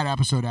one bad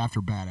episode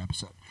after bad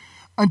episode.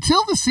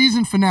 Until the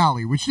season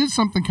finale, which did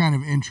something kind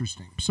of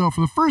interesting. So for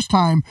the first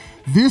time,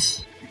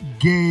 this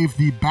gave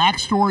the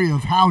backstory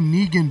of how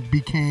Negan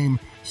became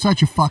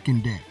such a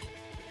fucking dick.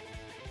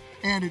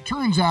 And it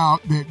turns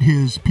out that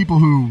people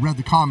who read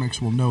the comics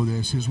will know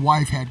this. His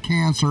wife had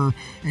cancer,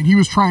 and he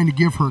was trying to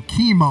give her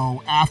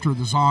chemo after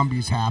the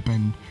zombies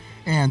happened,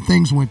 and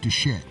things went to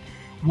shit.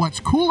 What's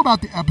cool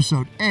about the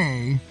episode,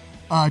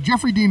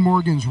 Jeffrey Dean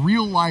Morgan's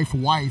real-life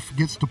wife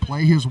gets to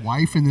play his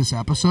wife in this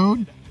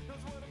episode.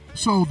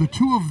 So the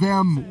 2 of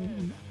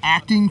them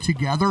acting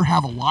together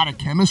have a lot of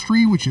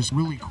chemistry, which is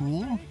really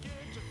cool.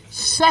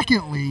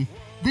 Secondly,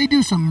 they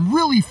do some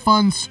really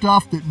fun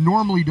stuff that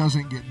normally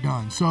doesn't get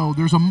done. So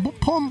there's a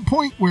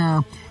point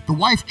where the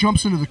wife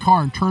jumps into the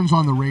car and turns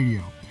on the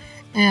radio.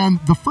 And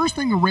the first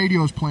thing the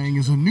radio is playing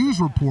is a news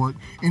report,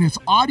 and it's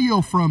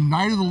audio from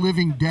Night of the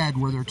Living Dead,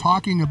 where they're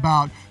talking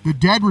about the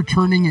dead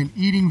returning and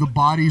eating the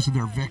bodies of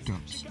their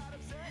victims.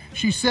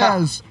 She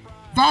says,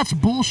 that's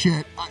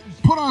bullshit.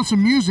 Put on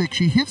some music.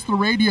 She hits the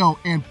radio,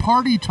 and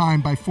Party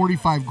Time by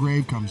 45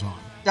 Grave comes on.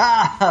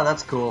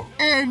 That's cool.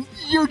 And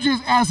you're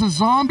just, as a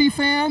zombie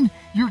fan,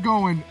 you're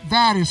going,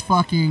 that is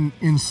fucking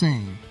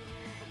insane.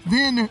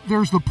 Then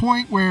there's the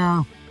point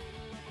where,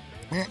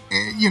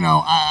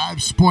 I'm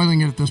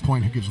spoiling it at this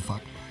point. Who gives a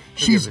fuck?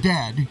 She's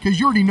dead, because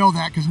you already know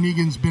that, because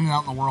Negan's been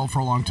out in the world for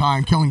a long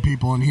time, killing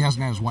people, and he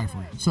hasn't had his wife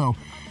around. So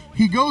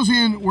he goes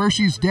in where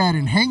she's dead,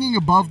 and hanging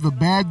above the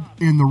bed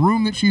in the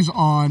room that she's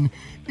on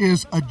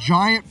is a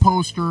giant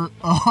poster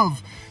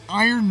of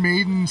Iron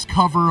Maiden's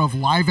cover of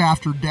Live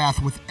After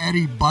Death with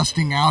Eddie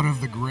busting out of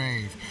the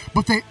grave.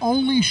 But they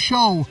only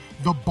show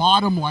the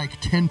bottom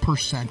like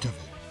 10% of it.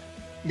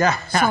 Yeah.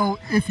 So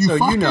if you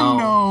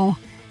know,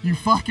 you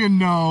fucking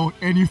know,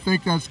 and you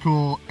think that's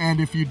cool, and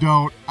if you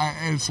don't,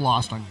 it's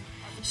lost on you.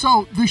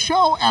 So the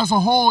show as a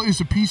whole is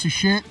a piece of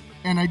shit,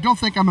 and I don't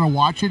think I'm going to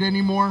watch it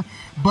anymore,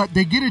 but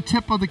they get a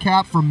tip of the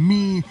cap from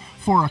me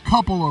for a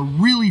couple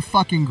of really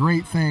fucking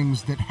great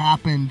things that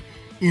happened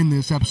in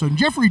this episode. And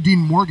Jeffrey Dean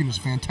Morgan is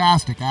a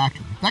fantastic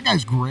actor. That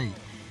guy's great.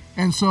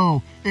 And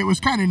so it was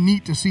kind of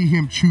neat to see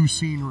him chew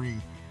scenery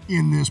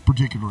in this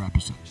particular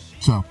episode.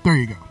 So there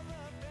you go.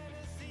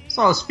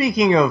 So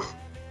speaking of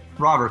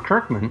Robert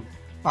Kirkman,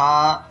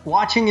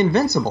 watching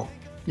Invincible.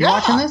 You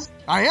watching this?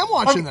 I am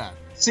watching that.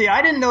 See,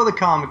 I didn't know the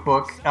comic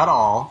book at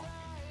all.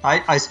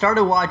 I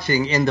started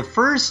watching. In the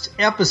first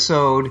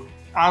episode,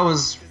 I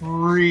was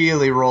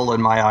really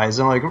rolling my eyes.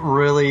 I'm like,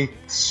 really?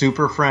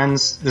 Super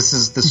Friends? This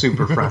is the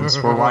Super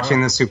Friends. We're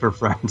watching the Super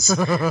Friends.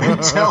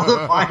 Until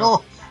the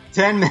final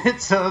 10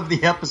 minutes of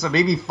the episode,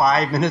 maybe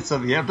 5 minutes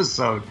of the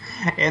episode.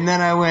 And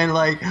then I went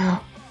like,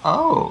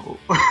 oh,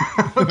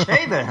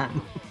 okay then.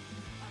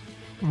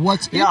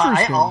 What's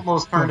interesting... I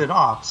almost turned it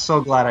off.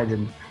 So glad I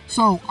didn't.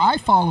 So I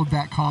followed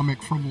that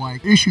comic from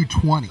like issue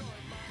 20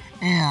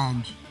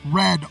 and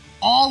read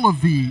all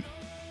of the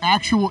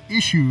actual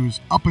issues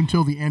up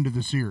until the end of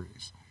the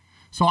series.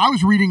 So I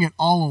was reading it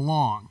all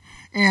along.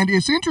 And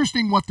it's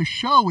interesting what the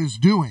show is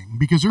doing,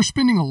 because they're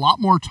spending a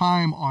lot more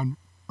time on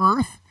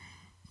Earth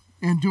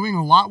and doing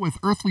a lot with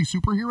earthly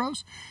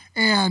superheroes.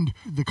 And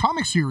the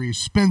comic series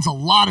spends a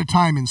lot of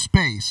time in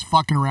space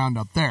fucking around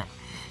up there.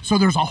 So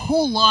there's a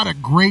whole lot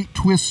of great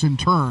twists and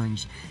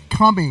turns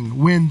coming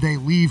when they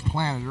leave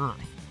planet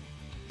Earth.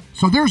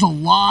 So there's a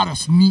lot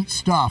of neat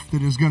stuff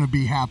that is going to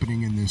be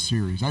happening in this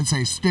series. I'd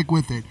say stick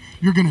with it.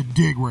 You're going to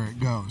dig where it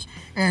goes.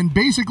 And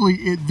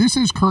basically, this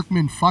is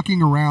Kirkman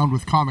fucking around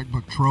with comic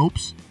book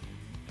tropes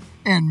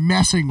and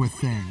messing with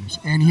things.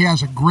 And he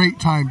has a great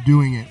time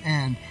doing it.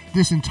 And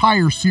this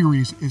entire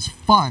series is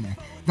fun.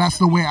 That's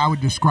the way I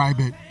would describe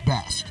it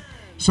best.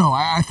 So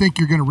I think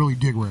you're going to really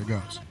dig where it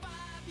goes.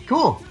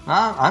 Cool.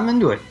 I'm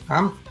into it.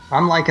 I'm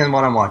liking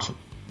what I'm watching.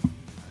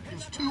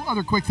 There's two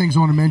other quick things I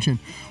want to mention.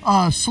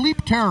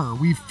 Sleep Terror.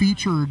 We've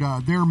featured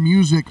their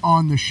music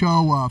on the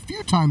show a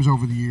few times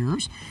over the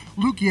years.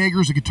 Luke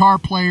Yeager's a guitar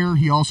player.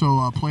 He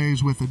also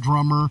plays with a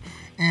drummer.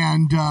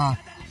 And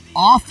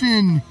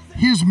often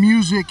his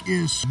music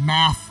is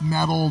math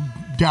metal,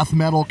 death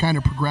metal, kind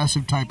of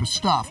progressive type of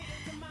stuff.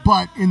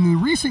 But in the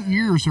recent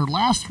years, their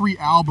last 3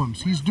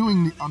 albums, he's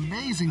doing the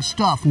amazing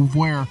stuff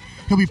where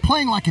he'll be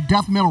playing like a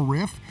death metal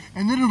riff,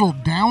 and then it'll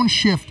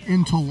downshift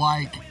into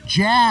like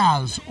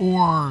jazz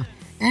or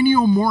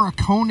Ennio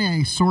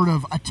Morricone sort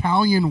of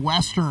Italian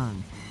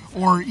Western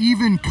or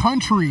even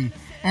country,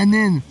 and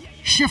then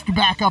shift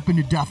back up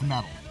into death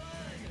metal.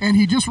 And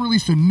he just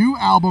released a new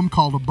album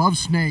called Above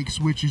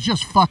Snakes, which is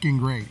just fucking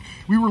great.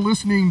 We were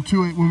listening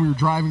to it when we were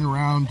driving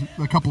around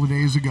a couple of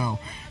days ago,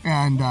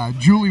 and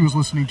Julie was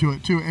listening to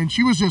it too, and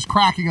she was just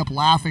cracking up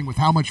laughing with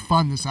how much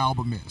fun this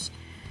album is,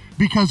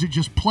 because it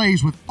just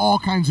plays with all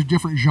kinds of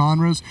different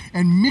genres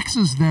and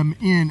mixes them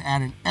in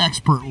at an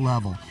expert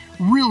level.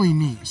 Really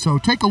neat. So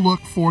take a look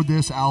for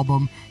this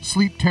album,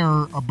 Sleep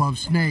Terror Above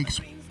Snakes.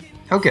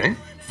 Okay.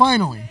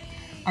 Finally,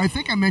 I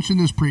think I mentioned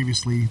this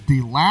previously,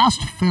 the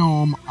last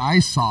film I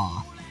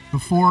saw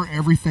before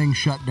everything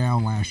shut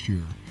down last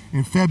year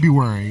in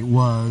February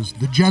was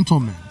The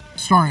Gentleman,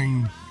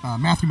 starring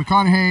Matthew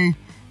McConaughey,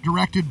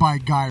 directed by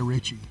Guy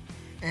Ritchie.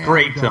 And,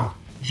 great film.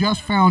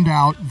 Just found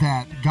out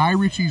that Guy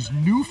Ritchie's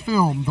new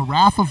film, The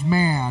Wrath of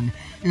Man,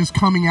 is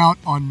coming out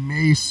on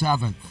May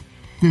 7th.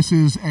 This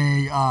is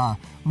a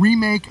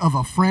remake of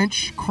a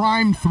French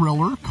crime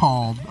thriller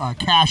called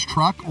Cash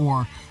Truck,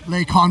 or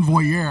Les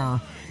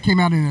Convoyeurs. Came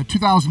out in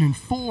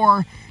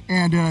 2004,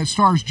 and it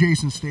stars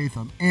Jason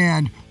Statham.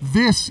 And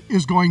this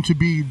is going to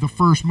be the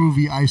first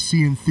movie I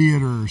see in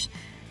theaters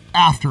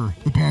after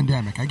the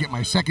pandemic. I get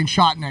my second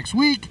shot next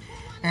week,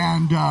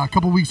 and a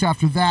couple weeks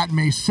after that,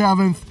 May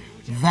 7th,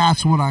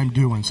 that's what I'm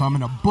doing. So I'm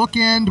going to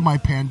bookend my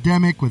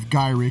pandemic with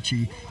Guy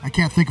Ritchie. I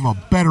can't think of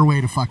a better way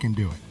to fucking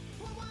do it.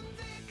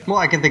 Well,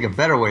 I can think of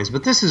better ways,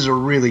 but this is a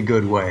really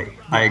good way.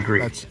 Yeah, I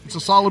agree. It's a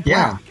solid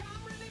plan.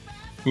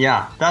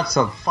 Yeah, that's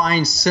a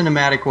fine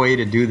cinematic way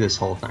to do this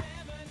whole thing.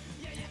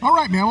 All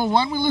right, man. Well,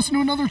 why don't we listen to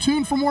another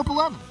tune from Warp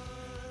 11?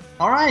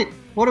 All right.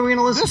 What are we going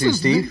to listen to,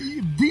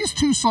 Steve? These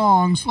 2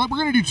 songs, we're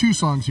going to do 2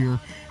 songs here,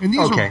 and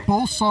these are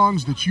both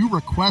songs that you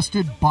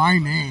requested by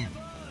name.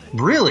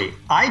 Really?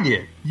 I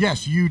did?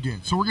 Yes, you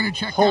did. So we're going to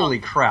check Holy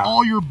out crap.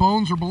 All Your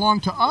Bones Are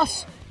Belong to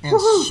Us and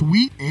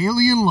Sweet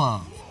Alien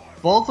Love.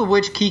 Both of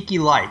which Kiki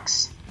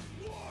likes.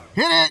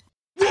 Hit it!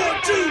 1,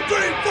 2,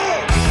 3,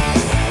 4!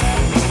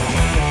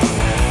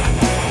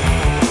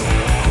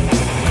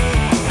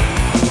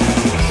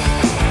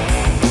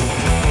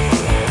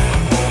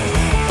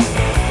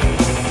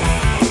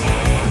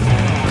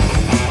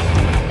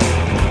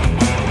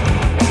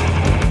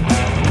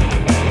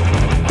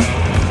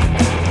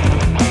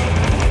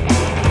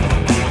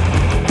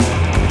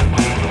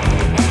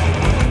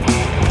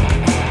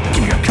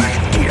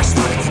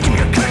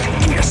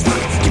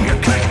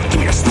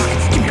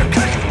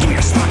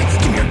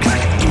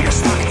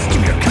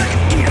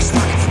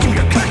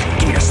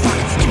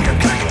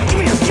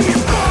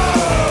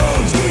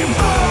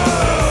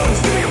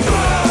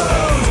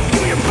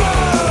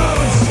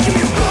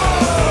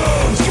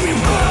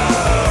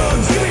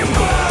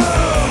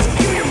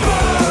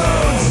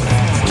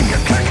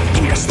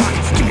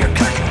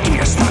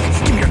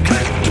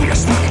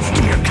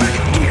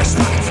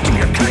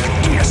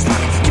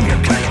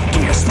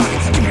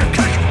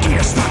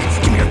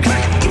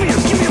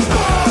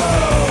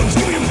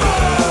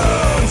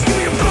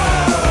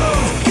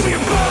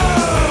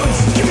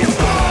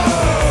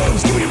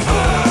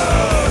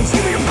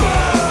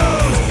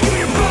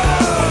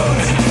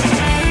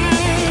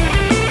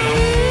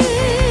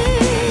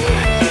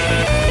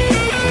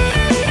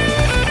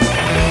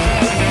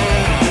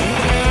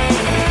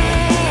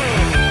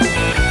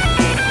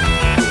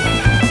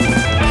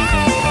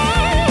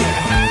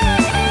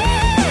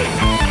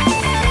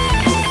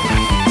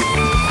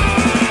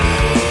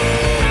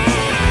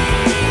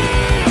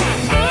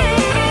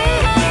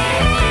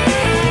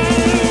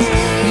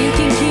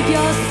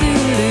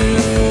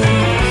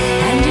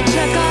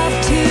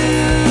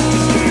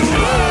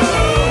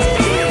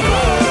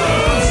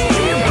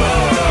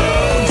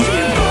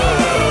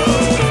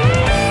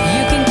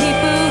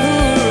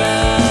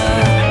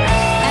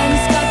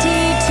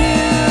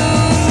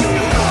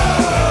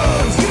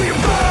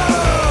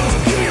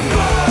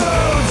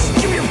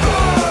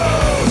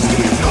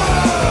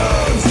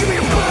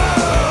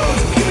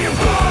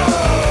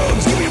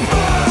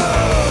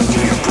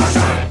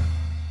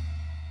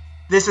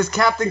 This is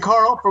Captain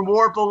Karl from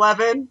Warp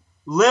 11.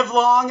 Live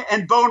long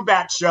and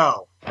BoneBat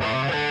Show.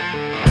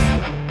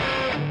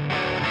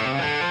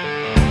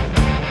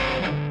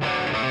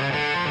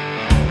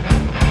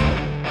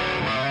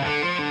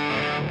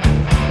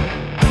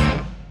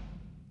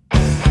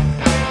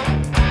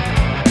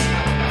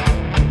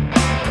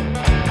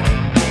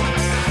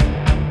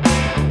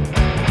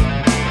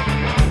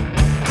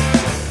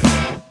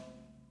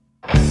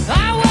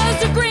 I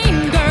was a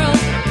green girl,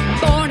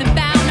 born and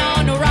bound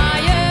on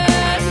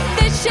Orion,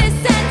 vicious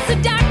and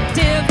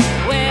seductive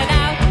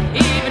without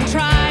even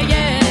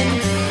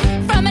trying.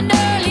 From an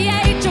early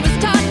age, I was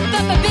taught the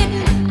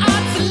forbidden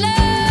arts of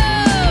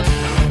love.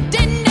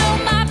 Didn't know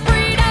my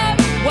freedom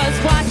was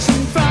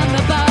watching from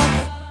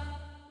above.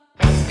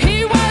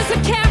 He was a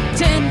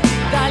captain,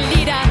 the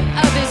leader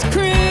of his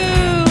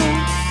crew.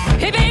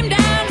 He beamed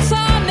down,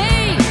 saw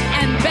me,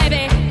 and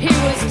baby, he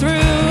was through.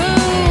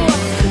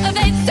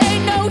 They'd say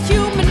no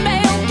human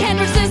male can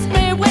resist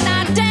me when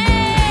I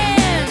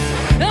dance.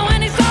 And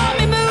when he saw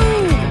me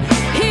move,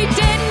 he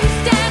didn't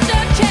stand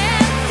a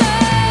chance.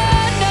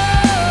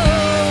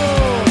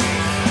 No,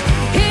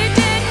 he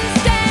didn't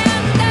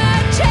stand a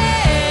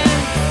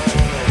chance.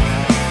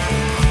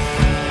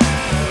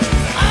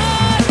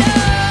 Oh no,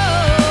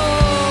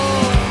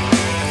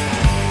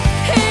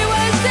 he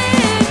was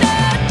in a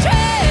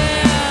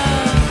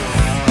trance.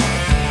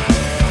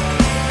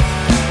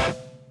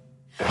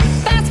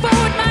 Fast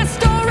forward my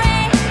story,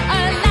 a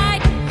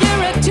light year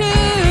or two.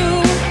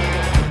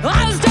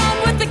 I was done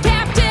with the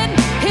captain,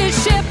 his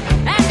ship,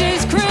 and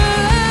his crew.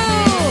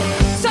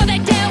 So they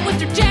dealt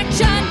with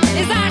rejection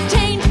as I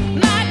changed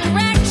my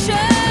direction.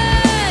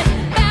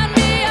 Found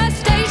me a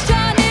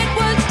station, it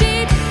was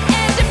deep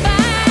and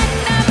divine.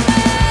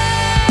 Number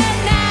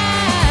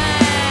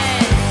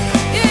 9.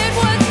 It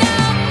was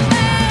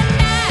number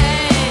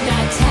 9.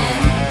 Not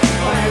 10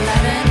 or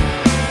 11.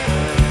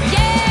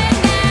 Yeah, 9.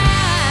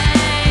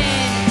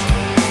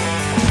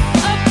 A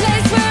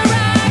place where I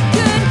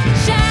could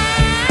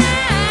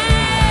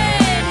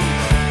shine.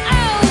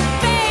 Oh,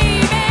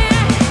 baby.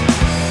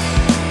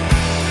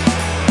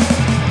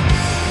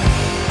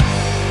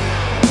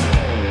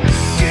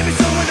 Give me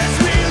someone that's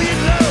really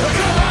in love.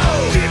 Come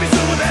on. Give me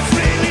someone that's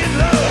really in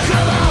love.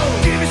 Come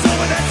on. Give me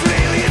someone that's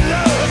really in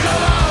love.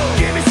 Come on.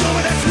 Give me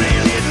someone that's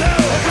really in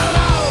love. Come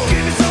on.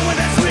 Give me someone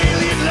that's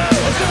really in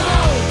love. Come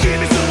on. Give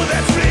me someone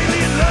that's really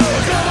in love.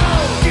 Come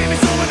on. Give me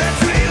someone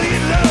that's really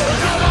in love.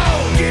 Come on.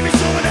 Give me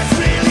someone that's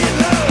really in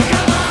love.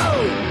 Come on.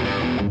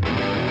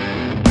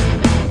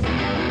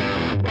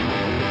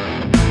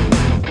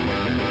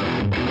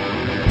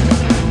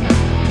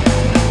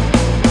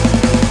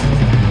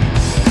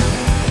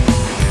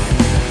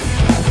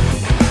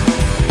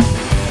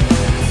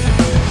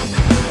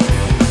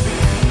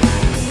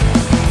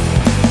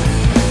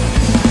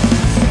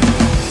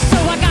 So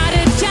I got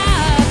a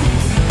job,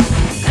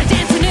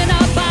 dancing in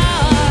a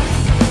bar.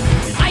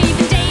 I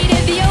even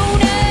dated the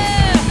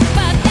owner,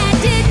 but that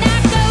did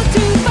not go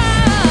too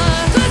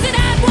far. 'Cause it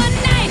had one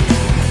night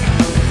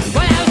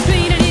when I was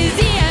cleaning his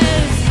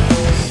ears,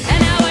 and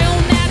now I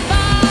own that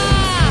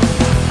bar.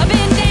 I've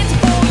been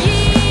dancing for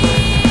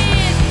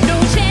years, no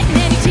shedding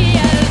any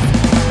tears.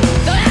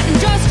 Though that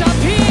ain't just up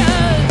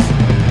here.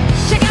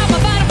 Check out my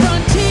vital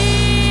frontier.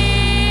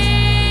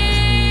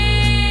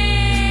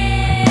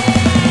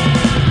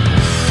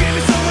 Give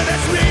me someone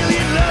that's really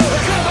in love.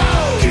 Come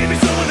on. Give me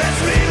someone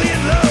that's really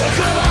in love.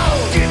 Come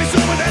on. Give me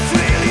someone that's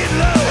really in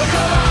love.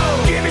 Come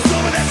on. Give me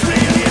someone that's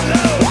really in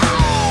love.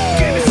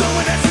 Give me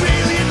someone that's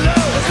really in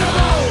love. Come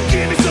on.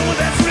 Give me someone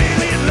that's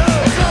really in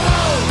love. Come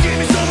on. Give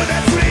me someone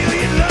that's really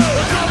in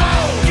love. Come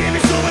on. Give me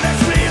someone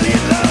that's really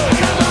in love.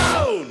 Come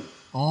on.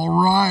 All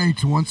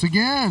right. Once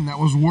again, that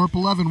was Warp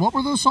 11. What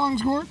were those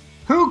songs, Gord?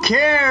 Who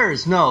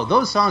cares? No,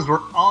 those songs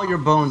were All Your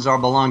Bones Are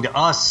Belong to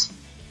Us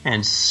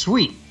and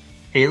Sweet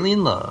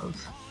Alien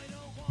Love.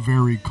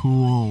 Very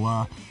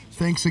cool.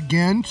 Thanks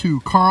again to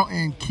Karl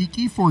and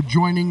Kiki for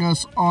joining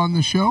us on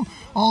the show.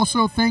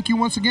 Also, thank you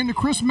once again to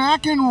Chris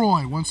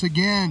McInroy. Once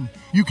again,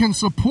 you can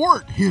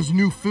support his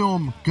new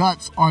film,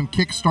 Guts, on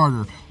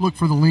Kickstarter. Look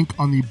for the link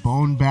on the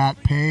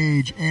BoneBat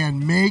page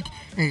and make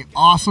a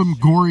awesome,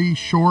 gory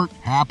short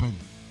happen.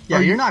 Yeah,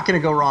 you're not going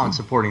to go wrong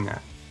supporting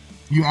that.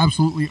 You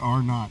absolutely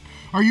are not.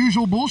 Our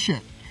usual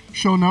bullshit.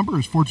 Show number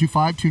is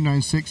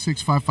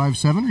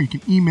 425-296-6557, or you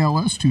can email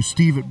us to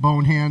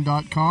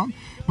steve@bonehand.com.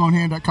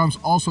 Bonehand.com is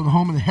also the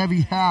home of the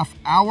Heavy Half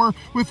Hour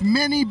with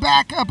many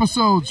back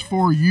episodes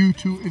for you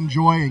to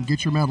enjoy and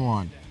get your medal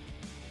on.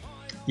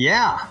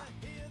 Yeah.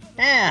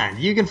 And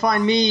you can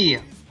find me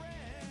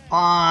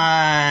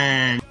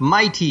on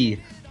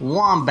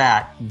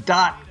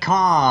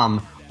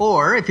mightywombat.com.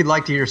 Or if you'd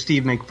like to hear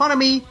Steve make fun of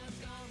me,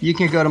 you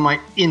can go to my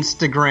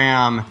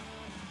Instagram.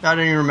 I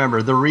don't even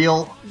remember.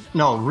 Real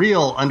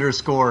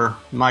 _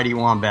 Mighty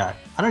Wombat.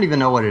 I don't even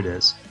know what it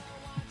is.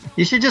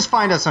 You should just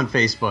find us on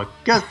Facebook.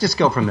 Just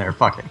go from there.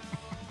 Fuck it.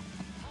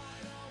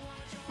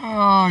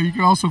 You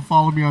can also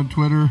follow me on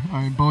Twitter.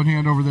 I'm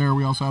Bonehand over there.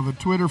 We also have a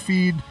Twitter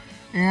feed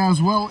as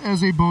well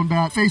as a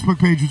BoneBat Facebook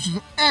page, which is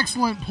an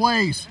excellent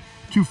place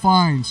to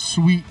find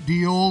sweet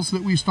deals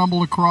that we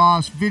stumble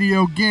across,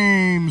 video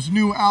games,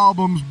 new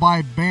albums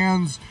by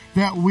bands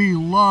that we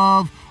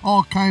love,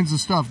 all kinds of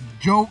stuff,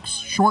 jokes,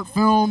 short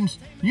films,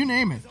 you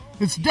name it.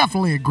 It's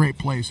definitely a great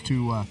place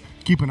to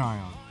keep an eye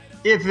on.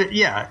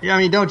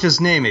 Don't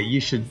just name it. You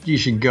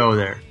should go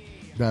there.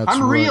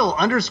 I'm real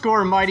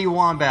 _ Mighty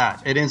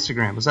Wombat at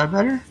Instagram. Was that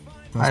better?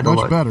 That's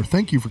much better.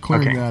 Thank you for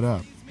clearing that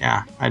up.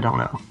 Yeah, I don't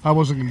know. I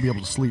wasn't going to be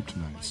able to sleep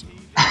tonight, so.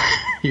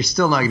 You're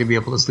still not going to be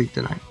able to sleep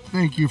tonight.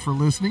 Thank you for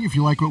listening. If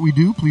you like what we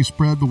do, please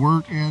spread the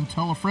word and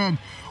tell a friend.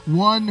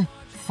 One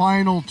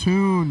final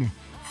tune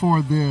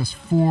for this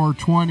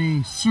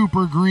 420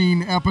 Super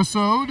Green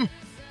episode.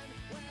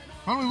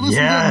 Why don't we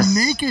listen to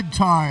Naked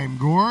Time,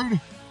 Gord?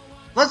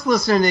 Let's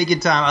listen to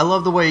Naked Time. I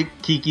love the way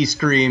Kiki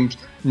screams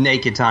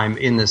Naked Time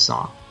in this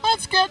song.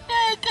 Let's get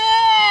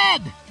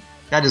naked!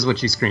 That is what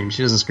she screams.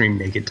 She doesn't scream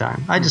Naked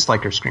Time. I just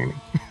like her screaming.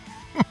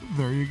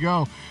 There you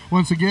go.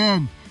 Once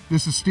again,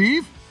 this is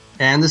Steve.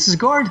 And this is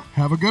Gord.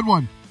 Have a good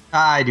one.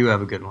 I do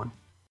have a good one.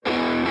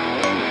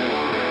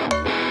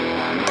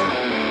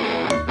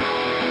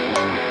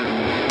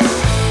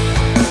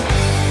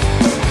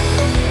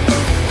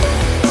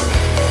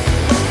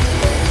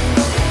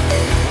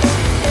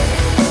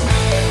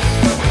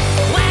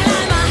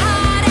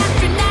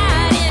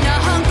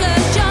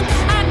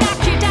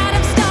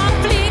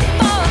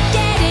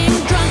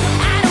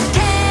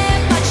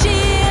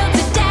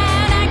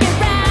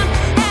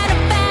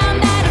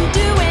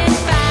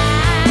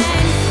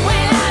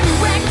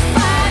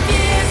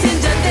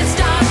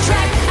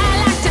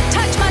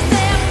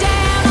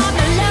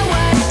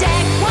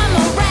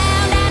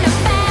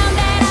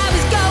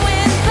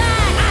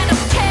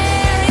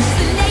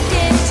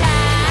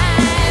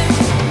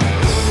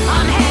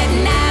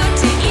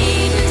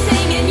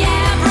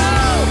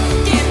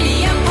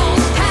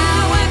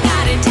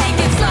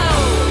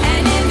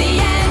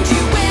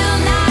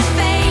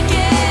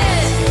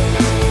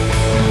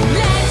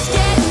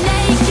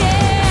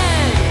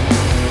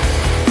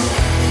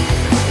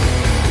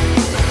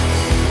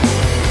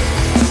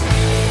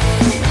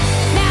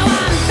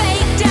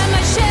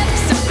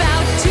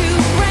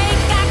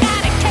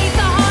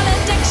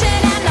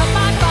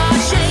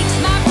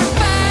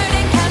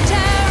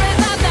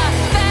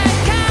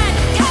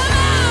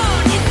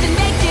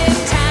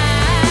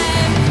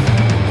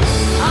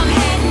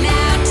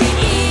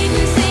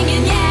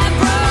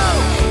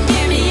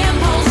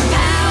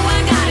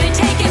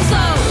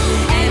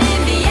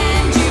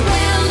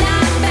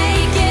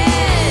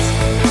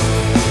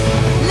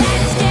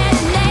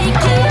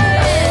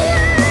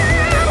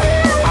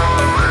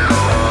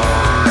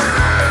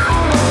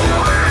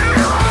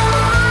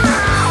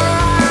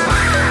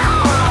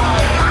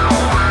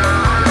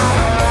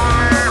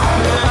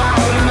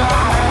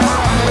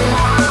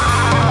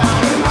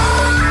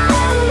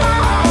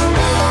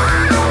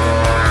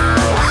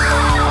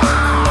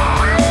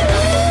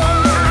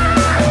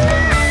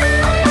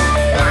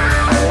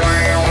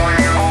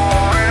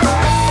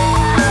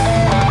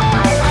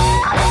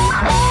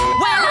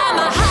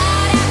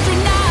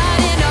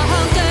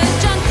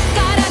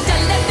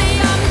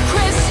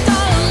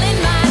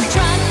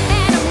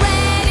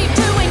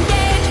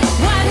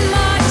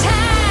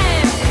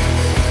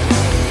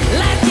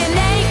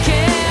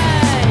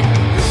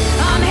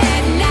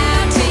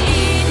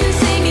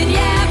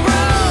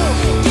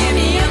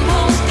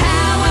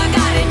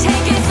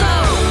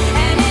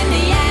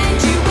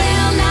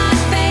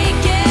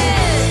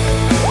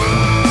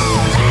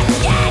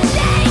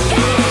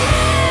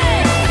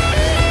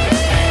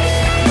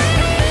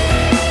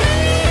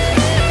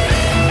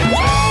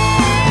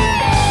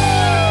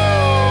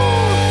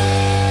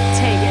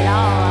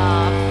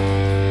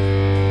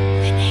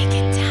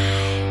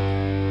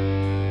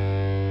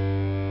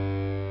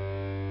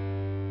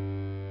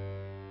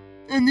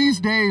 in these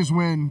days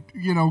when,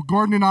 you know,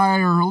 Gordon and I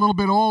are a little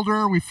bit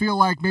older, we feel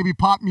like maybe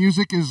pop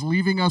music is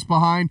leaving us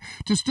behind,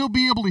 to still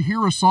be able to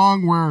hear a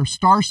song where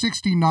Star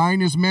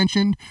 69 is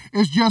mentioned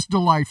is just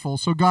delightful.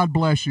 So God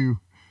bless you.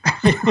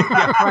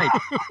 Yeah, right.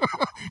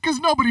 Because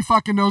nobody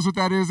fucking knows what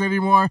that is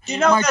anymore. You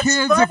know, my that's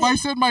kids, funny. if I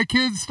said my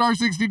kids Star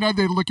 69,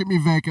 they'd look at me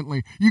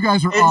vacantly. You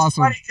guys are It's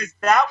awesome. funny because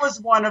that was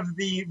one of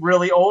the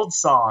really old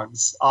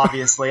songs,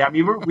 obviously. I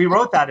mean, we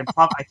wrote that in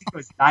probably, I think it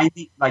was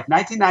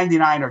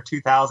 1999 or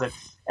 2000.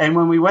 And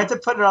when we went to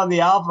put it on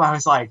the album, I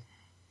was like,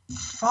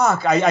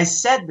 fuck, I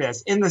said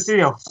this in the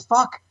studio,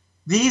 fuck,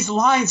 these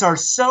lines are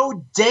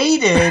so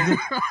dated.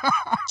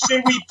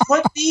 Should we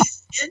put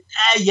these in?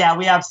 Yeah,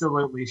 we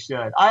absolutely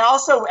should. I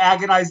also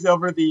agonized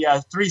over the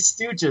Three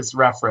Stooges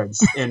reference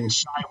in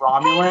Shy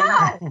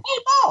Romulan.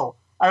 Hey, Mo!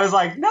 I was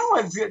like, no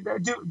one's do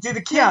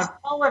the kids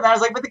know it? I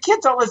was like, but the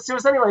kids don't listen to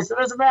us anyway, so it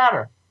doesn't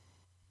matter.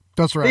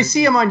 That's right. They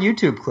see them on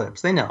YouTube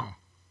clips. They know.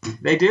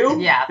 They do?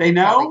 Yeah, They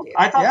know? probably do.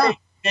 I thought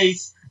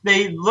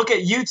they look at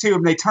YouTube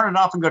and they turn it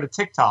off and go to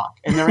TikTok.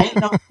 And there ain't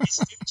no Three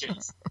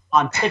Stooges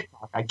on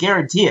TikTok. I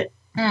guarantee it.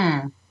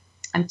 I'm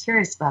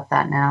curious about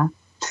that now.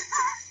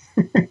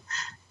 Do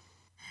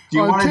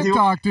you want to do?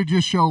 TikTok did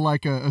just show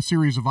like a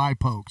series of eye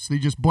pokes. They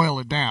just boil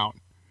it down.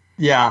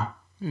 Yeah.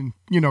 and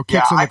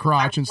kicks in the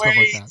crotch and stuff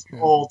like that. I'm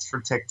way old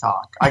for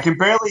TikTok. I can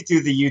barely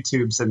do the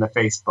YouTubes and the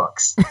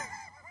Facebooks.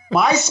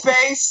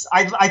 MySpace,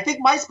 I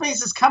think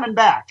MySpace is coming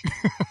back.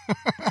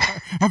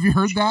 Have you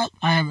heard that?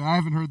 I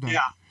haven't heard that.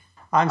 Yeah.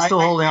 I'm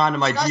still holding on to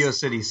my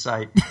GeoCities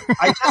site.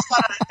 I just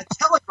got a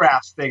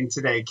Telegraph thing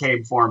today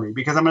came for me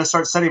because I'm going to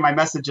start sending my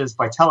messages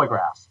by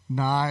Telegraph.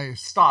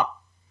 Nice.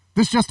 Stop.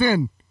 This just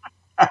in.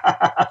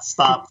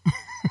 Stop.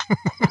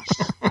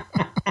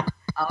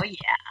 Oh, yeah.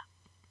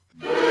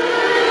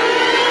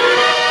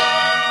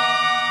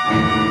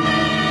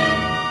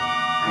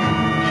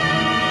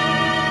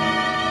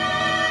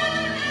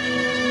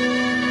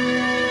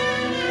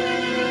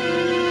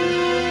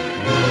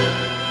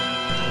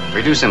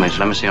 Reduce image.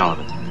 Let me see all of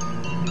it.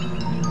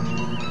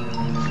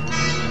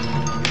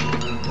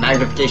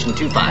 Magnification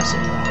 2.5, sir.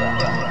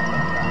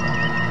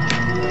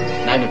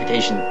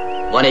 Magnification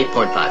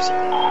 18.5, sir.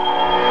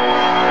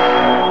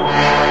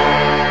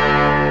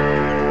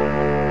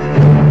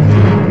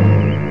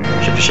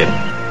 Ship to ship.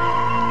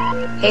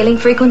 Hailing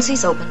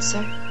frequencies open,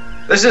 sir.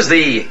 This is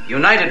the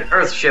United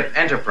Earthship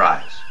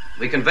Enterprise.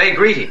 We convey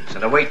greetings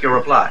and await your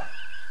reply.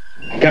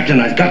 Captain,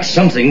 I've got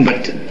something,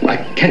 but I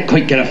can't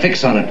quite get a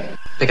fix on it.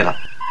 Pick it up.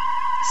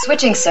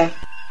 Switching, sir.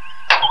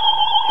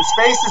 The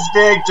space is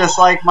big, just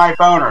like my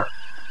boner.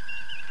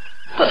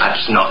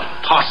 That's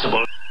not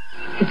possible.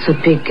 It's a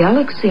big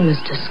galaxy,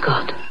 Mr.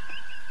 Scott.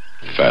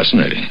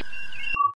 Fascinating.